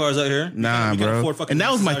brand new cars out here. Nah, bro. And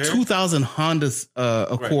that was my 2000 Honda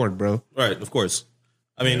Accord, bro. Right, of course.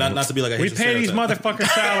 I mean, not to be like a we pay these motherfuckers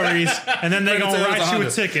salaries, and then they're gonna write you a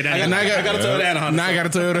ticket. I got a Toyota and a Honda. Now I got a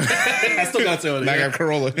Toyota. I still got a Toyota. Now I got a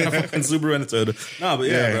Corolla. I got a fucking Subaru and a Toyota. No, but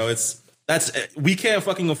yeah, bro, we can't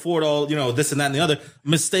fucking afford all, this and that and the other.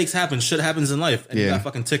 Mistakes happen. Shit happens in life. And you got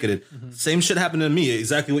fucking ticketed. Same shit happened to me.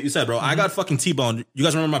 Exactly what you said, bro. I got fucking T-boned. You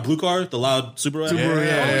guys remember my blue car? The loud Subaru?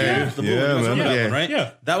 Yeah. The blue one. man. That one, right?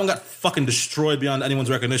 Yeah. That one got fucking destroyed beyond anyone's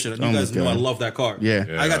recognition. And you guys know I love that car. Yeah.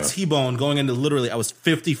 I got T-boned going into I was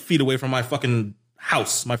 50 feet away from my fucking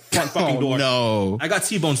house, my front fucking door. No. I got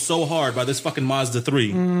T-boned so hard by this fucking Mazda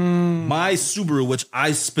 3. My Subaru, which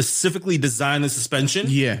I specifically designed the suspension.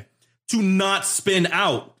 Yeah. To not spin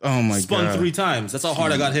out. Oh my Spun God. 3 times. That's how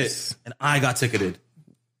hard I got hit. And I got ticketed.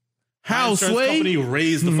 How, My insurance Sway? company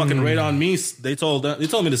raised the fucking rate on me. They told me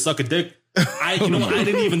to suck a dick. I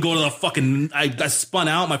didn't even go to the fucking, I spun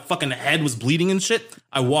out. My fucking head was bleeding and shit.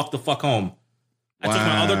 I walked the fuck home. I took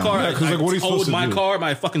my other car. Yeah, 'cause, like, what are you supposed towed to my do? car,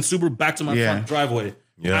 my fucking Subaru back to my front driveway.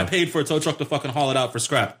 Yeah. I paid for a tow truck to fucking haul it out for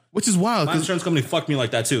scrap. Which is wild. My insurance company fucked me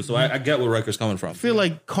like that too. So I get where Riker's coming from. I feel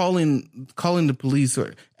like calling the police,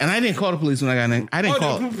 and I didn't call the police when I got in. I didn't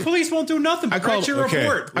call. The police won't do nothing but write your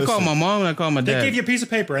report. I called my mom and I called my dad. They give you a piece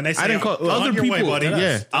of paper and they say, I didn't call on other your people. way, buddy.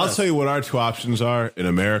 Yeah. I'll tell you what our 2 options are in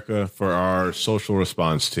America for our social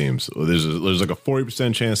response teams. There's like a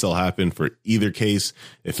 40% chance they'll happen for either case.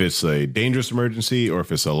 If it's a dangerous emergency or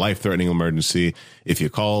if it's a life-threatening emergency. If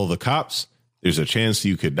you call the cops, there's a chance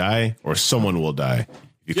you could die or someone will die.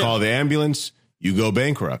 If you call the ambulance, you go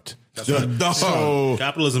bankrupt. So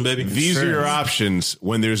capitalism, baby. These are your options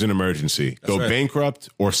when there's an emergency. Go bankrupt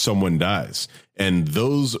or someone dies. And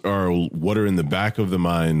those are what are in the back of the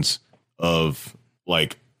minds of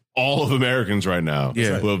like all of Americans right now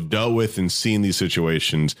who have dealt with and seen these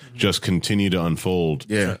situations just continue to unfold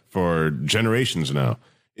for generations now.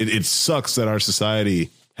 It sucks that our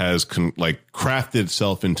society has crafted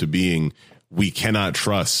itself into being we cannot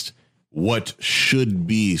trust what should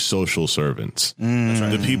be social servants.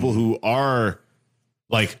 The people who are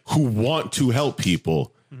who want to help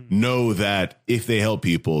people know that if they help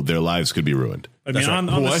people, their lives could be ruined. I mean, on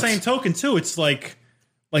the same token too, it's like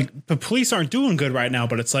the police aren't doing good right now,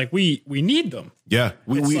 but it's like we need them. Yeah,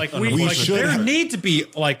 we should. There need to be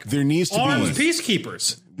there needs to armed be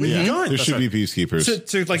peacekeepers. Guns. There should be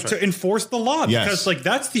peacekeepers to enforce the law because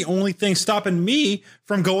that's the only thing stopping me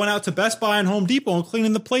from going out to Best Buy and Home Depot and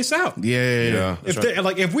cleaning the place out. Yeah.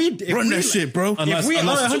 If we run that shit, bro.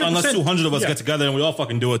 Unless 200 of us get together and we all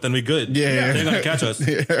fucking do it, then we good. Yeah. They're gonna catch us.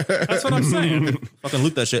 That's what I'm saying. Fucking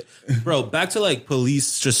loot that shit, bro. Back to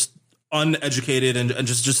police just uneducated and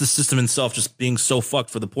just the system itself just being so fucked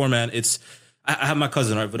for the poor man. I have my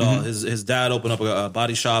cousin, right, Vidal. His dad opened up a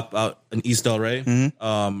body shop out in East Del Rey,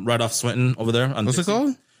 right off Swinton over there. What's it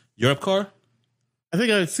called? Europe Car. I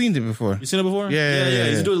think I've seen it before. You seen it before? Yeah.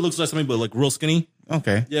 He's a dude that looks like something, but real skinny.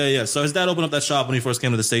 Okay. Yeah. So his dad opened up that shop when he first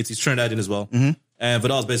came to the States. He's Trinidadian as well. And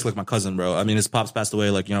Vidal's basically like my cousin, bro. I mean, his pops passed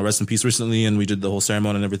away, rest in peace recently, and we did the whole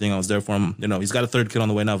ceremony and everything. I was there for him. He's got a 3rd kid on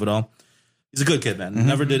the way now, Vidal. He's a good kid, man.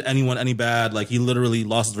 Never did anyone any bad. He literally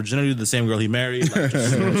lost his virginity to the same girl he married. Straight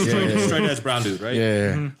edge brown dude, right?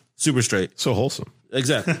 Yeah. Super straight. So wholesome.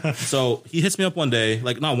 Exactly. So he hits me up one day,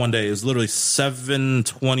 not one day. It was literally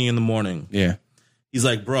 7:20 in the morning. Yeah. He's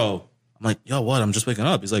like, bro. I'm like, yo, what? I'm just waking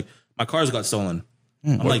up. He's like, my car's got stolen.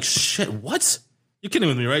 I'm like, shit, what? You're kidding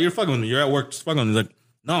with me, right? You're fucking with me. You're at work just fucking with me. He's like,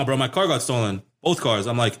 no, bro, my car got stolen. Both cars.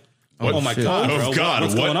 I'm like, oh my God, bro.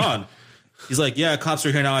 What's going on? He's like, yeah, cops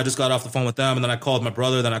are here now. I just got off the phone with them, and then I called my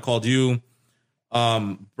brother, then I called you.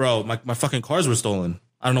 Bro, my fucking cars were stolen.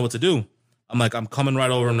 I don't know what to do. I'm like, I'm coming right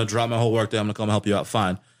over. I'm going to drop my whole work day. I'm going to come help you out.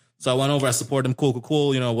 Fine. So I went over. I supported him. Cool.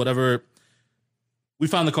 Whatever. We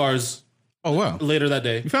found the cars. Oh, wow. Later that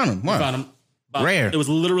day. You found them? Wow. We found them. Rare. It was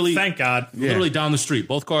literally, thank God, literally down the street.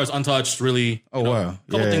 Both cars untouched. Really. Oh wow.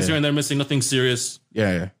 A couple things here and there missing. Nothing serious.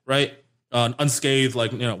 Yeah. Right. Unscathed.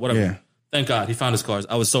 Like whatever. Yeah. Thank God he found his cars.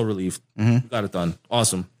 I was so relieved. Got it done.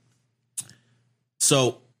 Awesome.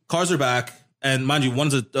 So cars are back, and mind you,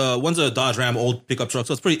 one's a Dodge Ram old pickup truck,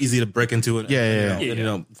 so it's pretty easy to break into it.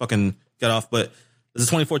 Yeah. Fucking get off. But there's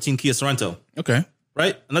a 2014 Kia Sorento. Okay.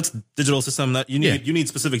 Right, and that's digital system that you need. Yeah. You need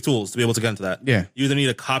specific tools to be able to get into that. Yeah. You either need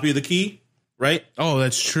a copy of the key, right? Oh,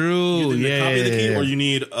 that's true. You either need a copy of the key, or you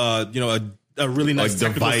need a really nice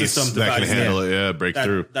technical device system that can handle it. Break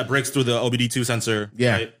through. That breaks through the OBD2 sensor.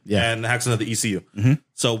 Yeah. Right? Yeah. And hacks into the ECU.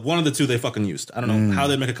 So one of the two they fucking used. I don't know how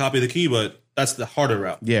they make a copy of the key, but that's the harder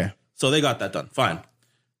route. Yeah. So they got that done. Fine.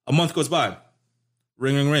 A month goes by.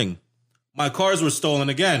 Ring, ring, ring. My cars were stolen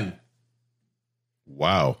again.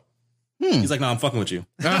 Wow. He's like, no, I'm fucking with you.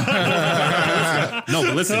 No,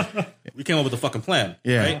 but listen, we came up with a fucking plan.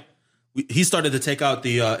 Yeah. Right? He started to take out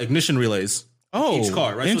the ignition relays. Oh, each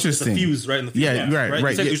car, right? Interesting. So it's a fuse, right? In the fuse Yeah, box,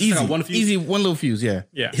 right. You just take out one fuse. Easy, one little fuse. Yeah.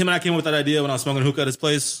 Him and I came up with that idea when I was smoking hookah at his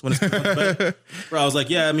place. When where I was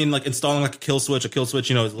like, yeah, I mean, like installing like a kill switch, is a little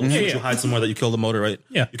switch you hide somewhere that you kill the motor, right?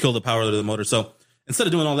 Yeah. You kill the power of the motor. So instead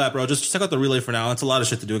of doing all that, bro, just check out the relay for now. It's a lot of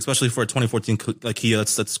shit to do, especially for a 2014 like Kia.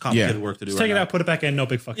 That's complicated work to do. Just take it out, put it back in, no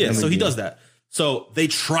big fucking. Yeah, so he does that. So they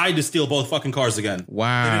tried to steal both fucking cars again.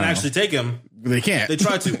 Wow. They didn't actually take him. They can't. They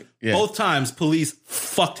tried to. Yeah. Both times, police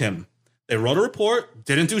fucked him. They wrote a report,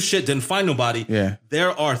 didn't do shit, didn't find nobody. Yeah.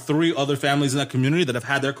 There are 3 other families in that community that have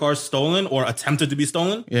had their cars stolen or attempted to be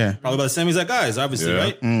stolen. Yeah. Probably by the same exact guys, obviously,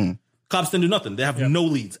 right? Cops didn't do nothing. They have no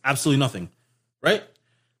leads, absolutely nothing, right?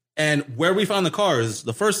 And where we found the cars,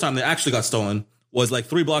 the first time they actually got stolen was like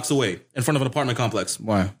 3 blocks away in front of an apartment complex.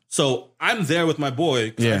 Wow. So I'm there with my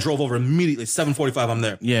boy. I drove over immediately. 7:45, I'm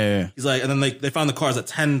there. Yeah. He's like, and then they found the cars at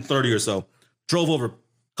 10:30 or so. Drove over a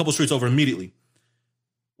couple streets over immediately.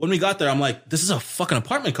 When we got there, I'm like, this is a fucking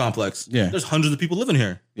apartment complex. Yeah. There's hundreds of people living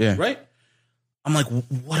here. Yeah. Right? I'm like,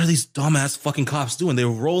 what are these dumbass fucking cops doing? They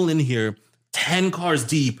roll in here, 10 cars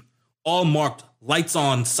deep, all marked, lights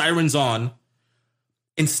on, sirens on.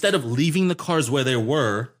 Instead of leaving the cars where they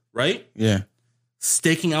were, right? Yeah.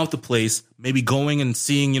 Staking out the place, maybe going and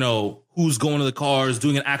seeing, who's going to the cars,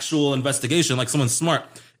 doing an actual investigation like someone smart.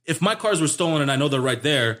 If my cars were stolen and I know they're right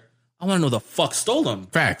there, I want to know the fuck stole them.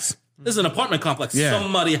 Facts. This is an apartment complex. Yeah.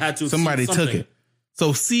 Somebody had to. Somebody took it.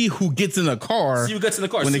 So see who gets in the car. See who gets in the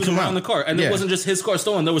car. when see they who's come around out. the car. And it wasn't just his car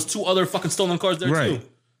stolen. There was 2 other fucking stolen cars there Right. too.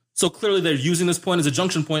 So clearly they're using this point as a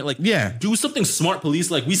junction point. Like, do something smart, police.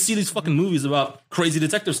 Like, we see these fucking movies about crazy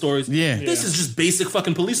detective stories. Yeah. This is just basic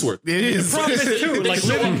fucking police work. It is. The problem is too, They like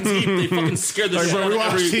show up deep, they fucking scare the shit out of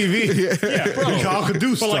every... TV. Yeah, bro. Y'all could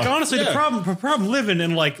do But stuff. like honestly, the problem living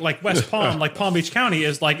in like West Palm, like Palm Beach County,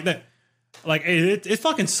 is like that. Like it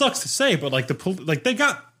fucking sucks to say, but like they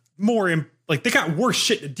got more they got worse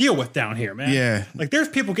shit to deal with down here, man. Yeah. Like there's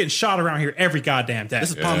people getting shot around here every goddamn day. This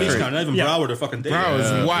is Palm Beach County, not even Broward or fucking Dade. Bro,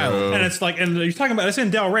 it's wild. And it's like, and you're talking about it's in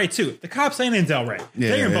Delray too. The cops ain't in Delray.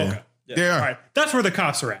 They're in Boca. They are. All right, that's where the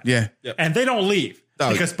cops are at. Yeah. And they don't leave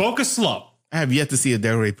Dog. because Boca's slow. I have yet to see a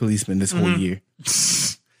Delray policeman this whole year.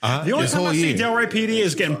 The only This time I whole see year. Delray PD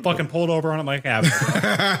is getting fucking pulled over on my cab.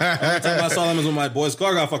 Every time I saw them is when my boy's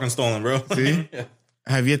car got fucking stolen, bro. See?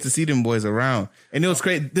 I have yet to see them boys around. And it was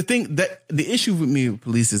great. The issue with me with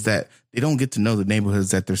police is that they don't get to know the neighborhoods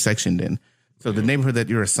that they're sectioned in. So the neighborhood that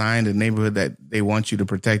you're assigned, the neighborhood that they want you to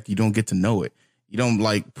protect, you don't get to know it. You don't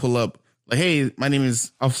like pull up like, hey, my name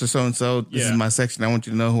is Officer So-and-so. This is my section. I want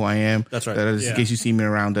you to know who I am. That's right. Just in case you see me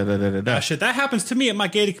around, Shit, that happens to me at my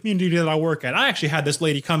gated community that I work at. I actually had this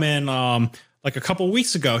lady come in like a couple of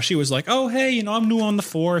weeks ago. She was like, oh, hey, I'm new on the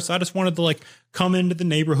force. I just wanted to like come into the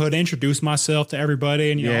neighborhood, introduce myself to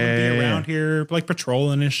everybody, and I'm gonna be around here like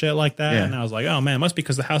patrolling and shit like that. And I was like, oh man, it must be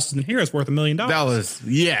because the house in here is worth $1 million.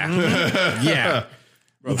 Yeah.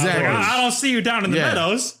 Exactly. I don't see you down in the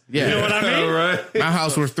meadows. Yeah. You know what I mean? Right. My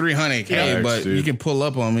house was $300K, but dude. you can pull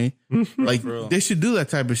up on me. Like they should do that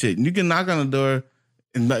type of shit. You can knock on the door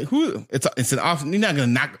and like who? It's an office. You're not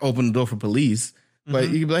gonna open the door for police, but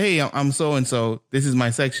you can be like, hey, I'm so and so. This is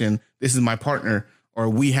my section. This is my partner. Or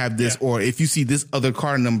we have this. Or if you see this other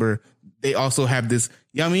car number, they also have this.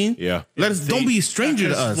 You know what I mean? Yeah. Don't be a stranger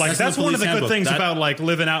to us. Like that's one of the good things about like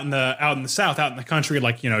living out in the South, out in the country,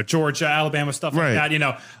 like Georgia, Alabama, stuff like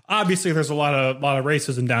that. Obviously there's a lot of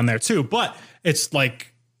racism down there too, but it's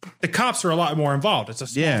like the cops are a lot more involved. It's a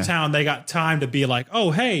small town. They got time to be like,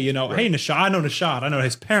 oh hey, hey Nishad, I know Nishad, I know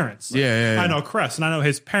his parents. Like, I know Crest, and I know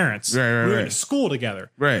his parents. We were in school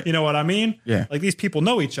together. Right. You know what I mean? Yeah. Like these people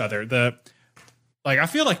know each other. Like, I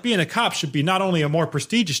feel like being a cop should be not only a more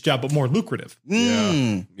prestigious job, but more lucrative.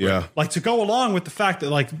 Yeah. Like, to go along with the fact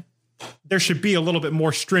that, like, there should be a little bit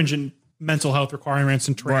more stringent mental health requirements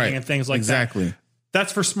and training and things like that.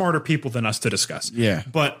 That's for smarter people than us to discuss. Yeah.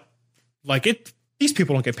 But, like, these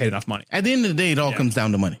people don't get paid enough money. At the end of the day, it all comes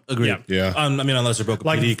down to money. Agreed. Yeah. I mean, unless you're broke a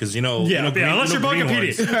PD, because unless you're broke a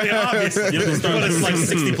PD. Obviously. But it's like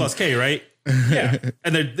 60 plus K, right? Yeah.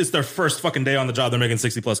 And it's their first fucking day on the job. They're making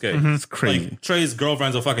 60 plus K. It's crazy. Like, Trey's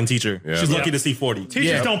girlfriend's a fucking teacher. Yeah. She's lucky to see 40.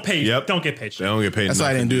 Teachers don't get paid. They don't get paid. That's why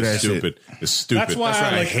I didn't do that stupid. shit. It's stupid. That's why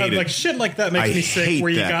I hate it. Like, shit like that makes me sick,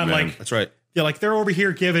 where you got, like... That's right. Yeah, like, they're over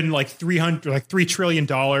here giving, like, $3 trillion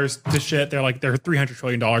to shit. They're $300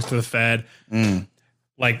 trillion to the Fed.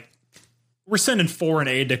 Like... We're sending foreign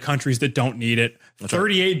aid to countries that don't need it.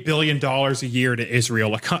 $38 billion a year to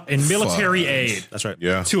Israel in military aid. That's right.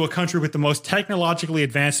 Yeah. To a country with the most technologically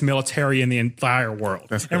advanced military in the entire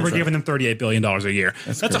world. And we're giving them $38 billion a year.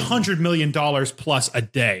 That's $100 million plus a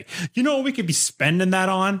day. You know what we could be spending that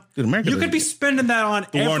on? You could be spending that on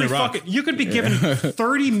every fucking... You could be giving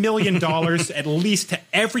 $30 million at least to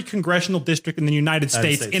every congressional district in the United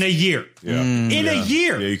States in a year. Yeah. In a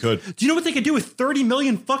year. Yeah, you could. Do you know what they could do with $30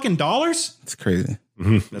 million fucking dollars? It's crazy.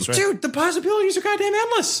 That's right. Dude, the possibilities are goddamn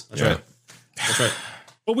endless. That's right. That's right.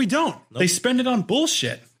 But we don't. Nope. They spend it on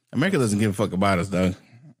bullshit. America doesn't give a fuck about us, dog.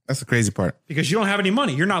 That's the crazy part. Because you don't have any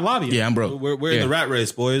money. You're not lobbying. Yeah, I'm broke. We're in the rat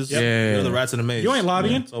race, boys. Yep. We're the rats in the maze. You ain't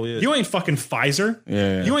lobbying. Yeah, you ain't fucking Pfizer.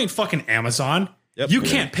 Yeah. You ain't fucking Amazon. Yep. You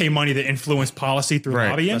can't pay money to influence policy through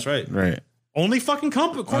lobbying. That's right. Right. Only fucking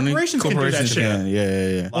corporations can do that shit.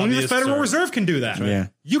 Yeah. Only the Federal Reserve can do that. Yeah.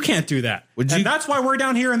 You can't do that. And that's why we're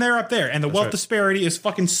down here and they're up there. And the wealth disparity is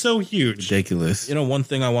fucking so huge. Ridiculous. You know, one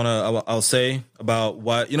thing I'll say about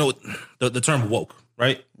what, the term woke,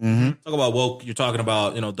 right? Mm-hmm. Talk about woke. You're talking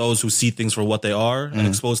about, those who see things for what they are and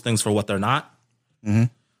expose things for what they're not. Mm-hmm.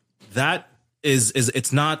 That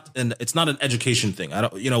it's not an education thing. I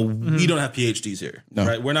don't, we don't have PhDs here,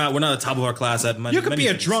 right? We're not the top of our class at many, you could be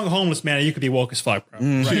a drunk homeless man and you could be woke as fuck, bro.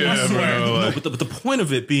 Right? Yeah, bro. No, but the point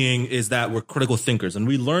of it being is that we're critical thinkers and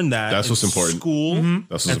we learn that That's what's important. School That's and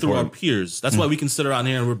what's through our important. peers. That's why we can sit around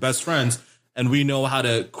here and we're best friends and we know how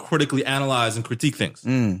to critically analyze and critique things.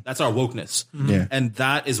 That's our wokeness. Yeah. And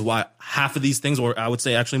that is why half of these things, or I would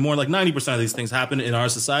say actually more like 90% of these things happen in our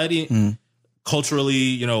society.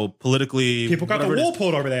 Culturally, politically, people got the wool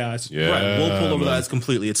pulled over their eyes. Yeah, right, wool pulled over their eyes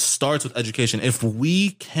completely. It starts with education. If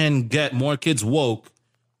we can get more kids woke,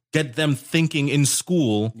 get them thinking in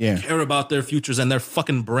school, care about their futures and their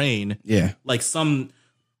fucking brain, like some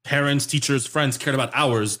parents, teachers, friends cared about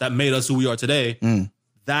ours that made us who we are today,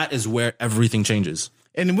 that is where everything changes.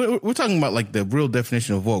 And we're talking about like the real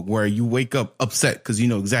definition of woke, where you wake up upset because you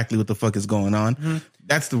know exactly what the fuck is going on.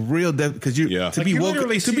 That's the real because to be woke. To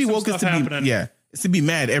be woke is it's to be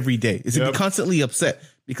mad every day. It's to be constantly upset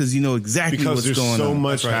because you know exactly what's going on. Because there's so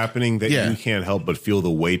much happening that you can't help but feel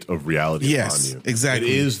the weight of reality upon you. Exactly.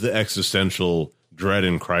 It is the existential dread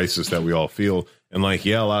and crisis that we all feel, and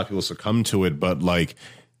a lot of people succumb to it, but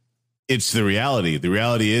it's the reality. The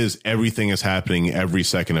reality is everything is happening every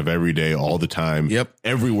second of every day, all the time. Yep.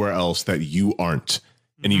 Everywhere else that you aren't.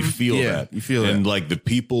 And you feel that. You feel and that. the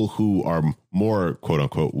people who are more quote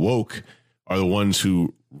unquote woke are the ones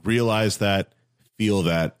who realize that, feel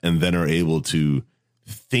that, and then are able to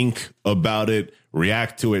think about it,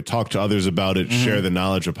 react to it, talk to others about it, share the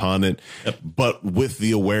knowledge upon it, but with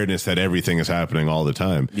the awareness that everything is happening all the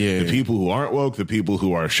time. The people who aren't woke, the people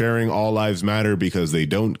who are sharing all lives matter because they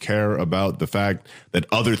don't care about the fact that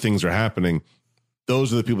other things are happening,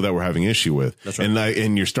 those are the people that we're having issue with. That's right.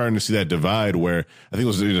 And you're starting to see that divide where I think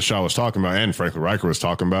it was Shaw was talking about and Franklin Riker was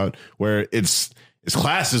talking about, where it's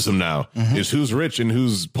classism now. It's who's rich and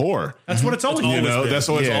who's poor. That's what it's always been. That's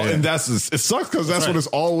what it's all. And it sucks because that's what it's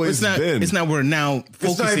always been. It's not we're now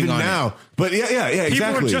focusing on now. It. But exactly.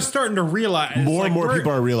 People are just starting to realize. More and more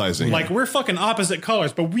people are realizing. We're fucking opposite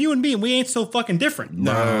colors, but you and me, we ain't so fucking different.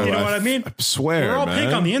 No, you know what I mean? I swear, we're all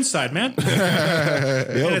pink on the inside, man. And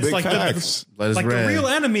it's big facts. The real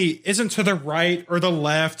enemy isn't to the right or the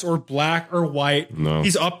left or black or white. No,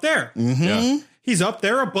 he's up there. Yeah. He's up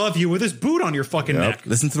there above you with his boot on your fucking neck.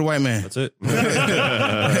 Listen to the white man. That's it.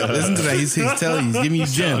 Listen to that. He's telling you. He's giving you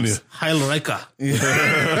gems. Heil Riker. You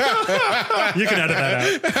can edit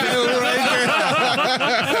that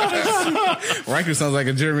out. Riker sounds like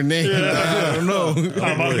a German name. I don't know.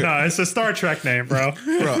 No, it's a Star Trek name, bro.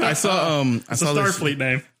 Bro, I saw it's a Starfleet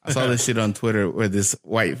name. I saw this shit on Twitter where this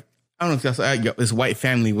white, I don't know if y'all saw, this white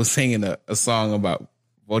family was singing a song about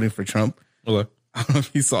voting for Trump. Okay. I don't know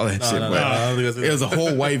if you saw that shit, but it was a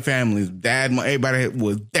whole white family. Dad, everybody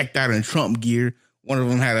was decked out in Trump gear. One of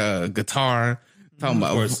them had a guitar. talking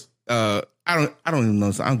about. I don't even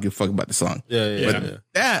know. I don't give a fuck about the song. But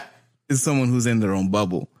that is someone who's in their own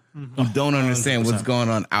bubble, who don't understand 100%. What's going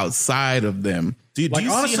on outside of them. Do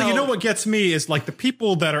you honestly, you know what gets me is like the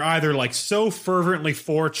people that are either like so fervently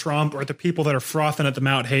for Trump or the people that are frothing at the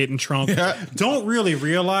mouth hating Trump don't really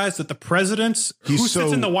realize that the president who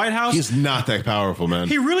sits in the White House, he's not that powerful, man.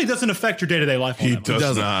 He really doesn't affect your day-to-day life. He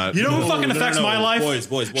does not. You know who fucking affects my life?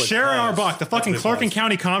 Boys. Sharon Arbach, the fucking Clerk and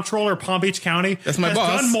County Comptroller of Palm Beach County. That's my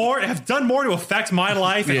boss. Has done more to affect my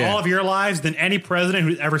life and all of your lives than any president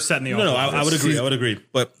who's ever sat in the office. No, I would agree.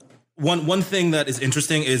 But one thing that is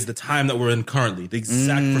interesting is the time that we're in currently, the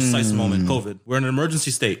exact precise moment, COVID. We're in an emergency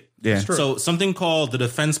state. Yeah. So something called the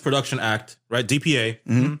Defense Production Act, right?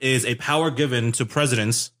 DPA is a power given to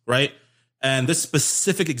presidents, right? And this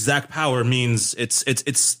specific exact power means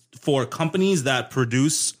it's for companies that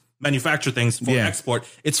manufacture things for export.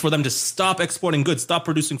 It's for them to stop exporting goods, stop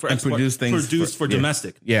producing for export, produce for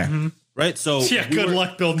domestic. Yeah. Right. So good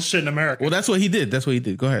luck building shit in America. Well, that's what he did.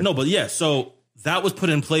 Go ahead. No, but so that was put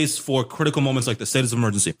in place for critical moments like the state of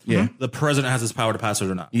emergency. Yeah. The president has his power to pass it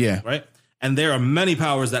or not. Yeah. Right. And there are many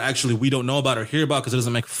powers that actually we don't know about or hear about because it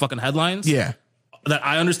doesn't make fucking headlines. Yeah. That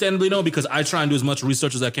I understandably know because I try and do as much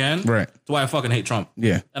research as I can. Right. That's why I fucking hate Trump.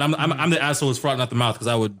 Yeah. And I'm the asshole who's frothing at the mouth because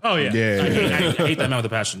I would. Oh, yeah. I hate that man with a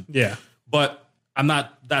passion. Yeah. But I'm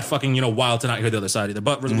not that fucking, wild to not hear the other side either.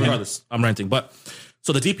 But regardless, I'm ranting. But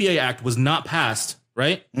so the DPA Act was not passed,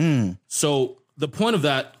 right? So the point of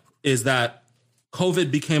that is that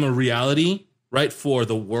COVID became a reality, right, for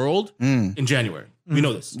the world in January. We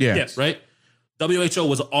know this. Yeah. Yes. Right? WHO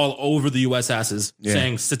was all over the U.S. asses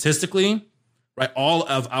saying statistically, right, all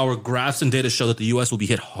of our graphs and data show that the U.S. will be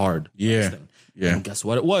hit hard. Yeah. Yeah. And guess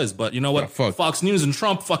what it was? But you know what? Fox News and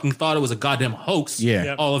Trump fucking thought it was a goddamn hoax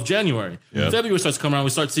all of January. February starts coming around. We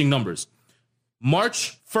start seeing numbers.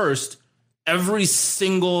 March 1st, every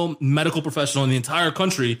single medical professional in the entire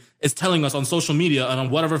country is telling us on social media and on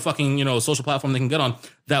whatever fucking, social platform they can get on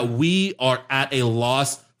that we are at a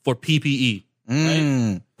loss for PPE,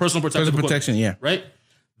 right? Personal protection, yeah. Right?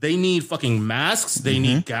 They need fucking masks. They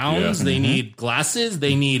need gowns. They need glasses.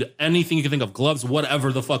 They need anything you can think of, gloves,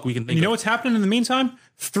 whatever the fuck we can think of. You know what's happening in the meantime?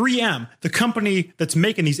 3M, the company that's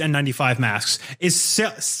making these N95 masks, is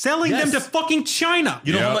selling them to fucking China.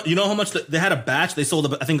 You know how much they had a batch? They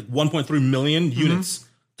sold, I think, 1.3 million units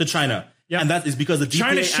to China. Yeah. And that is because the DPA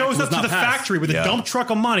China shows Act up to the passed. factory with a dump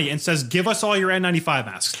truck of money and says, give us all your N95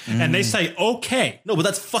 masks. And they say, okay. No, but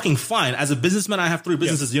that's fucking fine. As a businessman, I have 3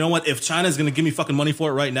 businesses. You know what? If China is going to give me fucking money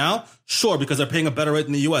for it right now, sure, because they're paying a better rate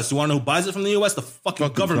than the U.S. You want to know who buys it from the U.S.? The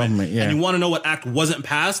fucking government. And you want to know what act wasn't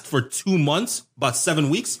passed for 2 months, about 7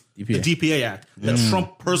 weeks? DPA. The DPA Act that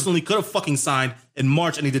Trump personally could have fucking signed in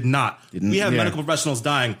March, and he did not. We have medical professionals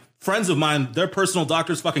dying. Friends of mine, their personal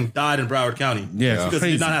doctors fucking died in Broward County. Yeah. Because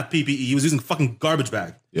he did not have PPE. He was using fucking garbage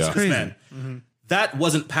bag. Yeah. This man. That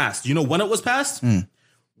wasn't passed. You know when it was passed?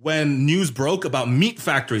 When news broke about meat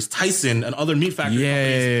factories, Tyson and other meat factory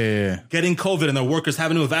companies getting COVID and their workers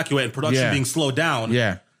having to evacuate and production being slowed down.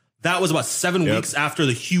 Yeah. That was about 7 weeks after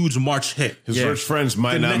the huge March hit. His rich friends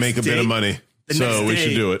might not make a bit of money. So we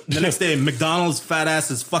should do it. The next day, McDonald's fat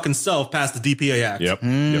ass's fucking self passed the DPA Act. Yep.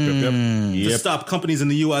 To stop companies in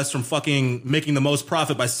the U.S. from fucking making the most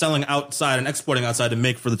profit by selling outside and exporting outside to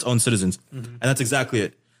make for its own citizens. And that's exactly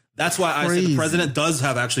it. That's why I say the president does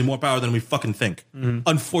have actually more power than we fucking think.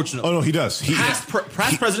 Unfortunately. Oh, no, he does. Past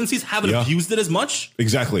presidencies haven't abused it as much.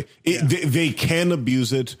 Exactly. They can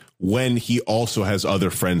abuse it when he also has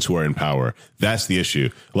other friends who are in power. That's the issue.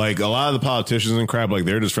 Like a lot of the politicians and crap, like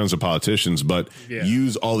they're just friends with politicians, but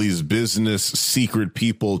use all these business secret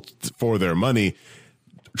people for their money.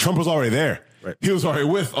 Trump was already there. Right. He was already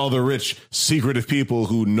with all the rich, secretive people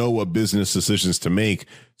who know what business decisions to make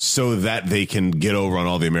so that they can get over on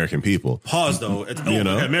all the American people. Pause, though.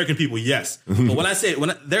 American people, yes. But when I say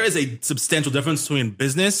there is a substantial difference between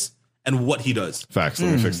business and what he does. Facts.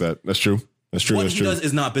 Let me fix that. That's true. That's true. What That's he true. does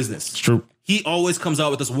is not business. It's true. He always comes out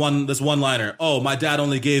with this one liner. Oh, my dad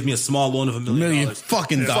only gave me a small loan of $1 million.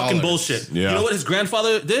 Fucking bullshit. Yeah. You know what his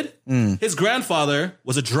grandfather did? His grandfather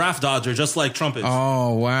was a draft dodger, just like Trump is.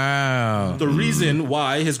 Oh, wow. The reason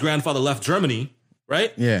why his grandfather left Germany,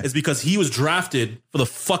 right? Yeah. Is because he was drafted for the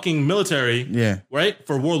fucking military. Yeah. Right?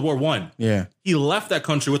 For World War I. Yeah. He left that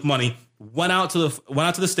country with money, went out to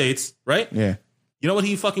the States, right? Yeah. You know what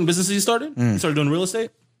fucking businesses he started? He started doing real estate.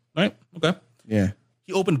 Right? Okay. Yeah.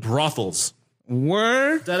 He opened brothels.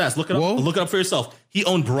 Word? Deadass. Look it up. Look it up for yourself. He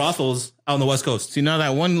owned brothels out on the West Coast. See, now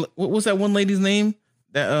that one, what was that one lady's name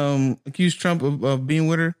that accused Trump of being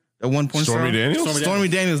with her? At one point, Stormy Daniels? Stormy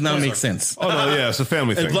Daniels now makes sense. Oh, no, yeah, it's a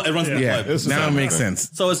family thing. It runs in the Yeah, blood. now it makes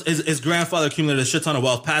sense. So his grandfather accumulated a shit ton of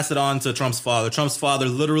wealth, passed it on to Trump's father. Trump's father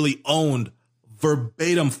literally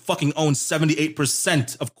verbatim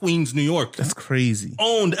 78% of Queens, New York. That's crazy.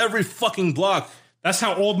 Owned every fucking block. That's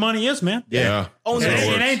how old money is, man. Yeah. Owned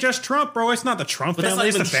It ain't just Trump, bro. It's not the Trump But that's family.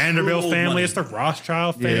 It's not the even Vanderbilt true family. money. It's the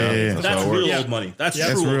Rothschild family. Yeah. That's real old money. That's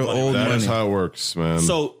true old money. That is how it works, man.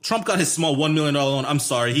 So Trump got his small $1 million loan. I'm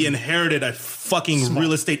sorry. He inherited a fucking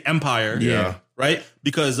real estate empire. Yeah. Right?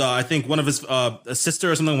 Because I think one of his a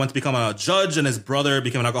sister or something went to become a judge, and his brother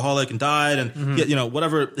became an alcoholic and died. And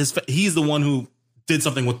whatever. He's the one who did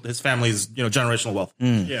something with his family's generational wealth.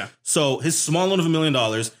 Yeah. So his small loan of $1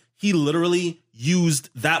 million, he literally used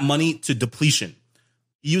that money to depletion.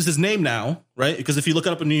 He used his name now, right? Because if you look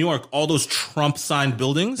it up in New York, all those Trump signed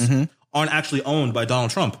buildings aren't actually owned by Donald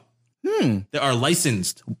Trump. They are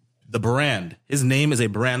licensed. The brand, his name is a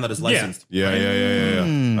brand that is licensed. Yeah.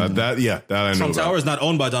 That I know. Trump Tower is not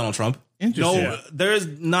owned by Donald Trump. Interesting. No, there is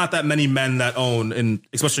not that many men that own,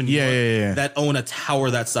 especially in New York, that own a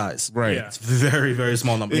tower that size. Right. It's very, very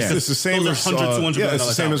small number. It's the same as it's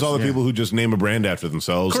the same as all the people who just name a brand after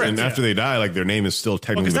themselves, Correct, and after they die, like their name is still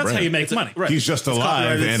technically Because the that's brand. how you make money. Right. He's just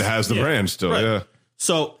alive and has the brand still. Right. Yeah.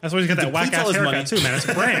 So that's why he's got that whack ass haircut too, man. It's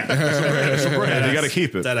a brand. It's a brand. You got to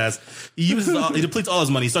keep it. That ass. He depletes all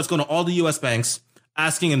his money. He starts going to all the U.S. banks,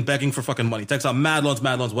 asking and begging for fucking money. Takes out mad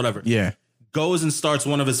loans, whatever. Yeah. Goes and starts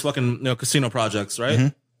one of his fucking casino projects,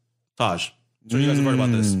 right? Taj. So you guys have heard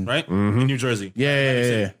about this, right? In New Jersey.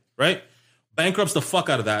 Yeah. Right? Bankrupts the fuck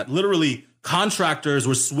out of that. Literally, contractors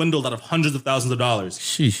were swindled out of hundreds of thousands of dollars.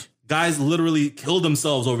 Sheesh. Guys literally killed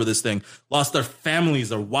themselves over this thing. Lost their families,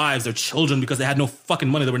 their wives, their children because they had no fucking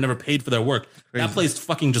money. They were never paid for their work. Crazy. That place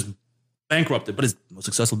fucking just bankrupted, but he's the most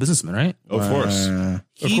successful businessman, right? Of course.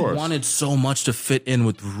 He wanted so much to fit in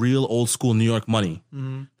with real old school New York money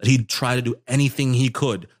that he'd try to do anything he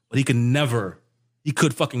could, but he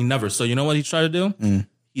could fucking never. So you know what he tried to do?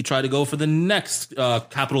 He tried to go for the next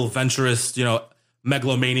capital venturist,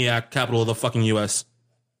 megalomaniac capital of the fucking U.S.,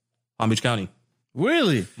 Palm Beach County.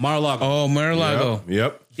 Really? Mar-a-Lago. Oh, Mar-a-Lago.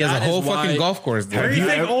 Yep. He has a whole fucking golf course there. Where do you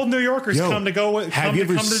think old New Yorkers come to go? Have you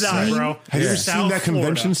ever come to die, bro? Have you ever seen that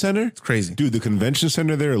convention center? It's crazy, dude. The convention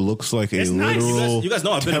center there looks like a literal. You guys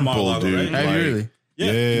know I've been in temple, Mar-a-Lago, dude. right? Have you really?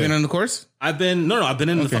 Yeah. You been on the course? I've been I've been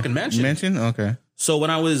in the fucking mansion. Mansion? Okay. So when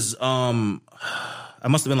I was I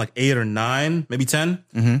must have been like 8 or 9, maybe 10.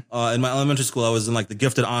 In my elementary school, I was in like the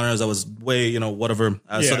gifted honors. I was way, whatever.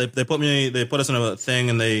 So they put us in a thing,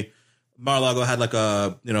 and Mar-a-Lago had like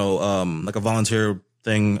a, like a volunteer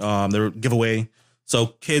thing. They were giveaway. So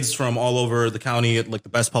kids from all over the county at like the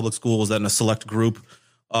best public schools that in a select group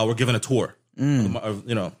were given a tour,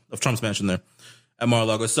 of Trump's mansion there at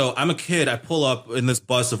Mar-a-Lago. So I'm a kid. I pull up in this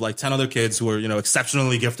bus of like 10 other kids who are,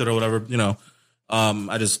 exceptionally gifted or whatever,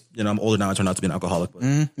 I just, I'm older now. I turned out to be an alcoholic. But,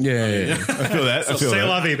 Yeah. I feel that. I feel Say that.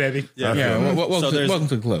 la vie, baby. Yeah. Welcome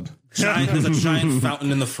to the club. There's a giant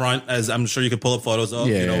fountain in the front, as I'm sure you could pull up photos of,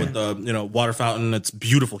 with the, water fountain. It's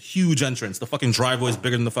beautiful, huge entrance. The fucking driveway is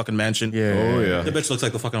bigger than the fucking mansion. Yeah. Oh, yeah. The bitch looks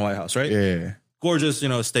like the fucking White House, right? Yeah. Gorgeous,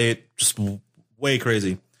 estate, just way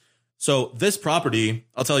crazy. So this property,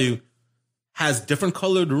 I'll tell you, has different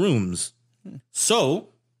colored rooms. So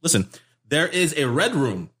listen, there is a red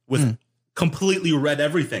room with completely red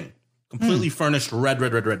everything, completely furnished red.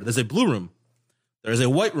 There's a blue room. There's a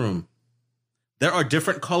white room. There are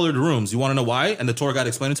different colored rooms. You want to know why? And the tour guide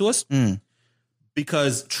explained it to us.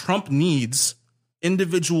 Because Trump needs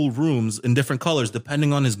individual rooms in different colors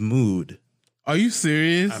depending on his mood. Are you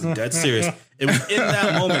serious? I'm dead serious. It was in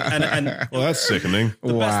that moment, and well, that's sickening.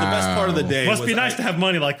 The best part of the day must be nice to have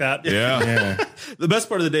money like that. Yeah. The best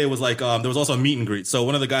part of the day was like there was also a meet and greet. So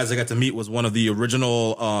one of the guys I got to meet was one of the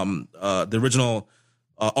original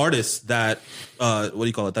artists that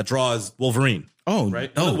that draws Wolverine. Oh,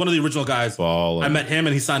 right. One of the original guys. I met him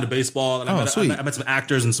and he signed a baseball. And I met some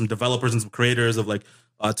actors and some developers and some creators of like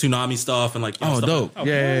Toonami stuff and like stuff. Dope.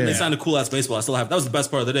 Yeah. They signed a cool ass baseball. I still have. That was the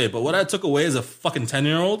best part of the day. But what I took away as a fucking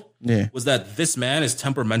 10-year-old was that this man is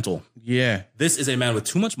temperamental. Yeah. This is a man with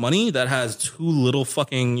too much money that has too little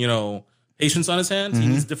fucking patience on his hands. He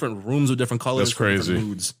needs different rooms with different colors. That's crazy.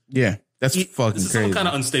 Moods. Yeah. That's fucking this is crazy. kind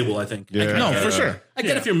of unstable, I think. Yeah. For sure. I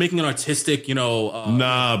get if you're making an artistic,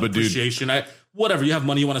 but appreciation. Whatever, you have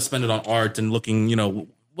money, you want to spend it on art and looking,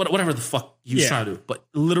 whatever the fuck he was trying to do. But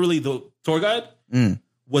literally, the tour guide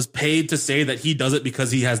was paid to say that he does it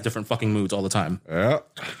because he has different fucking moods all the time. Yeah,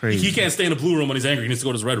 crazy. He can't stay in the blue room when he's angry. He needs to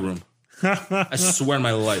go to his red room. I swear on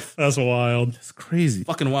my life. That's wild. That's crazy.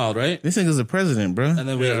 Fucking wild, right? This nigga's the president, bro. And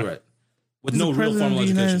then we have right. with no real formal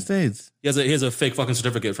education. He has a fake fucking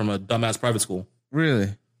certificate from a dumbass private school.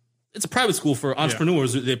 Really? It's a private school for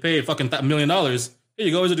entrepreneurs. They pay fucking $1 million. Here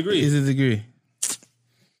you go. Here's a degree. Here's a degree.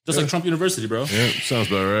 Just like Trump University, bro. Yeah, sounds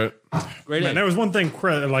about right. Great. Man, there was one thing,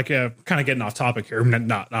 like, kind of getting off topic here.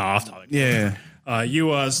 Not off topic. Yeah.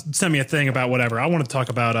 You sent me a thing about whatever. I want to talk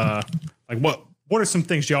about like what are some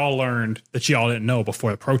things y'all learned that y'all didn't know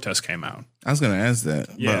before the protest came out? I was gonna ask that.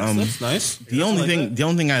 Yeah, but, that's nice. The only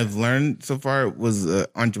thing I've learned so far was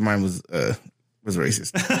Aunt Jemima was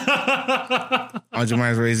racist. Aunt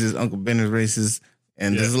Jemima's racist. Uncle Ben is racist,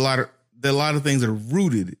 and there's a lot of things that are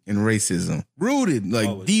rooted in racism.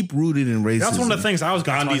 Deep rooted in racism. That's one of the things I was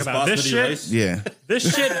going to talk about. This shit,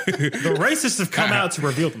 this shit, the racists have come out to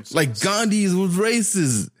reveal themselves. Like Gandhi's was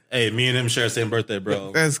racist. Hey, me and him share the same birthday,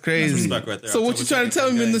 bro. That's crazy. That's respect right there. So what you trying to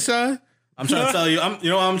tell me in the shot? I'm trying to tell you. I'm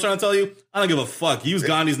trying to tell you. I don't give a fuck. Use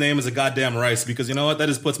Gandhi's name as a goddamn rice because you know what? That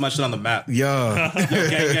just puts my shit on the map. Yeah. Gang,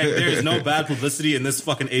 there is no bad publicity in this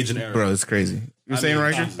fucking Asian era, bro. It's crazy. You're saying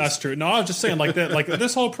Riker? That's true. No, I was just saying like that. Like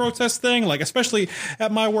this whole protest thing. Like especially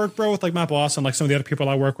at my work, bro, with like my boss and like some of the other people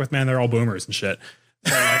I work with. Man, they're all boomers and shit.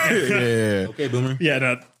 So, like, yeah. Okay, boomer. Yeah.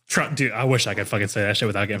 No, Trump, dude. I wish I could fucking say that shit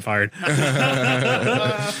without getting fired.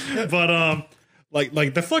 But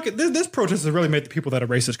Like the fucking this protest has really made the people that are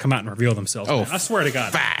racist come out and reveal themselves. Oh, man. I swear to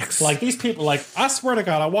God, facts. Like these people, like I swear to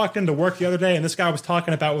God, I walked into work the other day and this guy was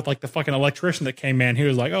talking about with like the fucking electrician that came in. He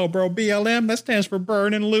was like, "Oh, bro, BLM that stands for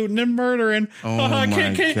burning, looting, and murdering." Oh my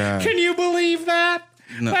God. Can you believe that?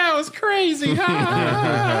 No. That was crazy.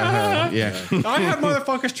 Yeah, I had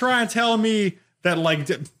motherfuckers try and tell me that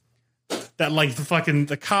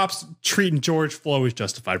the cops treating George Floyd was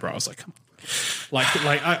justified, bro. I was like, come on.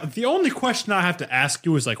 The only question I have to ask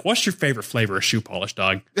you is like, what's your favorite flavor of shoe polish,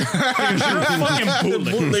 dog? Because you're a fucking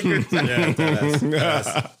bootlegger. Yeah, that's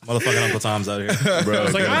motherfucking Uncle Tom's out here, bro.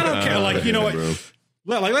 It's like I don't care. Like you know what? Bro.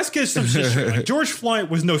 Like let's get some shit straight. Like, George Floyd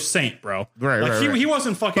was no saint, bro. Right. He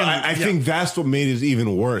wasn't fucking. I think that's what made it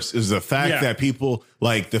even worse is the fact that people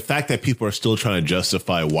are still trying to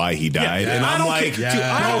justify why he died. And I'm like, he could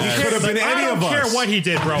have been any of us. I don't care what he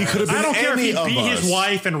did, bro. He could have been I don't care if he beat us. his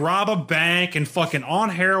wife and rob a bank and fucking on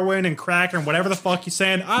heroin and crack and whatever the fuck he's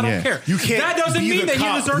saying. I don't care. You can't. That doesn't mean that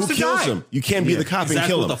he deserves to die. Him. You can't be the cop and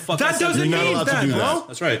kill him. That doesn't mean that, bro.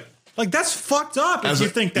 That's right. Like that's fucked up if you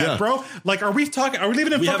think that, bro. Like, are we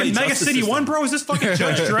living in fucking Mega City 1, bro? Is this fucking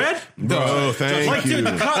Judge Dredd? Bro, thank you. Dude,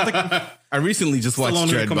 I recently just watched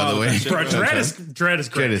Dredd, by the way. Bro, Dredd is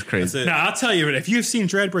great. Dredd is crazy. Now, I'll tell you, if you've seen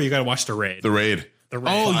Dredd, bro, you got to watch The Raid. The Raid.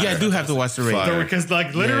 Oh, yeah, I do have to watch The Raid. Because,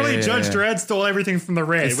 like, literally, Judge Dredd stole everything from The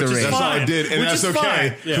Raid, which is fine. That's all I did, and that's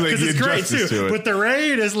okay. Because it's great, too. But The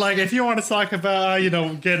Raid is like, if you want to talk about,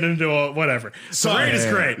 getting into a whatever. The Raid is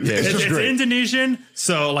great. It's Indonesian,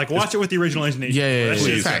 so, like, watch it with the original Indonesian. Yeah.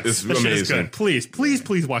 It's amazing. Please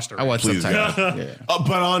watch The Raid. I watch subtitles. But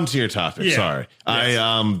on to your topic. Sorry.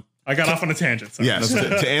 I got off on a tangent. Yes.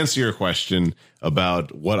 To answer your question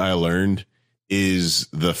about what I learned, is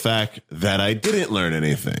the fact that I didn't learn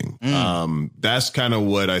anything. That's kind of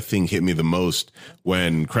what I think hit me the most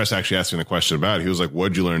when Cress actually asked me the question about it. He was like,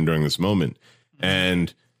 what'd you learn during this moment?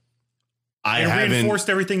 And I reinforced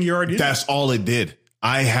everything you already did. That's all it did.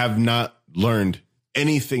 I have not learned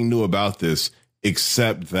anything new about this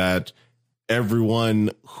except that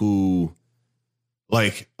everyone who,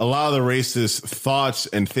 like, a lot of the racist thoughts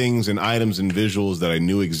and things and items and visuals that I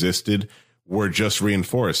knew existed were just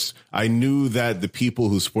reinforced. I knew that the people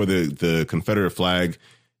who support the Confederate flag,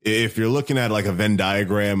 if you're looking at like a Venn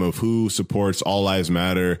diagram of who supports All Lives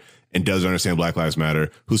Matter and doesn't understand Black Lives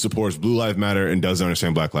Matter, who supports Blue Lives Matter and doesn't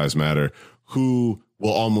understand Black Lives Matter, who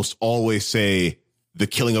will almost always say the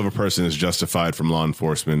killing of a person is justified from law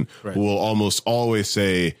enforcement, who will almost always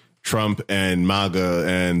say Trump and MAGA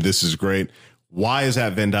and this is great. Why is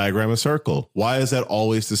that Venn diagram a circle? Why is that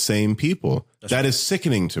always the same people? That is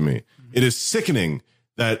sickening to me. It is sickening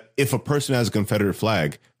that if a person has a Confederate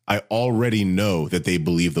flag, I already know that they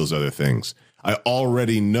believe those other things. I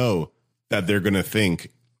already know that they're going to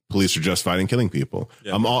think police are justified in killing people.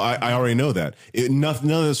 Yeah. I already know that. None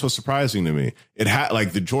of this was surprising to me. It had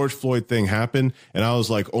like the George Floyd thing happened, and I was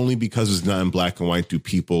like, only because it's not in black and white do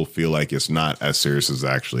people feel like it's not as serious as it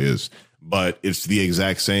actually is. But it's the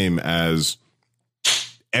exact same as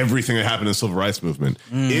everything that happened in the civil rights movement.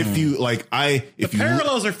 If you like,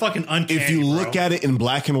 parallels are fucking uncanny. If you look at it in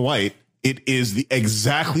black and white, it is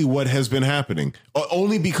exactly what has been happening.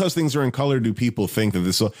 Only because things are in color do people think that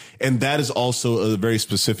this, and that is also a very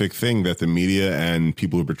specific thing that the media and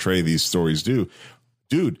people who portray these stories do.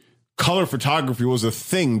 Dude, color photography was a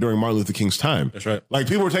thing during Martin Luther King's time. That's right. Like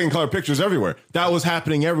people were taking color pictures everywhere. That was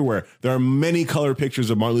happening everywhere. There are many color pictures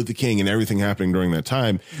of Martin Luther King and everything happening during that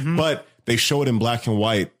time. But they show it in black and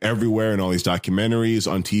white everywhere in all these documentaries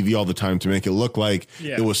on TV all the time to make it look like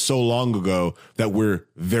it was so long ago that we're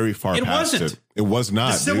very far past it. It was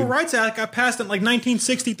not. The Civil Rights Act got passed in like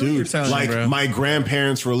 1963. Dude, like my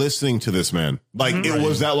grandparents were listening to this, man. Like it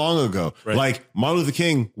was that long ago. Right. Like Martin Luther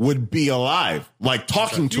King would be alive, like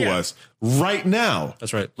talking to us right now.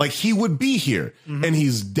 That's right. Like he would be here, and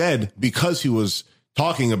he's dead because he was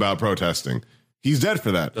talking about protesting. He's dead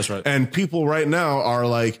for that. That's right. And people right now are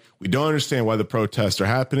like, we don't understand why the protests are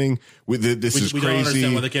happening. This is crazy. We don't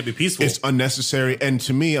understand why they can't be peaceful. It's unnecessary. And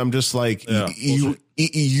to me, I'm just like, you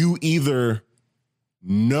either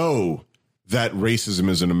know that racism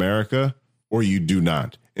is in America or you do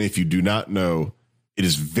not. And if you do not know, it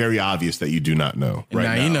is very obvious that you do not know. And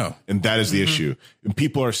now you know. And that is the issue. And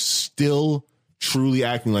people are still truly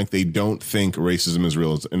acting like they don't think racism is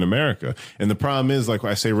real in America. And the problem is, like,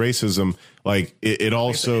 when I say racism, like it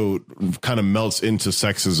also kind of melts into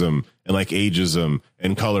sexism and like ageism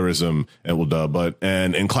and colorism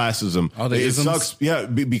and and classism. All the isms? Sucks. Yeah.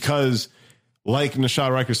 Because like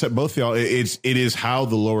Nishad Riker said, both of y'all, it is how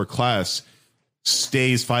the lower class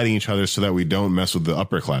stays fighting each other so that we don't mess with the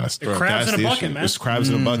upper class. Crabs in a bucket, man. It's crabs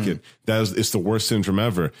in a bucket. It's the worst syndrome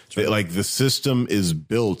ever. Like the system is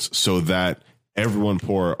built so that everyone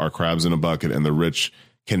poor are crabs in a bucket and the rich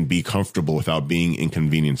can be comfortable without being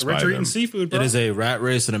inconvenienced by them. Eating seafood, bro. It is a rat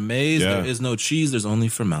race and a maze. There is no cheese. There's only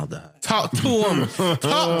formaldehyde. Talk to him.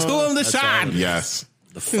 Talk to him, the shot. Yes.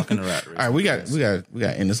 The fucking rat race. All right, we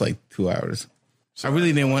got in this like 2 hours. I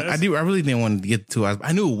really didn't want to get to 2 hours.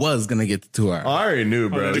 I knew it was gonna get to 2 hours. I already knew,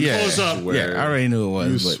 bro. Close up. Yeah, I already knew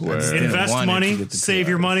it was. Invest money, save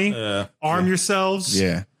your money, arm yourselves.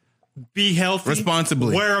 Yeah. Be healthy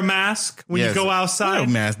responsibly. Wear a mask when you go outside. Wear a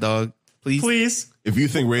mask, dog. Please. If you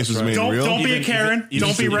think racism ain't real, don't be a Karen.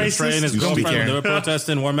 Don't be racist. Don't be Karen. They were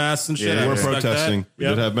protesting, wore masks and shit. Yeah, we're protesting. We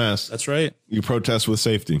did have masks. That's right. You protest with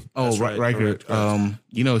safety. Oh, Riker.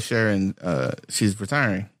 You know Sharon. She's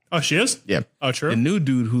retiring. Oh, she is? Yeah. Oh, true. The new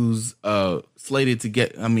dude who's slated to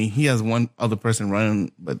get. I mean, he has one other person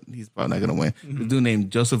running, but he's probably not going to win. The dude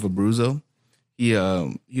named Joseph Abruzzo. He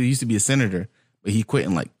used to be a senator, but he quit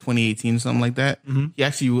in like 2018 or something like that. He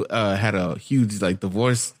actually had a huge like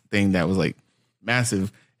divorce thing that was like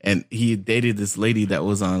massive, and he dated this lady that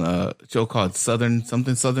was on a show called Southern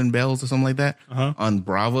Bells or something like that on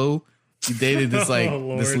Bravo. He dated this like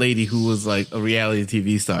this lady who was like a reality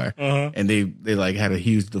TV star, and they like had a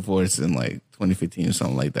huge divorce in like 2015 or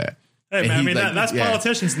something like that. Hey, man, I mean, that's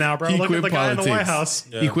politicians now, bro. Look at the guy in the White House.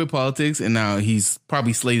 He quit politics, and now he's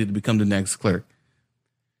probably slated to become the next clerk.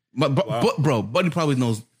 But bro, Buddy probably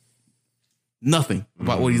knows nothing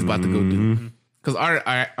about what he's about to go do. Because our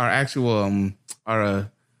actual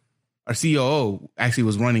our COO actually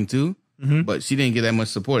was running too, but she didn't get that much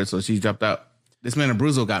support, so she dropped out. This man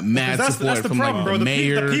Abruzzo got mad support from problem, like the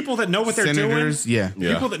mayor, the people that know what they're doing.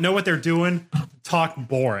 People that know what they're doing talk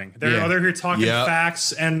boring. They're here talking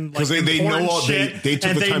facts and like they know all shit, they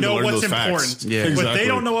took the time to learn those facts. Yeah, but they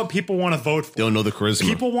don't know what people want to vote for. They don't know the charisma.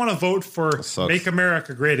 People want to vote for Make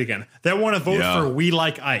America Great Again. They want to vote for We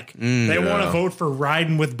Like Ike. They want to vote for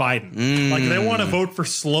Riding with Biden. Like they want to vote for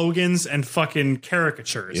slogans and fucking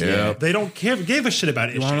caricatures. They don't give a shit about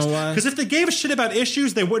issues. Because if they gave a shit about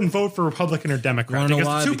issues, they wouldn't vote for Republican or Democrat.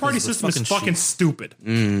 Because the two-party system is fucking stupid.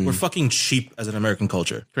 We're fucking cheap as an American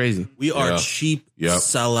culture. Crazy. We are cheap,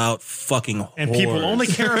 sellout fucking whores. And people only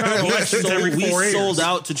care about elections every 4 years. We sold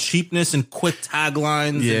out to cheapness and quick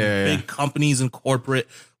taglines and big companies and corporate.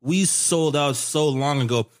 We sold out so long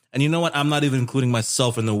ago. And you know what? I'm not even including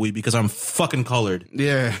myself in the we because I'm fucking colored.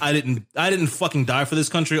 Yeah. I didn't fucking die for this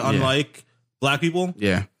country, unlike black people.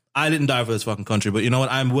 Yeah. I didn't die for this fucking country, but you know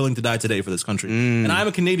what? I'm willing to die today for this country. And I'm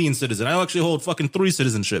a Canadian citizen. I actually hold fucking 3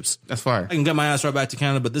 citizenships. That's fire. I can get my ass right back to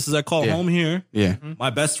Canada, but this is I call home here. Yeah. My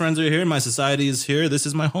best friends are here. My society is here. This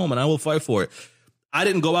is my home, and I will fight for it. I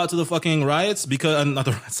didn't go out to the fucking riots because,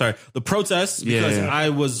 the protests because I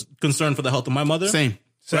was concerned for the health of my mother. Same.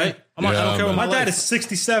 Right? I don't care what my dad is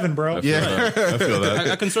 67, bro. I feel that.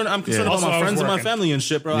 I'm concerned about my friends and my family and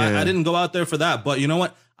shit, bro. I didn't go out there for that. But you know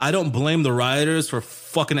what? I don't blame the rioters for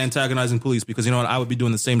fucking antagonizing police because you know what? I would be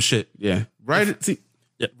doing the same shit. Yeah.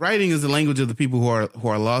 Writing is the language of the people who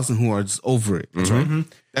are lost and who are just over it. That's right.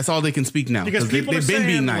 That's all they can speak now. Because people they've been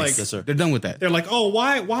being nice. Like, they're done with that. They're like, oh,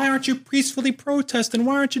 why aren't you peacefully protesting?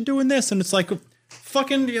 Why aren't you doing this? And it's like,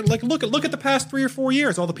 Fucking like look at the past 3 or 4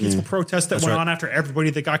 years, all the peaceful protests that went on after everybody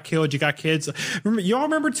that got killed. You got kids. Y'all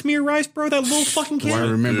remember Tamir Rice, bro? That little fucking kid. I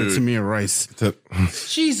remember Tamir Rice.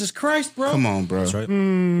 Jesus Christ, bro! Come on, bro. That's right.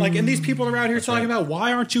 Like, and these people are out here talking about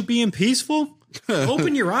why aren't you being peaceful?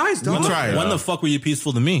 Open your eyes, dog. When the fuck were you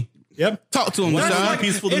peaceful to me? Yep. Talk to him. Like,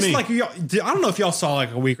 peaceful to it's me. like I don't know if y'all saw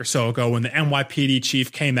like a week or so ago when the NYPD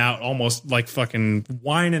chief came out almost like fucking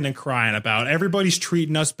whining and crying about everybody's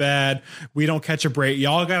treating us bad. We don't catch a break.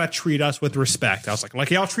 Y'all gotta treat us with respect. I was like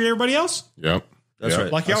y'all treat everybody else? Yep. That's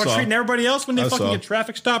right. Like y'all are treating everybody else when they fucking get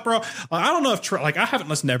traffic stopped, bro. I don't know if I haven't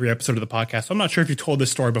listened to every episode of the podcast. So I'm not sure if you told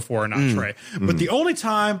this story before or not, Trey. But the only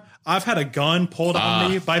time I've had a gun pulled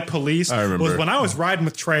on me by police was when I was riding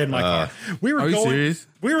with Trey in my car. We were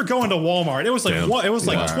going to Walmart. It was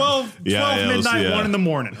like 12 midnight, 1 in the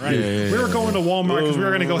morning, right? We were going to Walmart because we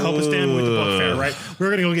were going to go help us stand with the book fair, right? We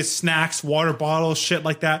were going to go get snacks, water bottles, shit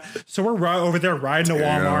like that. So we're right over there riding to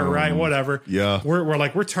Walmart, right? Whatever. Yeah.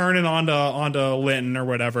 We're turning onto Linton or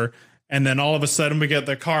whatever, and then all of a sudden we get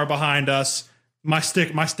the car behind us. My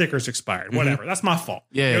sticker's expired. Whatever. That's my fault.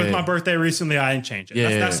 Yeah, it was my birthday recently. I didn't change it.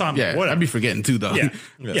 That's on me. Whatever. I'd be forgetting too, though.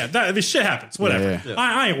 This shit happens. Whatever.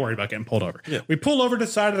 I ain't worried about getting pulled over. We pull over to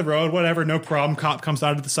the side of the road. Whatever. No problem. Cop comes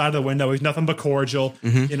out of the side of the window. He's nothing but cordial.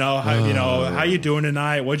 You know how you doing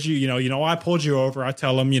tonight? What'd you why I pulled you over? I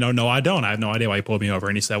tell him no, I don't. I have no idea why you pulled me over.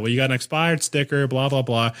 And he said, well, you got an expired sticker. Blah blah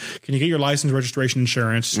blah. Can you get your license, registration,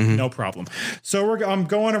 insurance? No problem. So I'm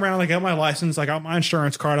going around. I got my license. I got my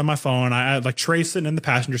insurance card on my phone. I had Trey sitting in the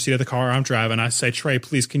passenger seat of the car I'm driving. I say, Trey,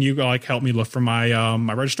 please, can you help me look for my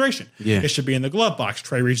my registration? It should be in the glove box.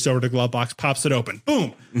 Trey reaches over to the glove box, pops it open.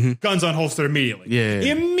 Boom. Guns unholstered immediately.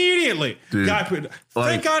 Immediately. Dude,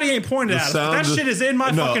 thank God he ain't pointed at us. That shit is in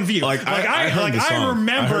my fucking view. I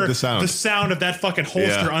remember the sound of that fucking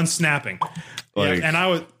holster unsnapping. And I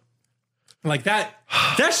was like that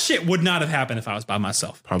shit would not have happened if I was by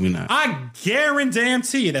myself. Probably not. I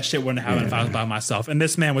guarantee you that shit wouldn't have happened if I was by myself. And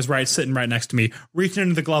this man was sitting right next to me, reaching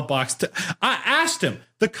into the glove box. I asked him.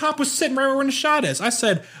 The cop was sitting right where the shot is. I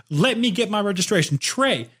said, let me get my registration.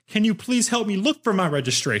 Trey, can you please help me look for my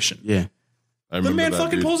registration? Yeah. The man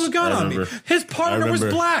fucking pulls his gun on me. His partner was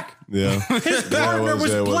black. Yeah. His partner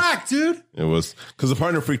was black, dude. It was. Because the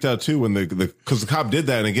partner freaked out too when because the cop did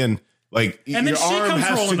that. And again, and your arm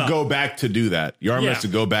has to go back to do that. Your arm has to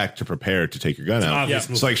go back to prepare to take your gun out.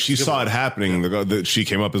 It's like she saw it happening. She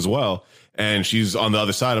came up as well, and she's on the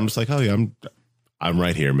other side. I'm just like, oh yeah, I'm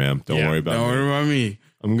right here, ma'am. Don't worry about me. Don't worry about me.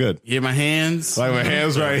 I'm good. Yeah, my hands. My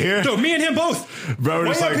hands right here. Dude, me and him both. Bro,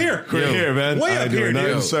 just up here. Right here, man. Way up here,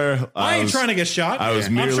 dude. Sir. I ain't trying to get shot.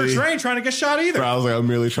 I'm sure Trey ain't trying to get shot either. Bro, I was like, I'm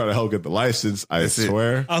merely trying to help get the license. I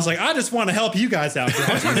swear. I was like, I just want to help you guys out. Bro.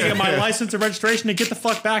 I'm trying to get my license and registration and get the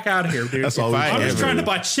fuck back out of here, dude. That's all I'm just trying to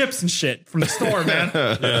buy chips and shit from the store, man.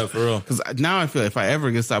 Yeah, for real. Because now I feel if I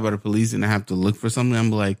ever get stopped by the police and I have to look for something,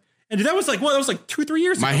 I'm like, and dude, that was like 2-3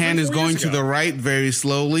 years ago. My hand is going to the right very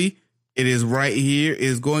slowly. It is right here. It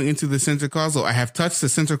is going into the center console. I have touched the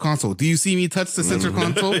center console. Do you see me touch the center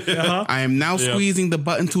console? I am now squeezing the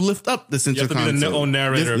button to lift up the center console. You have to be the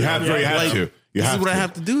narrator. You have to. This is what I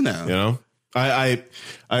have to do now. You know, I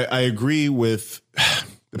agree with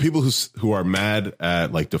the people who are mad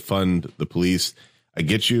at defund the police. I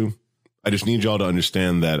get you. I just need y'all to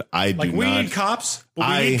understand that we need cops, but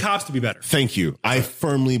we need cops to be better. Thank you. I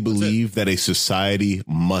firmly believe that a society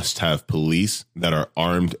must have police that are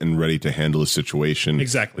armed and ready to handle a situation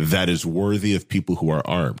that is worthy of people who are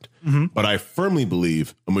armed. But I firmly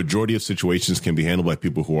believe a majority of situations can be handled by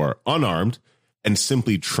people who are unarmed and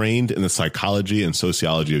simply trained in the psychology and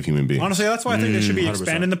sociology of human beings. Honestly, that's why I think they should be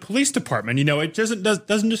expanding the police department. You know, it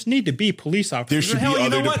doesn't just need to be police officers. There should be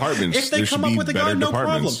other departments. If they come up with a gun, no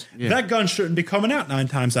problem. That gun shouldn't be coming out 9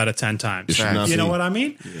 times out of 10 times. You know what I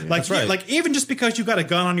mean? Yeah. Like even just because you got a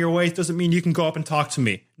gun on your waist doesn't mean you can go up and talk to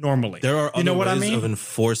me normally. There are other ways of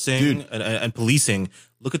enforcing and policing.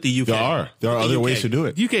 Look at the UK. There are other ways to do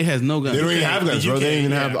it. The UK has no guns. They don't even have guns, bro. They don't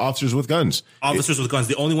even have officers with guns. Officers with guns.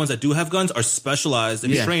 The only ones that do have guns are specialized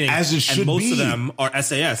in training. As it should and most be. of them are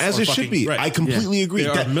SAS. As it should be. Right. I completely agree. They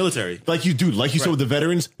are military. Like you said with the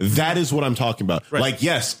veterans, that is what I'm talking about. Right. Like,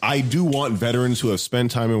 yes, I do want veterans who have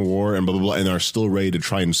spent time in war and blah, blah, blah, and are still ready to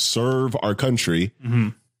try and serve our country.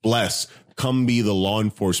 Bless. Come be the law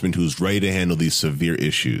enforcement who's ready to handle these severe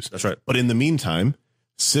issues. That's right. But in the meantime,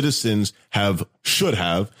 citizens should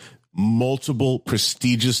have multiple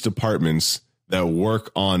prestigious departments that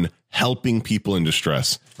work on helping people in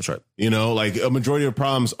distress. That's right. You know, like a majority of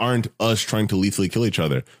problems aren't us trying to lethally kill each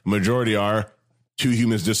other. A majority are two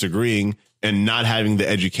humans disagreeing and not having the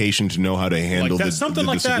education to know how to handle like something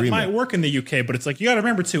like that might work in the UK, but it's like you got to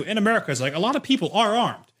remember too. In America, it's like a lot of people are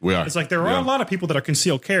armed. We are. It's like there are a lot of people that are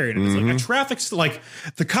concealed carrying. And it's like a traffic, like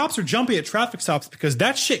the cops are jumpy at traffic stops because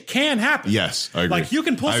that shit can happen. Yes, I agree. Like you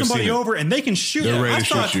can pull somebody over and they can shoot. I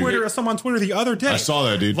saw someone on Twitter the other day. I saw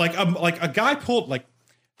that, dude. Like a guy pulled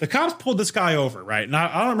the cops pulled this guy over, right? And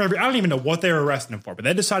I don't even know what they were arresting him for, but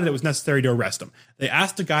they decided it was necessary to arrest him. They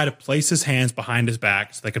asked the guy to place his hands behind his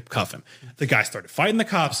back so they could cuff him. The guy started fighting the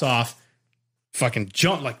cops off, fucking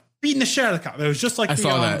jumped, like beating the shit out of the cop. It was just like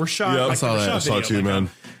Rashad. Yep. I saw it too, man.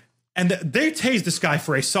 And they tased this guy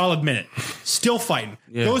for a solid minute, still fighting.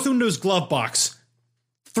 Goes into his glove box,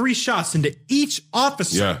 3 shots into each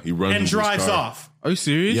officer. Yeah, he runs and drives off. Are you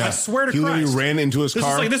serious? Yeah. I swear to Christ. He literally ran into his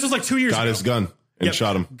car. This was like 2 years ago. Got his gun. And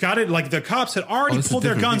shot him. Got it. Like the cops had already pulled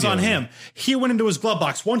their guns on him. He went into his glove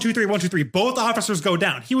box. 1, 2, 3, 1, 2, 3. Both officers go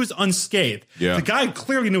down. He was unscathed. Yeah. The guy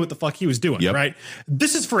clearly knew what the fuck he was doing, right?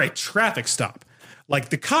 This is for a traffic stop. Like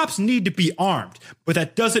the cops need to be armed, but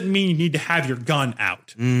that doesn't mean you need to have your gun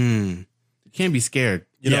out. You can't be scared.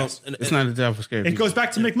 You know, it's not a job for scared. It goes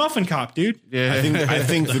back to McMuffin Cop, dude. Yeah. I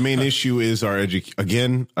think the main issue is our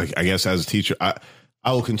again, I guess as a teacher,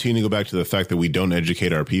 I will continue to go back to the fact that we don't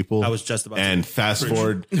educate our people. I was just about to fast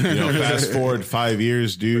forward 5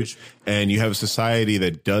 years, dude, and you have a society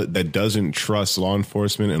that doesn't trust law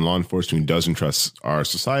enforcement, and law enforcement doesn't trust our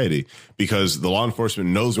society because the law enforcement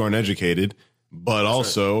knows we aren't educated, but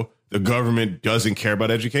also the government doesn't care about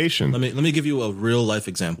education. Let me give you a real life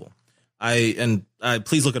example.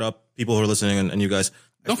 Please look it up, people who are listening, and you guys.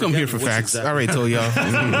 Don't come here for facts. I already told y'all.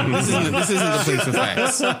 this isn't the place for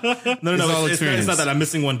facts. No. It's not that I'm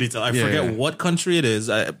missing one detail. I forget what country it is.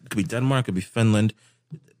 It could be Denmark. It could be Finland.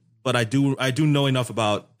 But I do know enough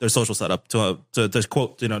about their social setup to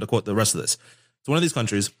quote the rest of this. It's one of these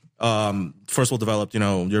countries, first world developed,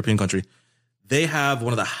 European country. They have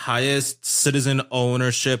one of the highest citizen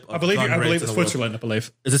ownership of gun rates. I believe it's Switzerland, I believe.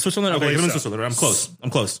 Is it Switzerland? Okay, so. Switzerland. I'm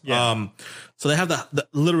close. Yeah. So they have the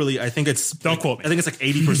literally, I think it's... Don't quote me. I think it's like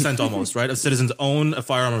 80% almost, right? Of citizens own a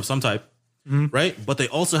firearm of some type, right? But they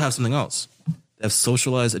also have something else. They have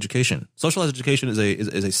socialized education. Socialized education is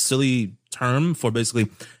a silly term for basically,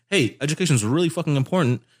 hey, education is really fucking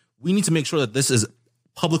important. We need to make sure that this is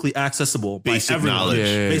publicly accessible by everyone. Knowledge.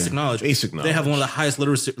 Basic knowledge. They have one of the highest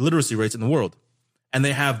literacy rates in the world. And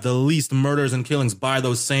they have the least murders and killings by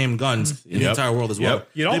those same guns in the entire world as well.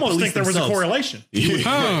 You'd almost think there was a correlation.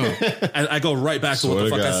 And I go right back to what the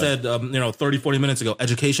fuck I said 30, 40 minutes ago.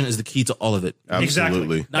 Education is the key to all of it.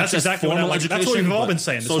 Absolutely. Exactly. That's exactly that's what we've all been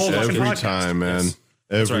saying. This whole fucking every podcast. time, man.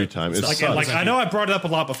 Yes. Every time. It's like I know I brought it up a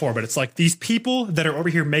lot before, but it's like these people that are over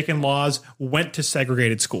here making laws went to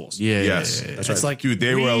segregated schools. Yes. That's right. It's like, dude,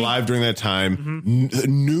 they were alive during that time,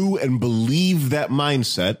 knew and believed that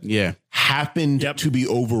mindset. Yeah. Happened to be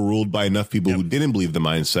overruled by enough people who didn't believe the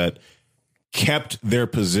mindset, kept their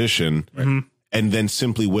position, and then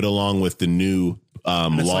simply went along with the new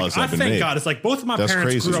laws that have been made. Thank God. It's like both of my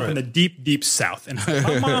parents grew up in the deep, deep South, and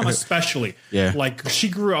my mom especially. Like she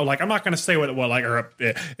grew up. Like I'm not going to say what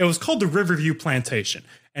it was called the Riverview Plantation,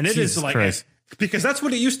 and it is like because that's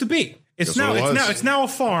what it used to be. It's now a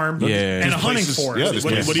farm and a hunting forest.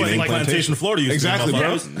 Yeah, what do you think Plantation, Florida used to be? Exactly,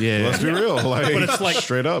 bro. Yeah, let's be real. Like, but it's like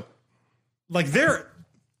straight up. Like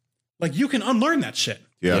you can unlearn that shit.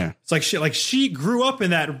 Yeah. It's like she grew up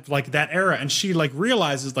in that era, and she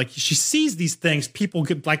realizes she sees these things,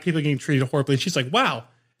 black people getting treated horribly, and she's like, wow,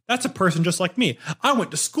 that's a person just like me. I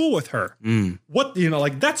went to school with her. What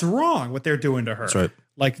that's wrong what they're doing to her. That's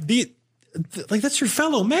right. That's your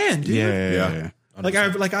fellow man, dude. Yeah.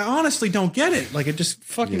 I honestly don't get it. Like it just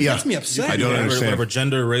fucking gets me upset. I don't understand. Whatever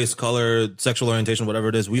gender, race, color, sexual orientation, whatever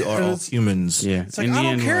it is, we are all humans. Yeah. It's like I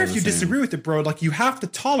don't care if you disagree with it, bro. Like you have to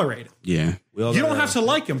tolerate it. Yeah. You don't have to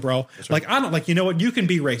like him, bro. Like I don't you know what? You can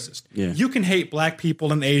be racist. Yeah. You can hate black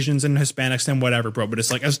people and Asians and Hispanics and whatever, bro. But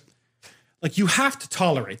it's like you have to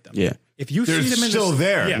tolerate them. Yeah. If you They're see them still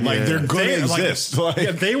there. They're going to exist.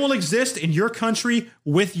 They will exist in your country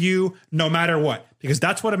with you no matter what. Because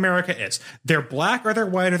that's what America is. They're black or they're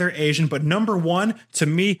white or they're Asian. But number one, to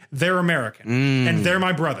me, they're American. And they're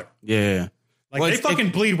my brother. Yeah. They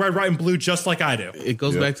fucking bleed red, white, and blue just like I do. It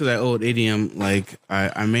goes back to that old idiom. Like,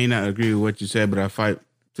 I may not agree with what you said, but I fight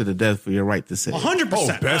to the death for your right to say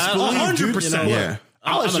 100%. Best believe, 100%. Yeah.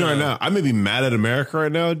 I'll let you know right now. I may be mad at America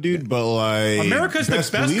right now, dude, but America's the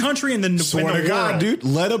best country in the swear to God, dude.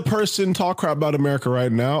 Let a person talk crap about America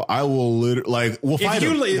right now. I will literally we'll fight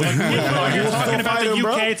him. You're talking about the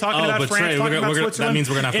UK, talking about France, talking about Switzerland. That means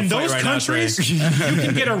we're gonna have to in fight those right countries, now, you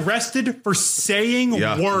can get arrested for saying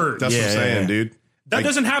words. That's what I'm saying, dude. That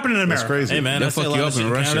doesn't happen in America. That's crazy. Hey man, I say a lot of shit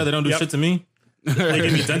in Canada. They don't do shit to me. They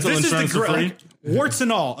give me dental insurance for free. Warts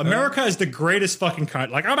and all, America is the greatest fucking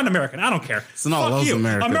country. Like, I'm an American. I don't care. Sanal loves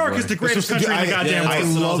America. America's the greatest country in the goddamn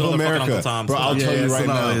world. I love America. Bro, I'll tell you right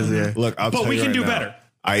now. Look, but we can do better.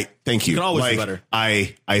 Thank you. We can always do better.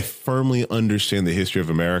 I firmly understand the history of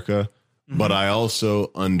America, but I also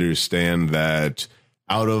understand that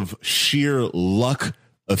out of sheer luck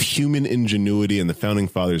of human ingenuity and the founding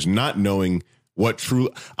fathers not knowing what true,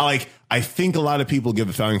 I think a lot of people give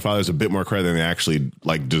the founding fathers a bit more credit than they actually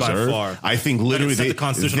deserve. By far. I think literally the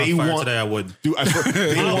Constitution on fire today. I would.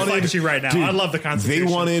 I'll fight you right now. I love the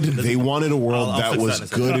Constitution. They wanted a world that was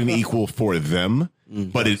good and equal for them,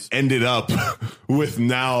 but it ended up with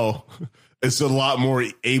now it's a lot more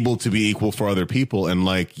able to be equal for other people. And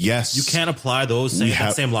yes, you can't apply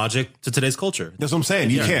that same logic to today's culture. That's what I'm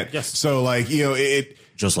saying. You can't. Yes. So it.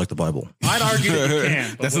 Just like the Bible. I'd argue that you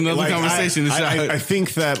can. That's another conversation. I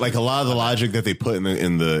think that a lot of the logic that they put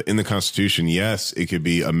in the Constitution, yes, it could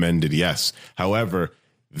be amended. Yes. However,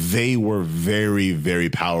 they were very,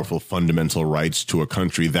 very powerful fundamental rights to a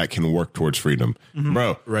country that can work towards freedom.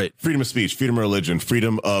 Bro, right. Freedom of speech, freedom of religion,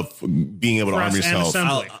 freedom of being able to arm yourself.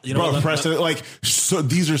 So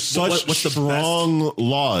these are such strong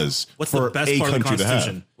laws for a country to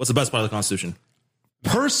have. What's the best part of the Constitution?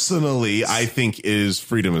 Personally, I think is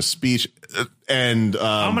freedom of speech, and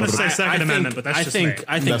I'm going to say Second Amendment, but that's just me.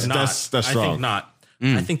 I think not. That's strong. I think not.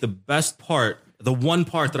 I think the best part, the one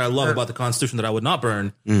part that I love about the Constitution that I would not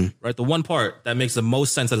burn, right? The one part that makes the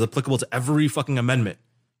most sense, that is applicable to every fucking amendment,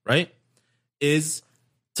 right? Is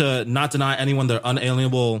to not deny anyone their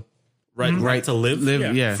unalienable right to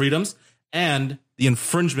live freedoms, and the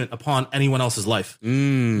infringement upon anyone else's life.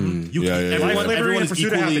 Everyone is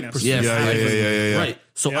equally right.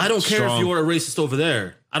 So I don't care if you're a racist over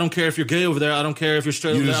there. I don't care if you're gay over there. I don't care if you're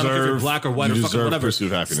straight over there. I don't care if you're black or white or fucking whatever.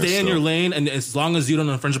 Stay in your lane, and as long as you don't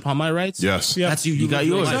infringe upon my rights, that's you. You got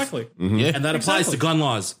yours. Exactly. And that applies to gun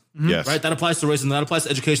laws. Yes. Right? That applies to racism. That applies to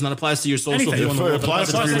education. That applies to your social view in the world. It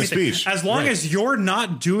applies to freedom of speech. As long as you're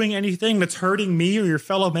not doing anything that's hurting me or your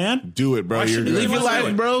fellow man, do it, bro. Live your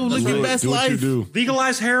life, bro. Live your best life.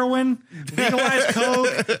 Legalize heroin, legalize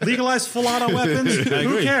coke, legalize full-auto weapons.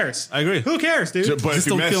 Who cares? I agree. Who cares, dude? But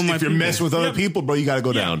if you're messing with other people, bro, you got to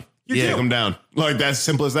go down. Take them down. That's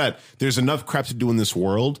simple as that. There's enough crap to do in this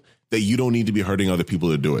world that you don't need to be hurting other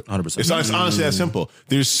people to do it. 100%. It's honestly that simple.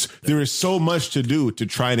 There is so much to do to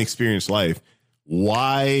try and experience life.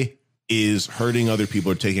 Why is hurting other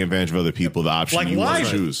people or taking advantage of other people the option you want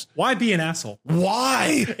to choose? Why be an asshole?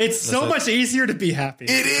 Why? It's so much easier to be happy.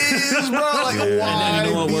 It is, bro. Why? And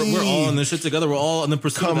you know what? We're all in this shit together. We're all in the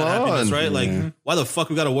pursuit of happiness, right? Why the fuck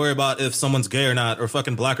we got to worry about if someone's gay or not, or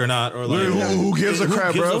fucking black or not, or who gives a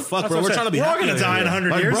crap, bro? Who gives a fuck, bro? We're trying to be happy. We're all gonna die in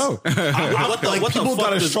 100 years, bro. People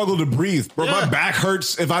gotta struggle to breathe, bro. My back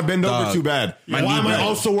hurts if I bend over too bad. Why am I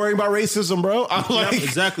also worrying about racism, bro? I'm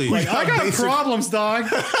exactly. I got problems,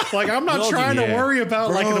 dog. I'm not trying to worry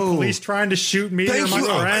about the police trying to shoot me or my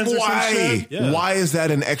friends or some shit. Yeah. Why is that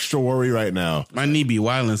an extra worry right now? My knee be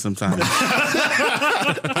wilding sometimes.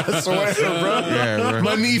 I swear, bro. Yeah, bro.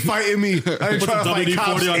 My knee fighting me. I ain't trying to fight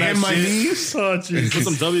cops and my knees. Oh, Jesus.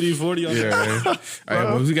 Put some WD-40 on there. All right,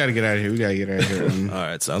 well, we got to get out of here. All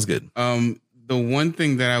right, sounds good. The one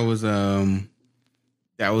thing that I was gonna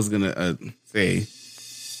say,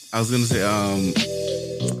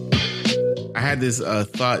 I had this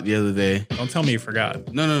thought the other day. Don't tell me you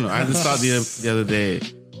forgot. No. I had this thought the other day,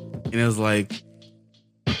 and it was like,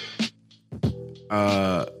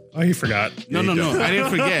 oh, you forgot. No. I didn't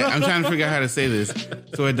forget. I'm trying to figure out how to say this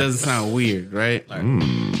so it doesn't sound weird, right?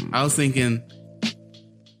 I was thinking,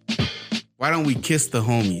 why don't we kiss the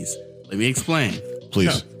homies? Let me explain.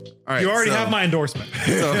 Please. All right, you already have my endorsement.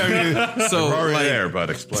 So we're already there, but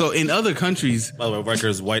explain. So in other countries, by the way, Riker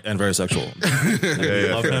is white and very sexual.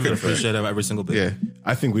 Love him and appreciate him every single bit. Yeah,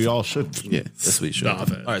 I think we all should. Yeah, yes, we should. Stop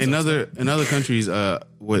it. Right, in other countries,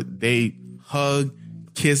 what they hug,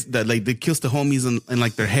 kiss that they kiss the homies in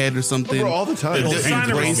their head or something. All the time. It's a sign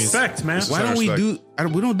of respect, man. Why don't we do?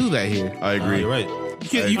 We don't do that here. I agree. You're right.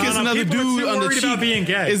 You kiss another dude on the cheek. About being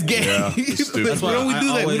gay. It's gay. Yeah, it's That's why we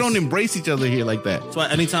do that. We don't embrace each other here like that. That's why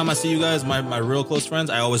anytime I see you guys, my real close friends,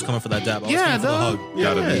 I always come in for that dab. Yeah, for the hug.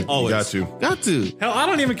 Gotta be. Always. Got to. Hell, I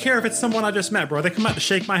don't even care if it's someone I just met, bro. They come out to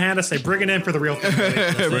shake my hand. I say, "Bring it in for the real thing."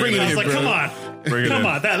 Bring it in, bro. Come on. Come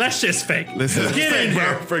on. That shit's fake. Listen, get in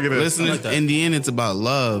here. Bring it in. Listen, in the end, it's about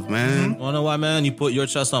love, man. Wanna know why, man? You put your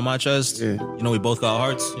chest on my chest. Yeah. You know we both got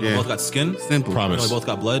hearts. You know we both got skin. Simple. You know we both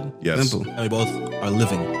got blood. Yes. Simple. And we both are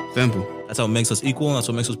living. Simple. That's how it makes us equal. And that's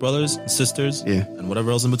what makes us brothers and sisters. Yeah. And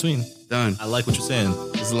whatever else in between. Done. I like what you're saying.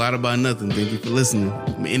 It's a lot about nothing. Thank you for listening.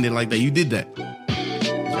 I'm gonna end it like that. You did that.